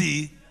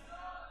Christianity?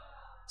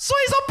 So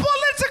it's a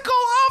political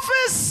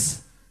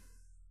office.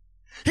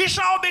 He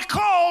shall be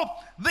called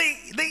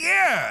the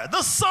heir,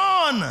 the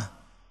son,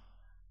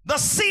 the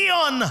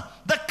scion,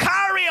 the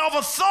carrier of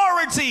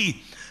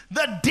authority,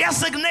 the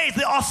designate,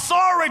 the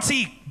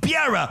authority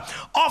bearer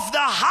of the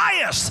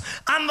highest.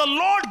 And the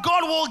Lord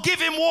God will give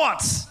him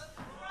what?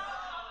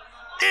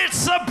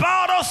 It's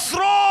about a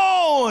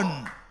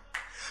throne.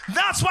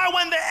 That's why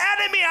when the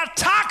enemy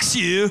attacks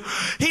you,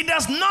 he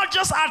does not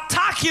just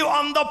attack you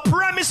on the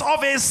premise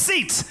of a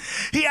seat.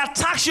 He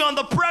attacks you on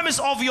the premise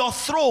of your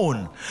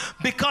throne.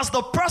 Because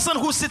the person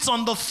who sits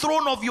on the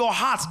throne of your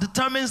heart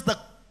determines the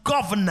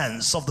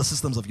governance of the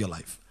systems of your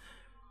life.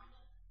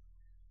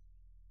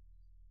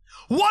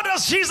 What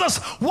does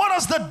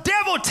the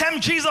devil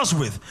tempt Jesus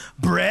with?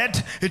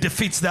 Bread, it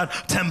defeats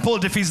that. Temple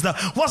defeats that.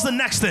 What's the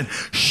next thing?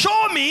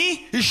 Show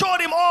me. He showed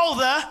him all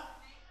the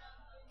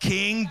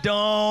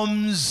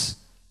kingdoms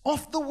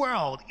of the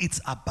world. It's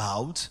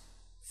about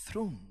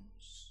thrones.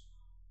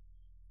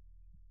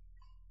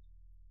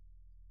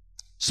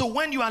 So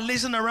when you are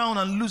lazing around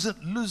and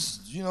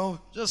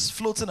just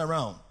floating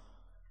around,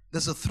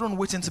 there's a throne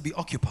waiting to be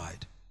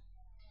occupied.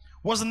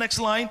 What's the next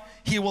line?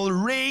 He will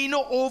reign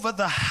over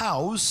the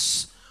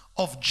house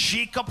of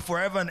Jacob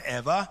forever and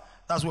ever.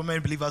 That's what many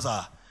believers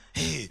are.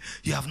 Hey,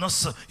 you have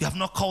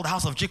not called the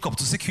house of Jacob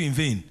to seek you in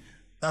vain.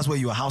 That's where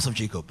you are, house of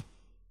Jacob.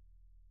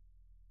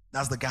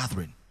 That's the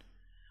gathering.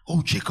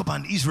 Oh, Jacob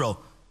and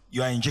Israel,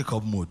 you are in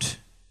Jacob mode.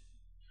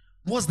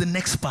 What's the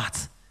next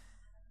part?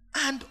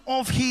 And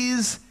of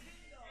his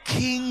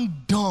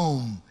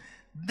kingdom.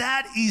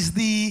 That is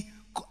the...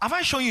 Have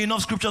I shown you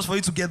enough scriptures for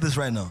you to get this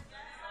right now?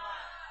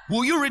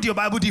 Will you read your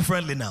Bible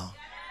differently now?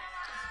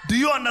 Do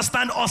you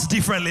understand us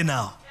differently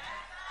now?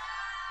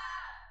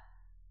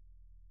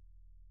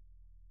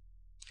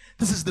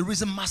 This is the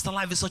reason Master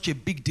Life is such a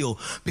big deal.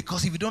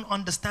 Because if you don't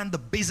understand the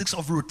basics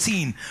of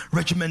routine,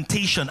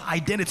 regimentation,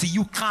 identity,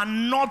 you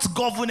cannot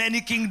govern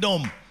any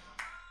kingdom.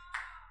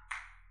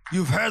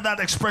 You've heard that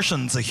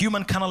expression. It's a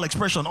human carnal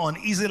expression.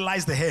 Uneasy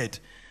lies the head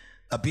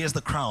that bears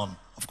the crown.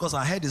 Of course,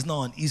 our head is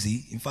not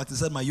uneasy. In fact, it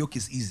said my yoke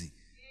is easy.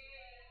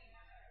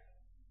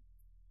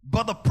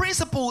 But the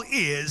principle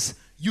is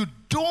you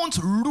don't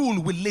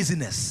rule with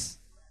laziness.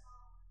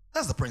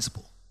 That's the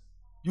principle.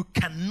 You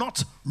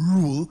cannot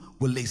rule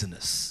with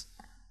laziness.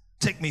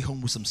 Take me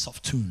home with some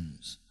soft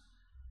tunes.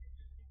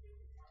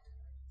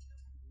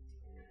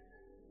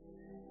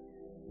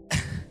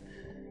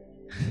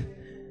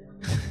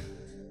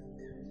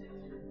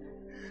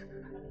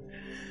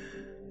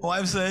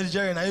 Wife said,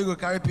 Jerry, now you go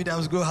carry Peter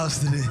and go house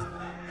today.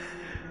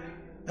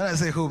 And I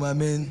say, who, my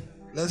man?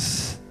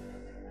 Let's.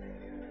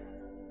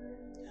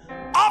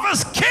 Of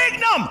his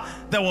kingdom,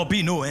 there will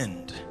be no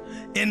end.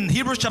 In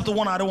Hebrews chapter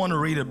 1, I don't want to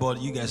read it,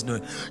 but you guys know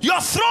it. Your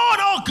throne,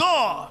 oh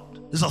God,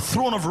 is a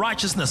throne of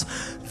righteousness.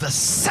 The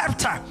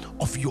scepter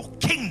of your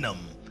kingdom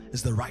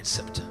is the right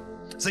scepter.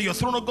 So your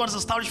throne of God is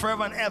established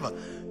forever and ever.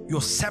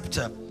 Your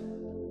scepter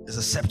is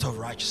a scepter of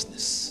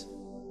righteousness.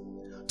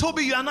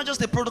 Toby, you are not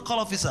just a protocol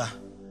officer.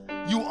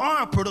 You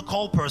are a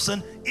protocol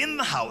person in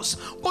the house,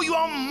 but you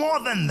are more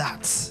than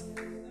that.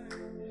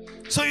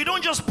 So you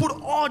don't just put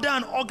order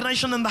and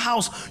organization in the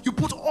house. You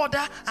put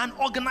order and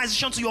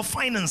organization to your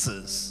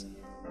finances,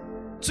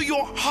 to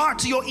your heart,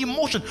 to your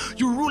emotion.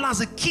 You rule as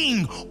a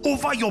king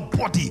over your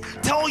body.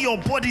 Tell your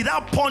body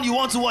that porn you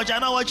want to watch, I'm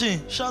not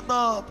watching. Shut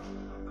up.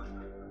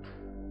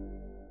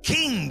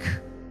 King.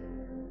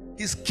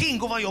 He's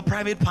king over your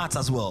private parts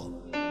as well.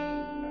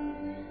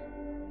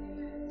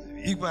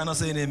 You are not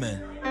saying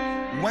amen.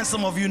 When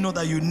some of you know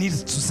that you need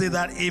to say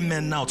that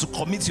amen now to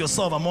commit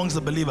yourself amongst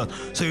the believers,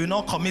 so you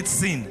not commit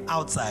sin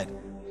outside.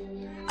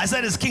 I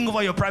said it's king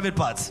over your private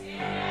parts.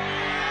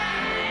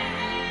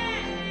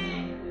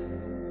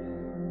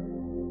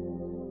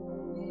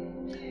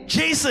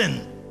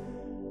 Jason,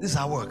 this is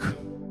our work.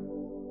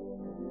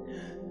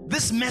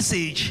 This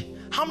message,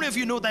 how many of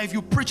you know that if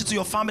you preach it to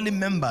your family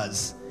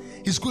members,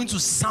 it's going to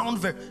sound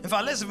very... In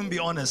fact, let's even be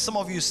honest. Some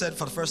of you said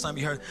for the first time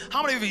you heard.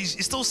 How many of you,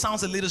 it still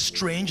sounds a little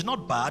strange,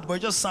 not bad, but it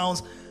just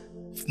sounds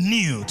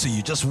new to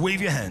you? Just wave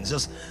your hands.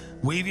 Just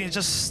wave it.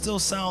 Just still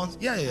sounds...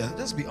 Yeah.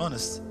 Just be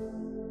honest.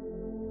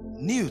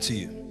 New to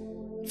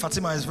you.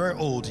 Fatima is very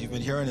old. You've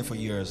been hearing it for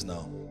years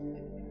now.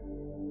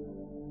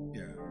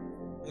 Yeah.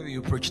 Maybe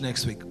you preach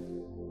next week.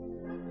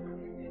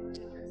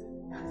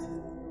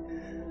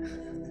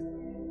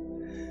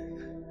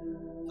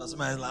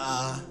 Fatima is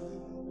like,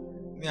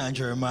 me and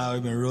Jeremiah,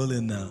 we've been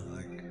rolling now.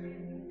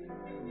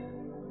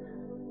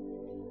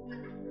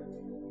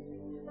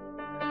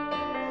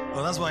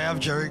 Well, that's why I have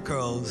Jerry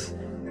curls.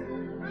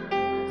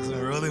 I've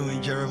been rolling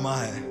with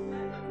Jeremiah.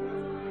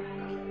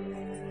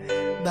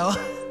 Now,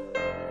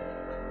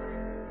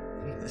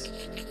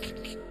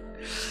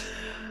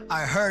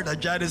 I heard that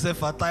Jade said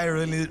Fatai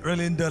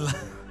rolling dollar.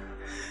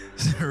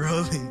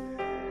 Rolling.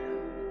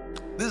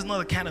 This is not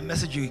the kind of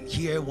message you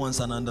hear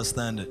once and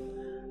understand it.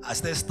 I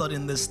started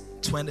studying this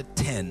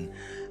 2010,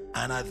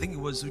 and I think it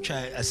was which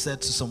I said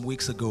to some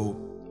weeks ago.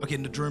 Okay,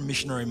 in the Durham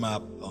Missionary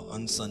Map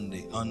on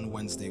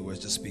Wednesday, we were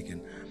just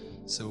speaking.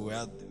 So we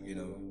had,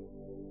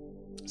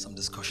 some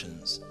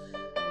discussions.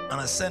 And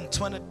I said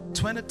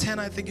 2010,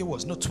 I think it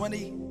was. No,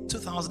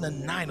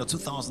 2009 or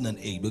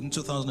 2008. But in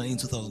 2008,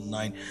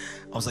 2009,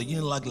 I was at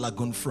Unilag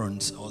Lagoon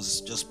Front. I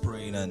was just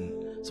praying,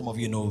 and some of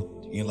you know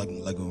Unilag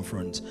Lagoon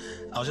Front.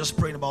 I was just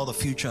praying about the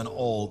future and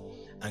all.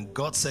 And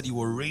God said, you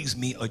will raise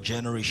me a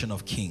generation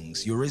of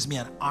kings. You raise me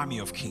an army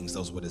of kings. That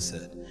was what He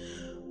said.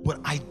 But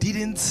I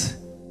didn't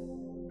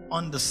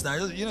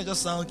understand.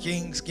 Just sound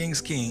kings.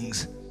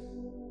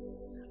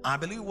 I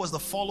believe it was the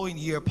following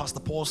year, Pastor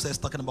Paul says,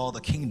 talking about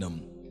the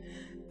kingdom.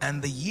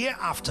 And the year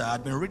after,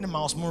 I'd been reading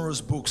Miles Monroe's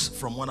books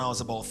from when I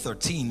was about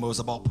 13. It was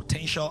about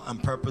potential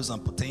and purpose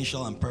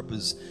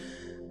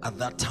at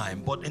that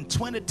time. But in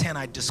 2010,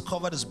 I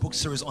discovered this book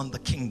series on the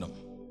kingdom.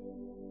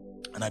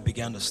 And I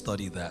began to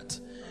study that.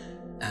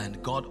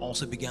 And God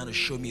also began to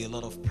show me a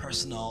lot of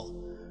personal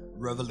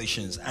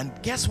revelations. And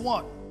guess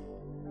what?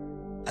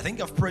 I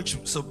think I've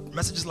preached, so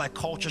messages like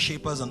Culture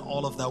Shapers and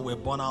all of that were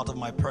born out of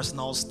my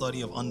personal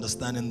study of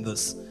understanding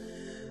this.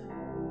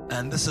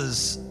 And this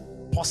is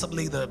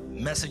possibly the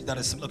message that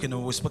is,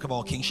 we spoke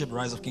about kingship,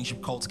 rise of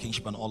kingship, cult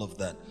kingship, and all of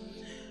that.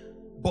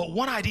 But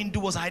what I didn't do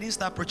was I didn't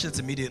start preaching it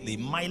immediately.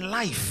 My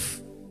life,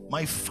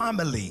 my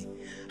family.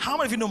 How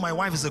many of you know my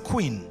wife is a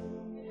queen?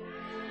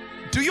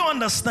 Do you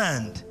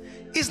understand?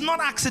 It's not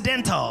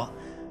accidental.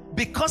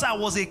 Because I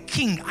was a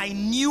king, I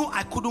knew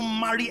I couldn't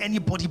marry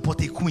anybody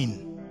but a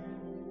queen.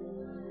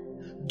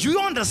 Do you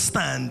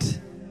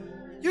understand?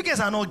 You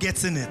guys are not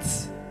getting it.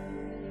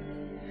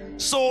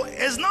 So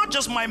it's not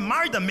just my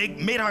marriage that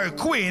made her a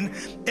queen.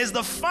 It's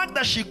the fact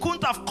that she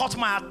couldn't have caught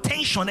my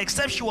attention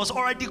except she was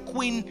already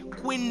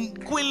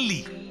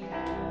queenly.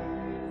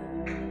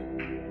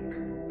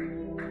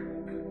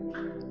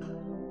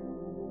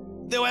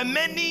 There were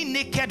many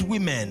naked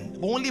women,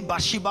 but only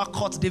Bathsheba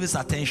caught David's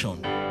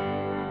attention.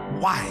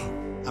 Why?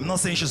 I'm not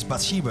saying she's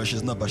Bathsheba,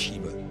 she's not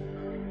Bathsheba.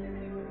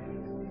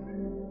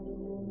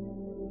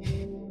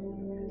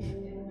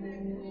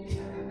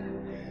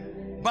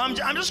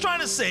 But I'm just trying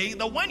to say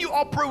that when you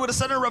operate with a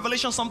certain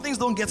revelation, some things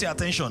don't get your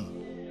attention.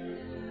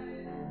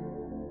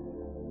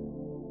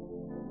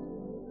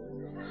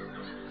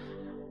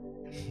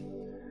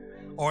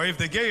 Or if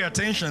they get your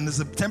attention, it's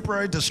a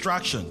temporary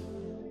distraction.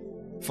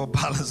 For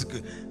balance,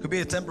 could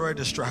be a temporary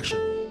distraction.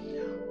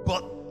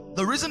 But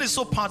the reason it's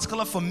so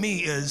particular for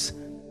me is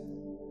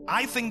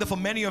I think that for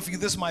many of you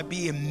this might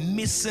be a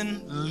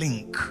missing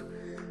link.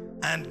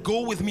 And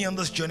go with me on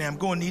this journey. I'm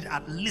going to need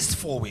at least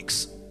 4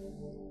 weeks.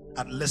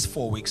 At least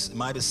 4 weeks. It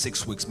might be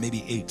 6 weeks,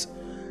 maybe 8.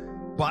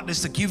 but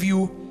it's to give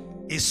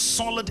you a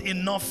solid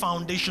enough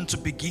foundation to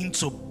begin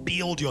to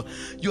build your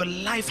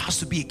life. Has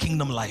to be a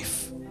kingdom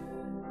life.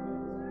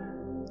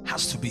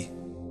 Has to be.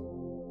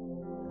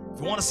 If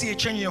you want to see a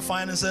change in your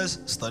finances,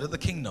 study the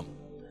kingdom.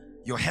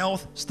 Your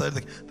health,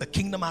 study the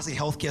kingdom. Has a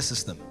healthcare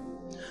system.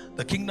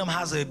 The kingdom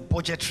has a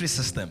budgetary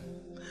system.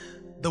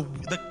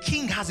 The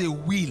king has a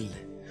will,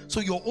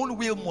 so your own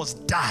will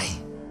must die.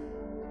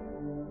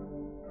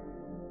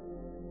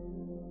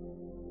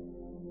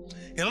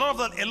 A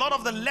lot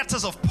of the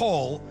letters of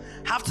Paul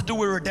have to do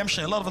with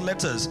redemption. A lot of the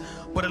letters,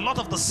 but a lot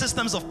of the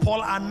systems of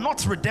Paul are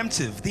not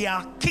redemptive. They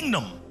are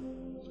kingdom.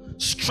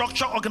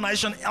 Structure,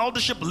 organization,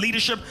 eldership,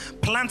 leadership,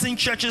 planting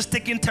churches,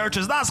 taking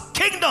territories. That's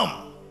kingdom.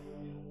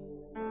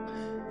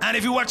 And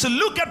if you were to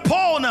look at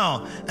Paul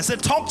now and say,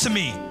 talk to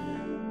me,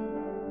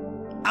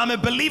 I'm a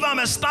believer, I'm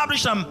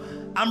established,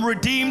 I'm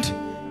redeemed,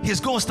 he's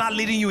going to start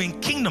leading you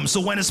in kingdom.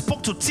 So when he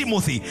spoke to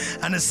Timothy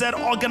and he said,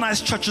 organize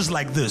churches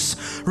like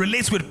this,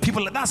 relates with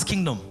people, that's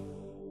kingdom.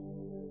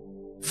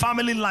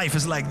 Family life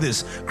is like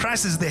this.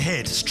 Christ is the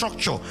head,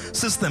 structure,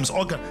 systems,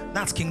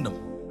 that's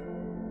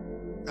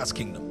kingdom. That's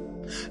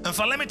kingdom. And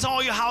let me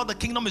tell you how the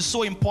kingdom is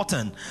so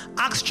important.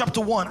 Acts chapter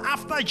 1,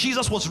 after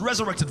Jesus was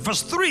resurrected,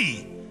 verse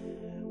 3,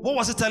 what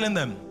was he telling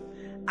them?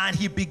 And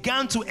he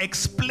began to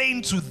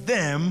explain to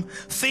them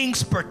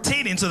things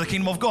pertaining to the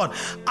kingdom of God.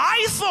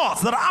 I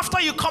thought that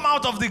after you come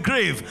out of the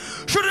grave,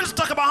 shouldn't you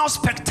talk about how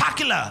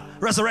spectacular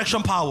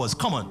resurrection power was?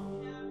 Come on.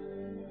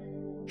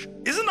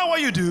 Isn't that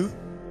what you do?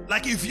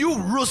 Like if you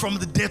rose from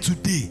the dead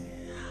today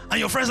and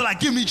your friends are like,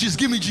 give me gist,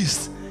 give me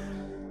gist.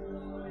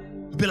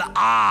 Be like,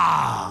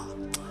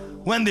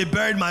 when they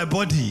buried my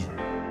body,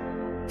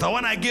 so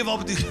when I gave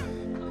up the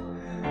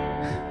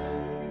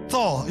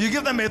Thor, you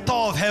give them a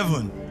Thor of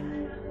heaven.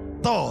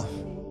 Thor.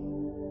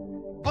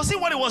 But see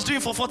what he was doing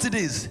for 40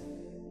 days.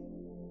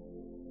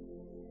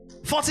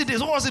 40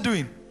 days, what was he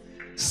doing?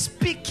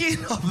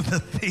 Speaking of the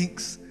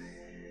things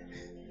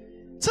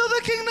to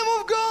the kingdom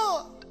of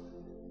God.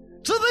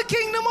 To the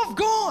kingdom of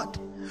God.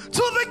 To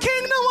the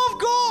kingdom of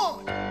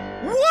God.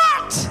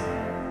 What?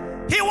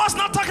 He was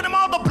not talking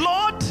about the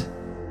blood.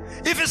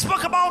 If he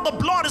spoke about the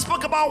blood, he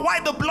spoke about why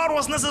the blood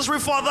was necessary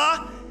for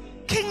the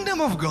kingdom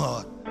of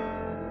God.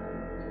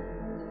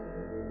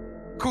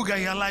 Cougar,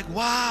 you're like,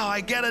 wow, I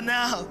get it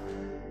now.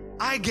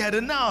 I get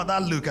it now.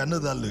 That look, I know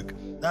that look.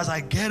 That's, I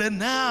get it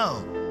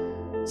now.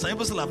 Some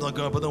people still have not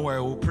got it, but don't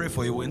worry, we'll pray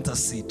for you, we'll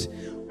intercede.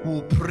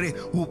 We'll pray,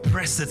 we'll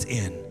press it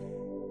in.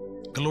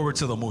 Glory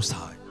to the Most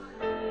High.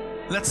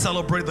 Let's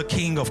celebrate the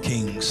King of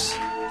Kings.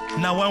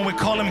 Now, when we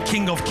call him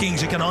King of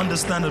Kings, you can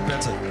understand it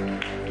better.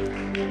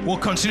 We'll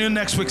continue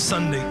next week,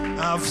 Sunday.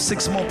 I have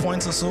 6 more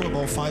points or so,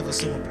 about 5 or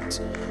so points.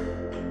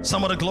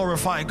 Somebody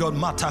glorify God.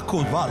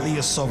 Matakul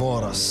Valias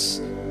Savoras.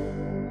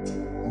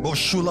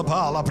 Boshula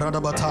Bala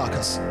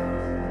Bradabatakas.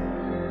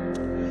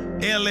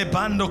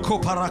 Elebando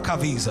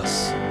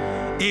Koparakavizas.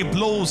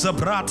 Ebloza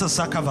Brata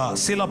Sakava.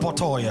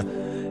 Silapotoya.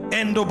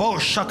 Endobo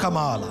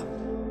Shakamala.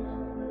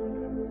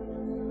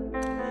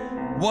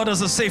 What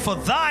does it say? For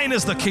thine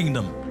is the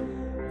kingdom,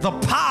 the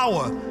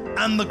power,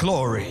 and the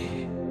glory.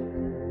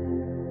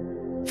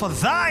 For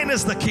thine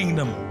is the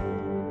kingdom,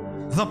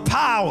 the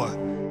power,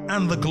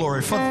 and the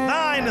glory. For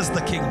thine is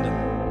the kingdom.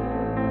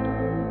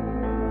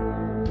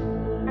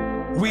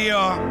 We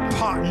are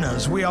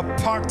partners. We are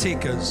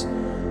partakers.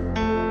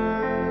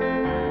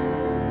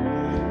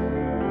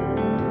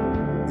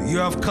 You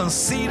have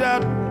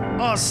considered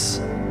us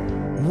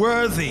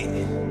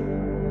worthy.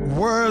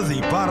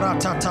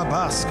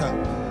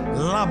 Baratatabaska.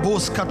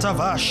 Labos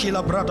katava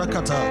shila brada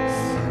kata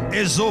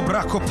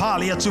ezobra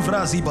kopalia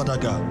tuvrazi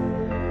badaga.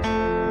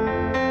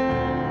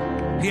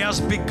 He has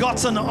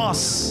begotten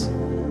us.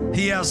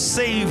 He has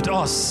saved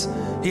us.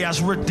 He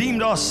has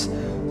redeemed us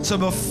to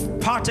be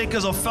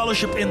partakers of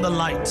fellowship in the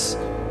light.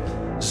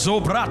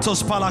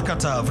 Zobratos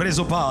palakata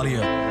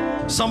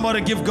vrezopalia.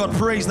 Somebody give God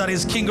praise that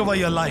He's King over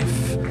your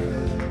life.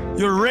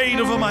 You reign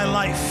over my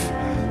life.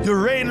 You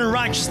reign in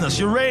righteousness.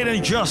 You reign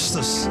in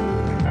justice.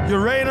 You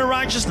reign in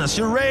righteousness.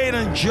 You reign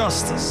in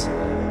justice.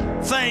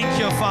 Thank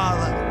you,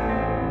 Father.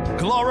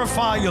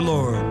 Glorify you,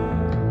 Lord.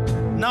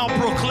 Now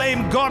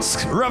proclaim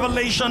God's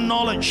revelation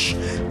knowledge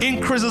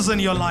increases in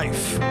your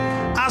life.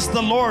 Ask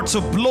the Lord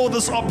to blow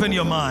this up in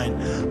your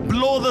mind.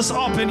 Blow this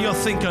up in your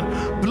thinking.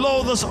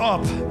 Blow this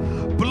up.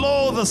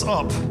 Blow this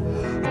up.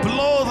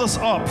 Blow this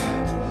up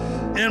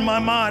in my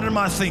mind and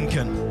my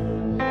thinking.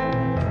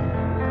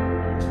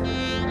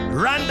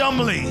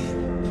 Randomly,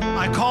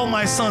 I call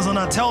my sons and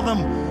I tell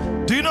them,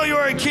 do you know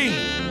you're a king?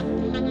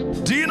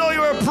 Do you know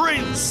you're a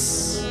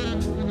prince?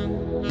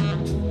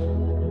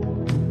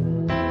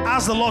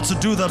 Ask the Lord to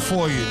do that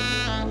for you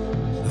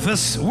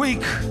this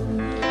week.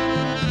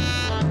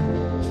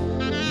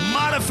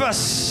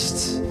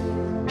 Manifest.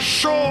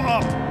 Show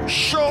up.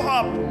 Show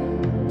up.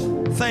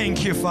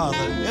 Thank you, Father,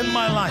 in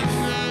my life.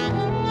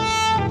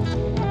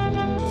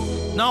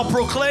 Now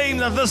proclaim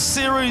that this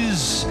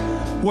series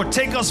will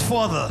take us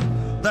further.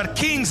 That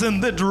kings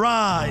indeed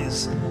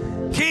rise.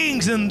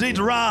 Kings indeed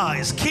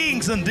rise.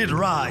 Kings indeed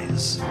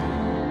rise.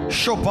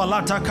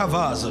 Shopalata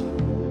Kavaza.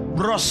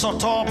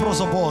 Rosoto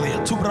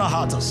prosobolia,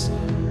 tubrahatas.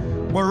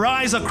 We'll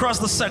rise across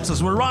the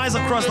sectors. We'll rise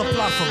across the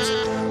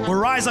platforms. We'll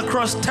rise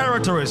across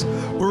territories.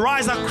 We'll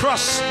rise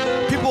across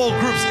people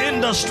groups,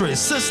 industries,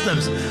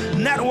 systems,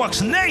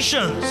 networks,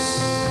 nations.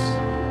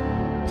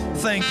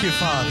 Thank you,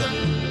 Father.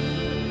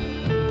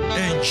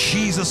 In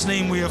Jesus'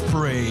 name we have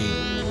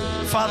prayed.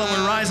 Father,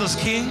 we rise as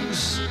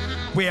kings.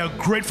 We are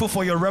grateful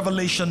for your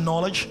revelation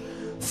knowledge.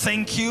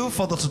 Thank you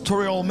for the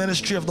tutorial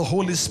ministry of the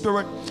Holy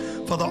Spirit,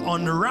 for the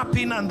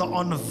unwrapping and the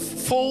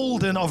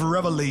unfolding of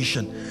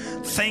revelation.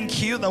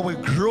 Thank you that we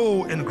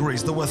grow in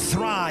grace, that we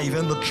thrive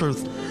in the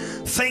truth.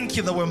 Thank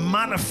you that we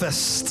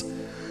manifest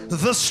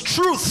these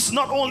truths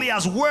not only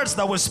as words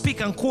that we speak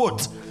and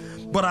quote,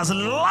 but as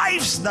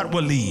lives that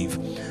we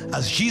live.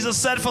 As Jesus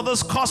said, for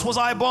this cause was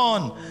I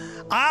born.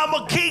 I am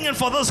a king, and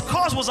for this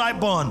cause was I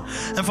born.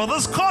 And for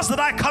this cause did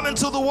I come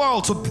into the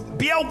world, to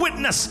be a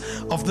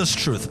witness of this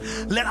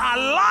truth. Let our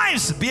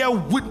lives be a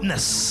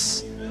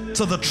witness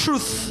to the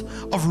truth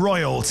of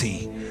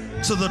royalty,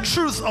 to the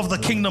truth of the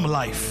kingdom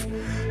life,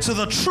 to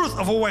the truth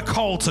of what we're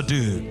called to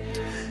do.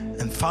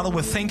 And Father,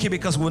 we thank you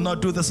because we'll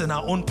not do this in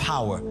our own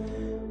power.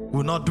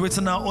 We'll not do it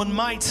in our own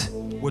might.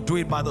 We'll do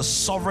it by the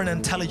sovereign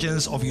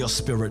intelligence of your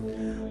Spirit.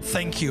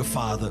 Thank you,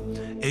 Father.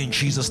 In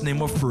Jesus' name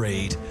we've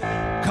prayed.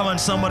 Come on,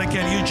 somebody,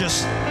 can you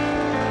just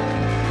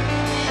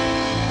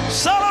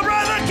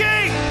celebrate the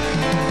King?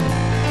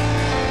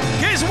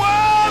 He's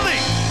worthy.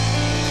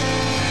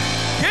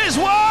 He's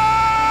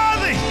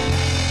worthy.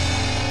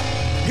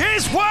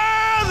 He's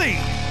worthy.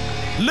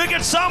 Look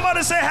at somebody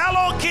and say,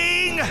 hello,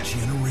 King.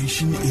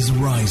 Generation is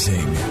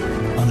rising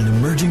on an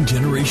emerging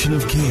generation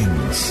of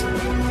kings.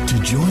 To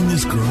join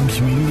this growing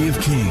community of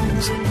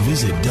kings,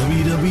 visit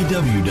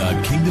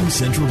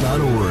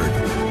www.kingdomcentral.org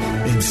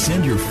and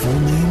send your full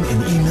name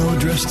and email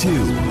address to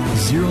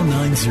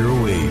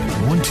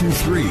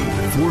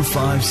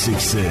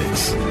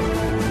 0908-123-4566.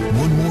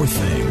 One more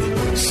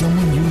thing,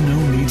 someone you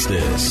know needs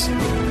this.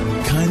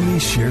 Kindly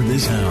share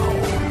this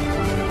now.